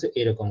লিখবো হচ্ছে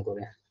এরকম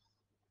করে,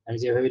 আমি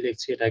যেভাবে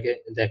লিখছি এটাকে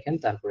দেখেন,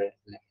 তারপরে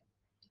লেখেন।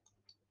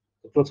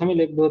 প্রথমে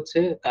লিখবো হচ্ছে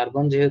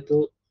কার্বন, যেহেতু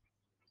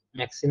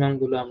ম্যাক্সিমাম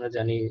গুলো আমরা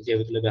জানি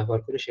যেগুলো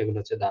ব্যবহার করি সেগুলো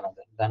হচ্ছে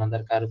দানাদার,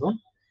 দানাদার কার্বন,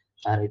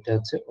 আর এটা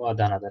হচ্ছে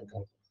অদানাদার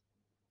কার্বন।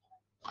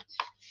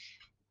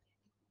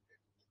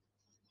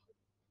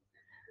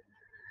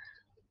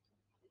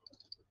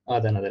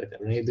 অদানাদার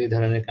কার্বন, এই দুই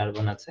ধরনের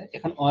কার্বন আছে।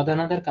 এখন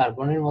অদানাদার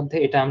কার্বনের মধ্যে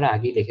এটা আমরা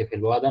আগেই লিখে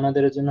ফেলবো,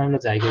 অদানাদারের জন্য আমরা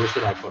জায়গা বেশি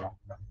রাখবো না,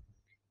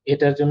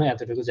 এটার জন্য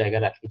এতটুকু জায়গা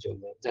রাখি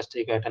চলবে, জাস্ট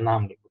এই কয়েকটা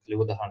নাম লিখবো,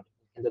 উদাহরণ।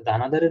 কিন্তু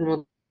দানাদারের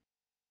মধ্যে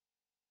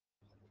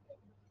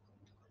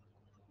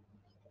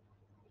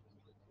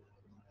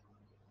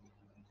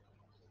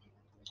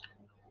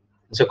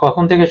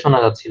কখন থেকে শোনা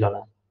যাচ্ছিল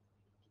না?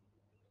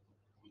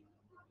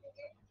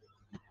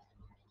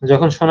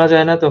 যখন শোনা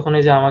যায় না তখন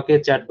এই যে আমাকে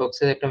চ্যাট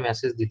বক্সে একটা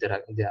মেসেজ দিতে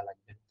দেওয়া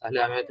লাগবে, তাহলে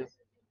আমি হয়তো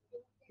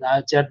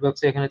চ্যাট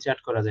বক্সে এখানে চ্যাট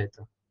করা যায়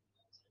তো।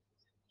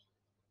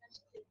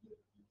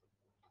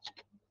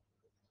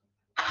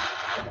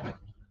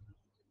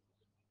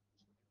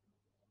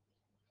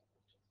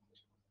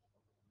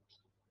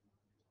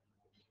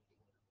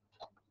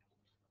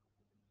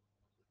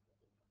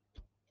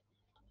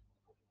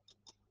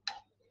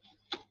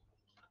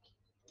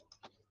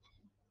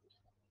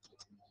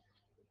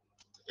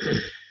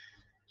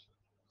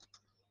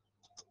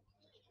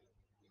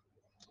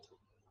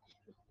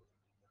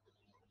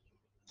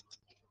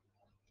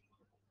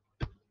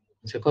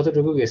 আচ্ছা,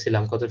 কতটুকু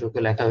গেছিলাম, কতটুকু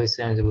লেখা হয়েছে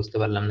আমি যে বুঝতে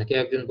পারলাম না, কেউ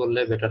একজন বললে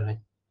বেটার হয়।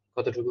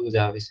 কতটুকু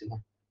যাওয়া হয়েছিল?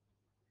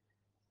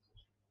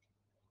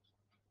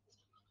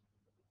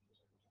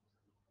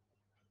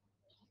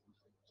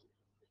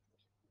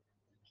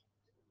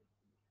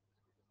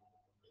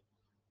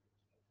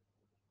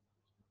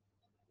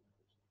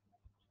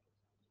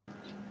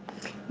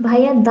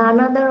 ভাইয়া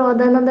দানাদার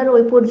অদানাদার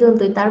ওই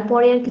পর্যন্তই,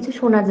 তারপরে আর কিছু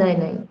শোনা যায়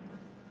নাই।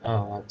 ও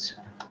আচ্ছা,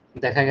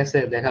 দেখা গেছে,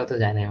 দেখাও তো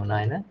যায় না মনে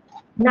হয় না?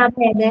 না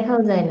ভাইয়া,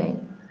 দেখাও যায় নাই।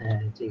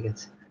 হ্যাঁ, ঠিক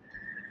আছে।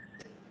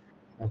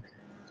 Okay.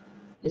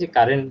 এই যে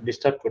কারেন্ট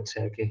ডিস্টার্ব করছে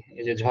আর কি,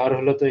 এই যে ঝড়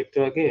হলো তো একটু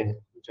আগে,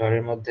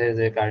 ঝড়ের মধ্যে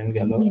যে কারেন্ট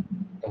গেল,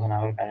 তখন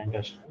আবার কারেন্ট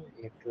আসলো,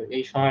 একটু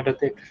এই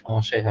সময়টাতে একটু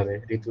সমস্যাই হবে,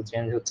 ঋতু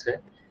চেঞ্জ হচ্ছে,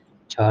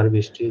 ঝড়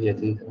বৃষ্টি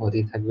যেটি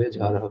হতেই থাকবে,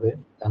 ঝড় হবে,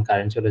 তখন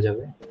কারেন্ট চলে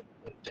যাবে।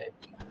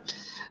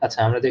 আচ্ছা,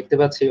 আমরা দেখতে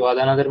পাচ্ছি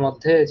অদানাদের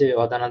মধ্যে, যে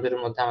অদানাদের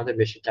মধ্যে আমাদের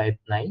বেশি টাইপ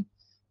নাই,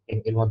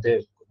 এর মধ্যে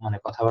মানে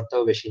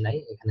কথাবার্তাও বেশি নাই,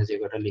 এখানে যে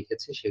কটা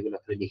লিখেছি সেগুলো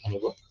খালি লিখে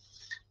নিব।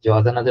 যে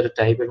অদানাদের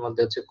টাইপের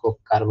মধ্যে হচ্ছে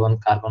কার্বন,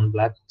 কার্বন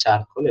ব্ল্যাক,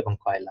 চারকোল এবং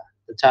কয়লা।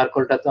 তো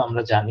চারকোলটা তো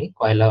আমরা জানি,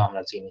 কয়লাও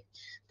আমরা চিনি।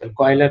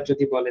 কয়লার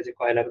যদি বলে যে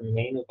কয়লার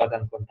মেইন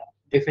উপাদান কোনটা,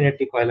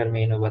 ডেফিনেটলি কয়লার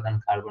মেইন উপাদান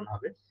কার্বন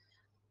হবে।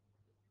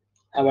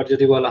 আবার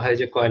যদি বলা হয়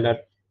যে কয়লার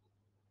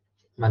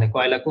মানে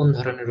কয়লা কোন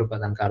ধরনের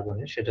উপাদান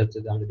কার্বনের, সেটা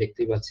যদি আমরা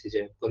দেখতেই পাচ্ছি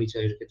যে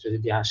পরিচয়ের ক্ষেত্রে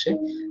যদি আসে,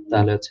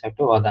 তাহলে হচ্ছে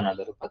একটা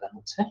অদানাদার উপাদান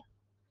হচ্ছে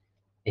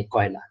এই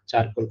কয়লা,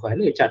 চারকোল,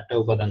 কয়লা, এই চারটা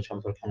উপাদান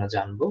সম্পর্কে আমরা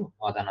জানবো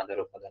অদানাদার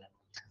উপাদানের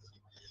মধ্যে।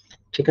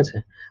 ঠিক আছে।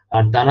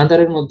 আর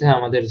দানাদারের মধ্যে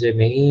আমাদের যে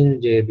মেইন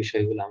যে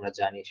বিষয়গুলো আমরা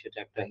জানি, সেটা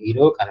একটা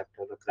হিরক আর একটা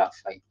হলো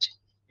গ্রাফাইট।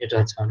 এটা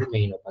হচ্ছে আমাদের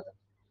মেইন উপাদান,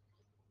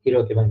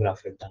 হিরক এবং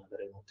গ্রাফাইট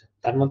দানাদারের মধ্যে।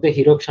 তার মধ্যে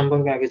হিরক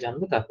সম্পর্কে আগে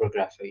জানবো, তারপর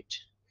গ্রাফাইট।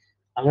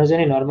 আমরা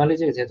জানি নরমালি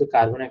যে যেহেতু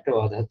কার্বন একটা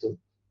অধাতু,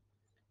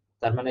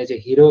 তার মানে যে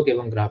হিরক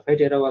এবং গ্রাফাইট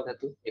এরা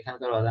অধাতু।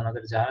 এখানকার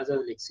অদানাদার যারা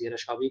যারা লিখছি এরা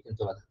সবই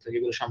কিন্তু অধাতু,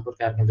 এগুলো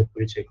সম্পর্কে আর কিন্তু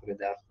পরিচয় করে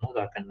দেওয়ার কোনো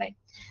দরকার নাই,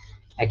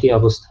 একই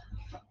অবস্থা।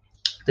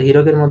 তো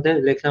হিরকের মধ্যে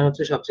লিখলাম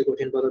হচ্ছে সবচেয়ে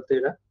কঠিন পদার্থ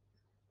এরা,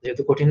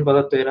 যেহেতু কঠিন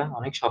পদার্থ এরা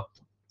অনেক শক্ত,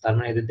 তার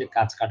মানে এদের দিয়ে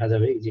কাজ কাটা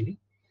যাবে ইজিলি।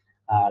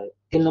 আর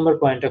 3 নম্বর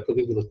পয়েন্টটা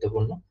খুবই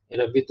গুরুত্বপূর্ণ,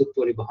 এরা বিদ্যুৎ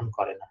পরিবহন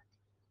করে না।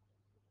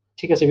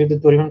 ঠিক আছে, বিদ্যুৎ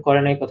পরিবহন করে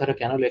না এই কথাটা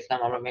কেন লিখলাম,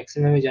 আমরা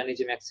ম্যাক্সিমামই জানি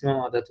যে ম্যাক্সিমাম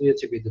অধাতুই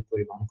হচ্ছে বিদ্যুৎ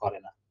পরিবহন করে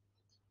না।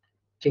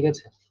 ঠিক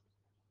আছে,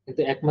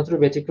 কিন্তু একমাত্র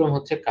ব্যতিক্রম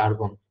হচ্ছে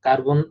কার্বন।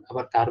 কার্বন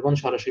আবার কার্বন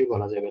সরাসরি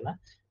বলা যাবে না,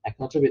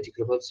 একমাত্র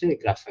ব্যতিক্রম হচ্ছে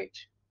গ্রাফাইট।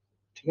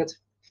 ঠিক আছে,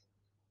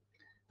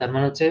 তার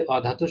মানে হচ্ছে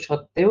অধাতু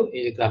সত্ত্বেও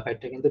এই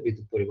গ্রাফাইটটা কিন্তু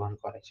বিদ্যুৎ পরিবহন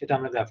করে, সেটা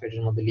আমরা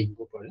গ্রাফাইটের মধ্যে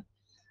লিখবো পরে।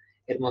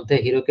 এর মধ্যে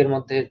হিরকের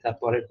মধ্যে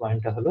তারপরের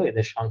পয়েন্টটা হলো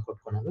এদের সংকট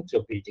কোণ হলো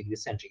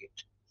 24°C।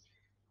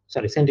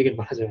 সরি, সেন্টিগ্রেড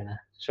বলা যাবে না,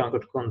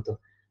 সংকট কোণ, তো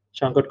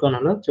সংকট কোণ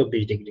হলো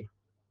 24°।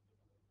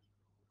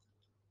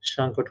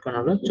 সংকট কোণ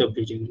হলো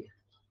 24°।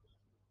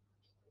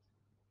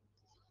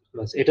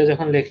 বাস, এটা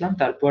যখন লিখলাম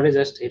তারপরে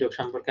জাস্ট হিরক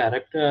সম্পর্কে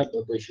আরেকটা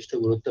বৈশিষ্ট্য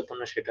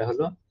গুরুত্বপূর্ণ, সেটা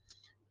হলো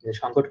যে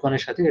সংকট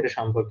কোণের সাথে এটা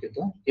সম্পর্কিত।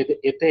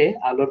 এতে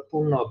আলোর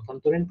পূর্ণ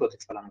অভ্যন্তরীণ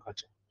প্রতিফলন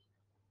ঘটে।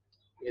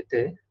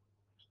 এতে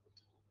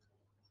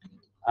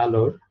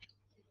আলোর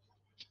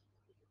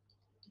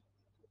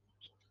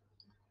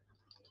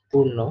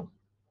পূর্ণ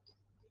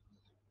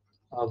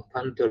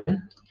অভ্যন্তরীণ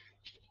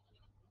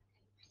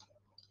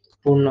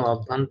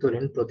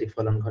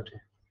প্রতিফলন ঘটে।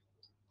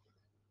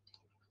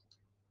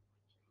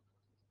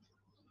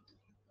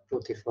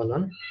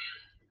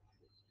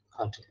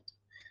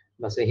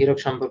 বাস, হিরক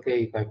সম্পর্কে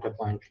এই কয়েকটা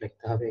পয়েন্ট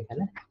লিখতে হবে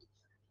এখানে।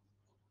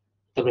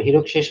 তবে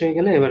হিরক শেষ হয়ে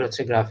গেলে এবার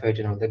হচ্ছে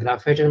গ্রাফাইটের মধ্যে।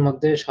 গ্রাফাইটের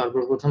মধ্যে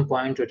সর্বপ্রথম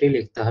পয়েন্ট ওটাই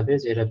লিখতে হবে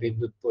যে এরা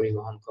বিদ্যুৎ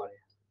পরিবহন করে,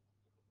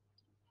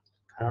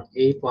 কারণ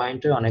এই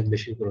পয়েন্টটা অনেক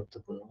বেশি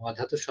গুরুত্বপূর্ণ।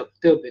 অধাতু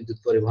সত্ত্বেও বিদ্যুৎ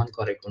পরিবহন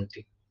করে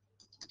কোনটি?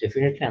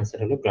 ডেফিনেটলি অ্যান্সার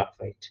হলো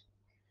গ্রাফাইট।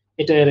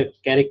 এটা এর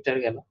ক্যারেক্টার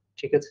গেল।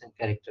 ঠিক আছে,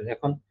 ক্যারেক্টার।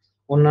 এখন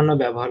অন্যান্য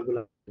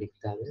ব্যবহারগুলো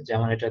লিখতে হবে,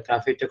 যেমন এটা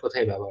গ্রাফাইটটা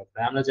কোথায় ব্যবহার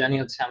করে। আমরা জানি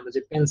হচ্ছে আমরা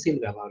যে পেন্সিল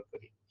ব্যবহার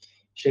করি,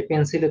 সেই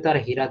পেন্সিলে তার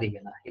হীরা দিবে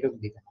না, হিরক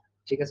দিবে না।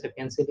 ঠিক আছে,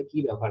 পেন্সিলে কি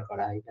ব্যবহার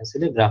করা হয়?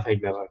 পেন্সিলে গ্রাফাইট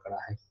ব্যবহার করা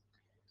হয়।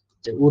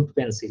 যে উড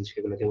পেন্সিল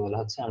সেগুলোকে বলা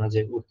হচ্ছে, আমরা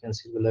যে উড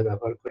পেন্সিল গুলো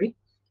ব্যবহার করি,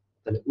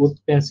 তাহলে উড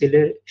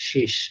পেন্সিলের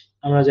শীষ,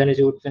 আমরা জানি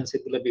যে উড পেন্সিল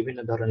গুলো বিভিন্ন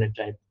ধরনের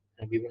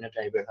বিভিন্ন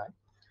টাইপের হয়,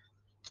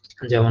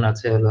 যেমন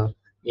আছে হলো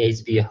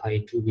HB হয়,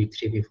 2B,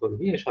 3B,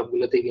 4B,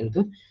 সবগুলোতে কিন্তু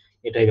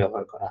এটাই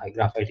ব্যবহার করা হয়,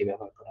 গ্রাফাইটই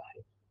ব্যবহার করা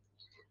হয়।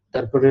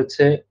 তারপরে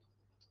হচ্ছে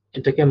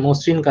এটাকে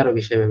মসৃণ কারক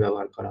হিসেবে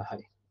ব্যবহার করা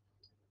হয়,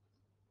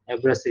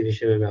 অ্যাব্রাসিভ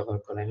হিসেবে ব্যবহার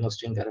করা হয়।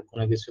 মসৃণ কারক,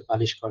 কোনো কিছু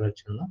পালিশ করার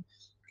জন্য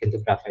কিন্তু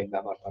গ্রাফাইট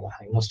ব্যবহার করা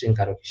হয় মসৃণ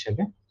কারক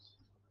হিসেবে।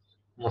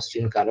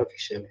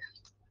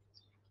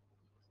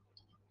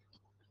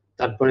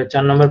 তারপরে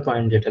 4 নম্বর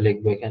পয়েন্ট যেটা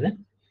লিখবো এখানে,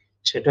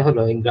 সেটা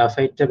হলো এই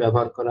গ্রাফাইটটা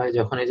ব্যবহার করা হয়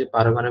যখন এই যে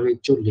পারমাণবিক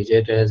চুল্লি,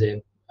 যেটা যে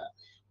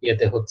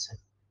ইয়েতে হচ্ছে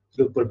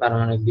রূপপুর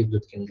পারমাণবিক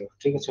বিদ্যুৎ কেন্দ্র,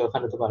 ঠিক আছে,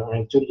 ওখানে তো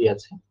পারমাণবিক চুল্লি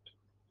আছে।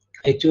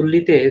 এই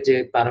চুল্লিতে যে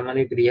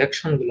পারমাণবিক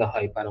রিয়াকশন গুলো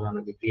হয়,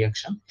 পারমাণবিক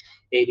রিয়াকশন,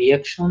 এই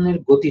রিয়াকশনের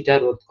গতিটা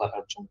রোধ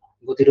করার জন্য,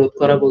 গতি রোধ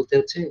করা বলতে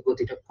হচ্ছে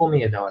গতিটা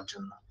কমিয়ে দেওয়ার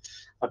জন্য,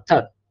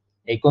 অর্থাৎ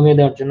এই কমিয়ে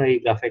দেওয়ার জন্য এই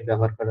গ্রাফাইট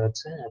ব্যবহার করা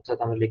হচ্ছে। অর্থাৎ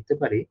আমরা লিখতে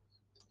পারি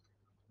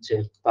যে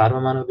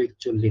পারমাণবিক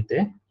চুল্লিতে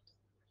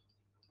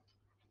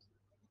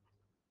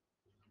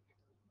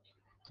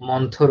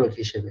মন্থরক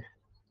হিসেবে,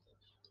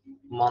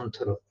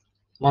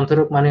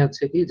 মন্থরক মানে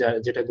হচ্ছে কি,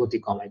 যেটা গতি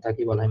কমায়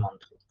তাকে বলা হয়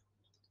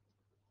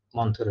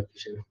মন্থরক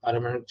হিসেবে।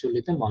 পারমাণবিক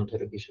চুল্লিতে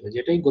মন্থরক হিসেবে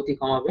যেটাই গতি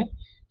কমাবে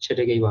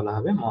সেটাকেই বলা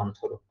হবে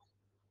মন্থরক।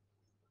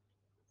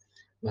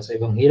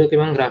 এবং হিরক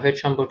এবং গ্রাফাইট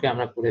সম্পর্কে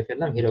আমরা পড়ে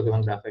ফেললাম, হিরক এবং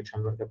গ্রাফাইট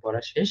সম্পর্কে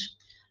পড়া শেষ।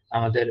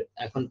 আমাদের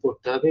এখন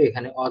পড়তে হবে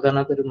এখানে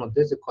অদানাদের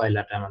মধ্যে যে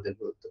কয়লাটা আমাদের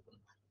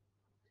গুরুত্বপূর্ণ,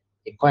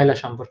 এই কয়লা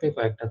সম্পর্কে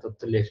কয়েকটা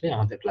তথ্য লিখে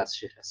আমাদের ক্লাস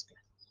শেষ আজকে।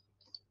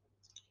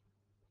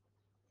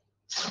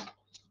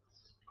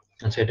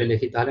 আচ্ছা, এটা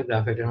লিখি তাহলে।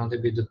 গ্রাফাইটের মধ্যে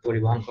বিদ্যুৎ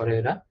পরিবহন করে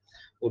এরা,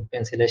 উড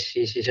পেন্সিলের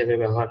শীষ হিসেবে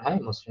ব্যবহার হয়,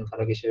 মসৃণ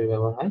কারক হিসেবে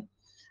ব্যবহার হয়,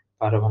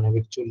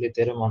 পারমাণবিক চুল্লিতে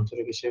এরা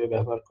মন্থরক হিসেবে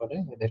ব্যবহার করে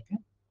এদেরকে।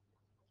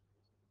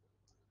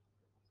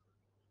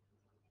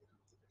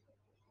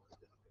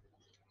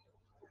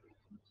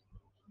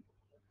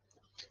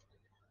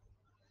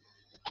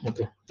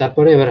 ওকে,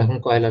 তারপরে এবার এখন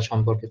কয়লা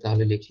সম্পর্কে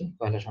তাহলে লিখি,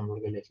 কয়লা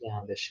সম্পর্কে লিখলে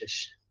আমাদের শেষ।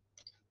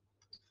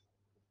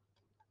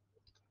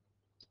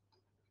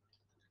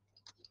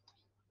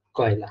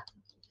 কয়লা,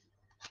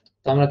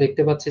 তো আমরা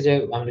দেখতে পাচ্ছি যে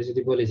আমরা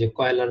যদি বলি যে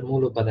কয়লার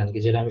মূল উপাদান কি,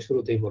 যেটা আমি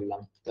শুরুতেই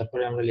বললাম,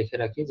 তারপরে আমরা লিখে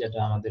রাখি যেটা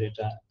আমাদের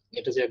এটা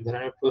যে এক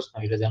ধরনের প্রশ্ন,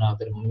 এটা যেন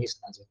আমাদের মিস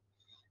না যায়।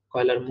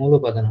 কয়লার মূল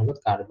উপাদান হলো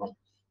কার্বন।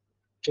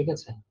 ঠিক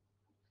আছে,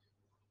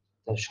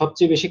 তো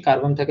সবচেয়ে বেশি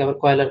কার্বন থাকে, আবার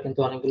কয়লার কিন্তু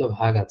অনেকগুলো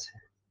ভাগ আছে।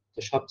 তো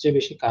সবচেয়ে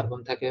বেশি কার্বন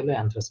থাকে হলো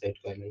অ্যান্থ্রাসাইট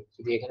কয়লায়।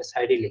 যদি এখানে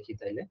সাইডে লিখি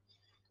তাইলে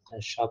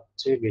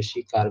সবচেয়ে বেশি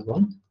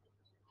কার্বন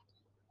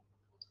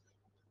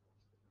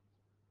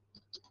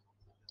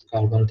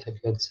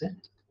থাকে হচ্ছে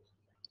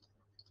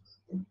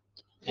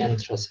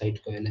অ্যান্থ্রাসাইট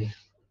কয়লায়।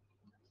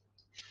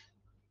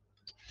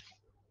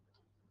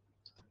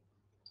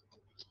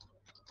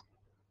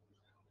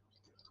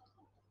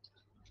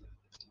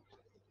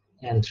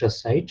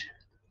 অ্যান্থ্রাসাইট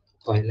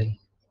কয়লায়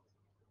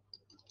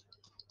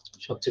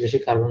সবচেয়ে বেশি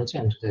কার্বন হচ্ছে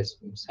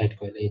অ্যান্থ্রাসাইট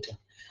কয়লা। এটা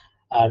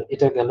আর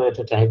এটা গেল,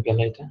 এটা টাইপ গেল।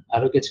 এটা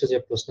আরো কিছু যে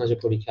প্রশ্ন যে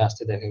পরীক্ষা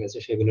আসতে দেখা গেছে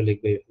সেগুলো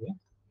লিখবে এইভাবে।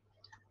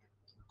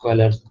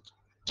 কয়লার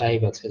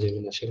টাইপ আছে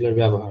যেগুলো, সেগুলোর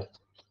ব্যবহার,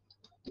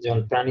 যেমন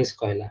প্রাণীজ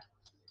কয়লা,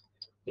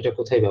 এটা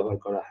কোথায় ব্যবহার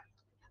করা হয়?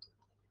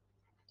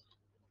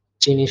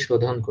 চিনি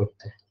শোধন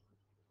করতে,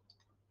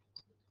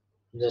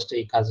 জাস্ট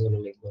এই কাজগুলো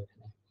লিখবো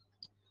এখানে।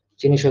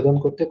 চিনি শোধন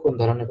করতে কোন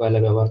ধরনের কয়লা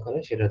ব্যবহার করে,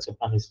 সেটা হচ্ছে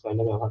প্রাণীজ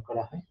কয়লা ব্যবহার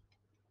করা হয়।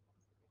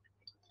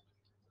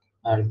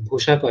 আর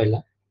ভূষা কয়লা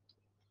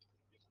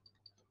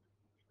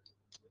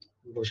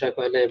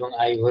এবং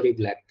আইভরি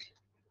ব্ল্যাক,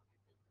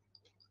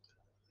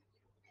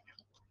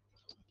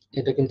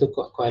 এটা কিন্তু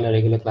কয়লার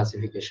এগুলো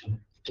ক্লাসিফিকেশন,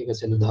 ঠিক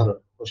আছে? ধরো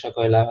ভূষা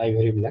কয়লা,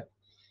 আইভরি ব্ল্যাক,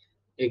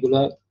 এগুলো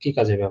কি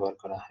কাজে ব্যবহার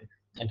করা হয়?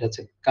 এটা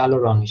হচ্ছে কালো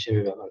রং হিসেবে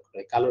ব্যবহার করা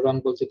হয়। কালো রং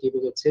বলতে কি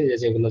বোঝাচ্ছে?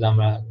 যেগুলো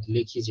আমরা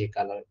লিখি যে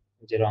কালার,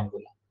 যে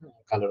রংগুলো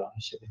কালো রং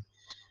হিসেবে,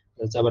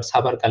 আবার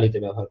সাবার কালিতে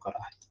ব্যবহার করা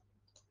হয়,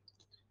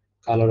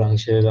 কালো রং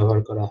হিসেবে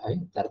ব্যবহার করা হয়।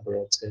 তারপরে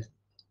হচ্ছে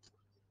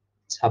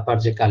ছাপার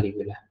যে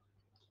কালিগুলা,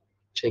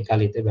 সেই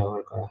কালিতে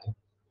ব্যবহার করা হয়।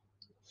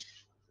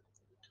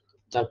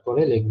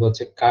 তারপরে লিখবো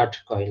হচ্ছে কাঠ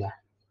কয়লা।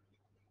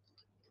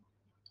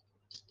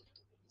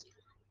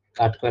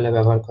 কাঠ কয়লা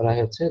ব্যবহার করা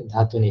হয় হচ্ছে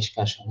ধাতু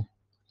নিষ্কাশনে।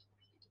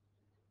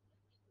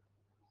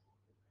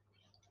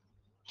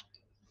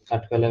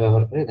 কাঠ কয়লা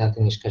ব্যবহার করে ধাতু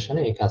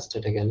নিষ্কাশনে, এই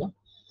কাজটা গেল।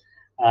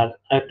 আর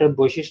একটা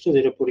বৈশিষ্ট্য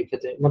যেটা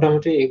পরীক্ষাতে,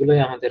 মোটামুটি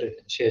এগুলোই আমাদের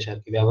শেষ আর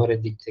কি, ব্যবহারের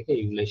দিক থেকে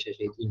এগুলোই শেষ,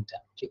 এই তিনটা,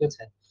 ঠিক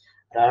আছে?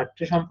 আর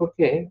আরেকটা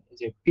সম্পর্কে,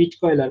 যে পিট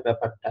কয়লার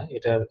ব্যাপারটা,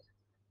 এটার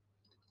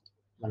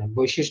মানে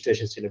বৈশিষ্ট্য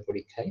এসেছিল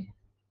পরীক্ষায়।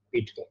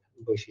 পিট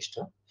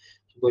কয়লা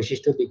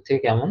বৈশিষ্ট্যের দিক থেকে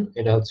কেমন,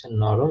 এটা হচ্ছে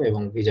নরম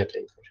এবং ভিজা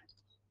টাইপের।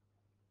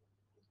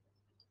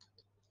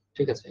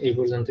 ঠিক আছে, এই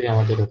পর্যন্তই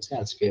আমাদের হচ্ছে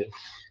আজকের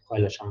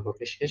কয়লা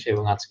সম্পর্কে শেষ,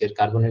 এবং আজকের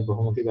কার্বনের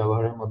বহুমুখী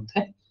ব্যবহারের মধ্যে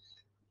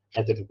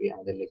এতটুকুই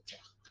আমাদের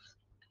লেকচার।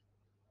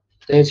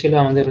 তো এই ছিল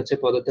আমাদের হচ্ছে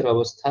পদার্থের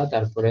অবস্থা,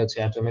 তারপরে হচ্ছে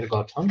অ্যাটমের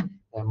গঠন,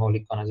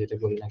 মৌলিক কণা যেটা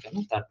বলি না কেন,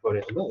 তারপরে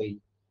হলো এই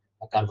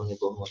কার্বনের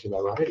বহুমুখী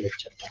ব্যবহারের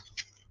লেকচারটা।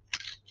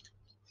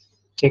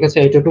 ঠিক আছে,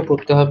 এইটুকু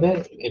পড়তে হবে,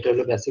 এটা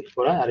হলো বেসিক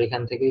পড়া। আর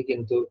এখান থেকেই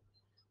কিন্তু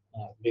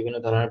বিভিন্ন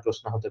ধরনের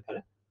প্রশ্ন হতে পারে।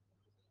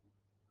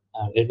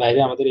 আর এর বাইরে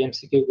আমাদের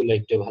এমসিকিউ গুলো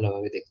একটু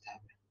ভালোভাবে দেখতে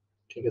হবে।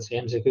 ঠিক আছে,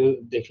 এমসিকিউ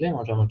দেখলে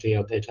মোটামুটি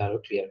অধ্যায়টা আরো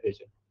ক্লিয়ার হয়ে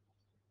যাবে।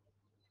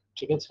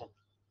 ঠিক আছে,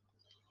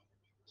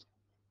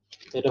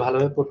 তো এটা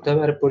ভালোভাবে পড়তে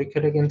হবে। আর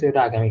পরীক্ষাটা কিন্তু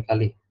এটা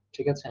আগামীকালই,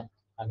 ঠিক আছে?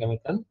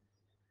 আগামীকাল,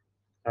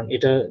 কারণ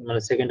এটা মানে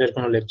সেকেন্ডের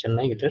কোনো লেকচার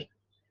নাই এটার।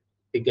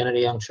 বিজ্ঞানের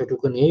এই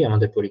অংশটুকু নিয়েই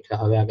আমাদের পরীক্ষা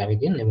হবে আগামী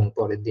দিন, এবং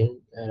পরের দিন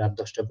রাত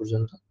 10টা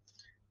পর্যন্ত।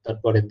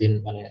 তারপরের দিন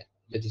মানে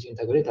যদি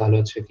চিন্তা করি তাহলে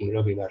হচ্ছে কি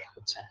রবিবার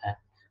হচ্ছে, হ্যাঁ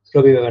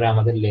রবিবারে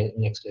আমাদের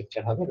নেক্সট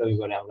লেকচার হবে।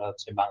 রবিবারে আমরা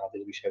হচ্ছে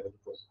বাংলাদেশ বিষয়গুলো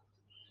পড়বো।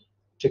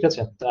 ঠিক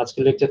আছে, তো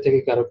আজকের লেকচার থেকে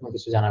কারো কোনো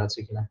কিছু জানার আছে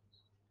কিনা?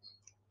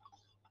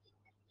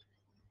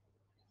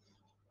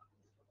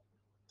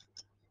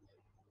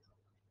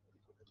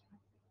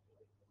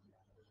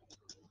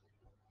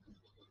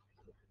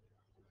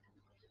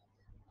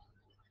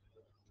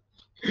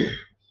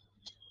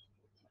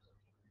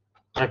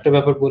 আরেকটা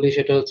ব্যাপার বলি,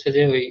 সেটা হচ্ছে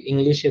যে ওই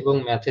ইংলিশ এবং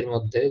ম্যাথের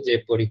মধ্যে যে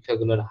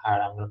পরীক্ষাগুলোর হার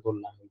আমরা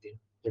বললাম ওই দিন,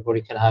 যে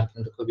পরীক্ষার হার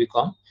কিন্তু খুবই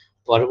কম।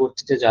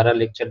 পরবর্তীতে যারা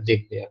লেকচার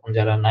দেখবে, এখন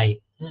যারা নাই,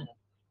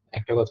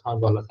 একটা কথা আমার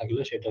বলা থাকলো,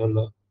 সেটা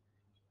হলো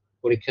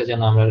পরীক্ষা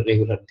যেন আমরা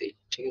রেগুলার দিই।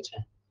 ঠিক আছে,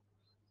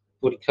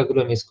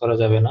 পরীক্ষাগুলো মিস করা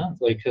যাবে না।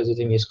 পরীক্ষা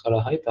যদি মিস করা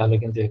হয় তাহলে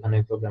কিন্তু এখানে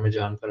প্রোগ্রামে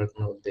জয়েন করার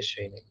কোনো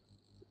উদ্দেশ্যই নেই।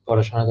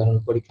 পড়াশোনা, কারণ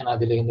পরীক্ষা না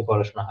দিলে কিন্তু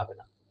পড়াশোনা হবে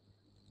না।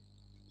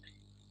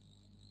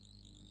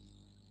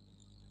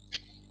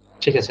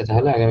 ঠিক আছে,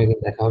 তাহলে আগামী দিন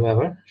দেখা হবে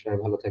আবার। সবাই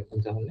ভালো থাকবেন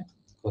তাহলে।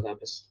 খোদা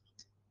হাফেজ।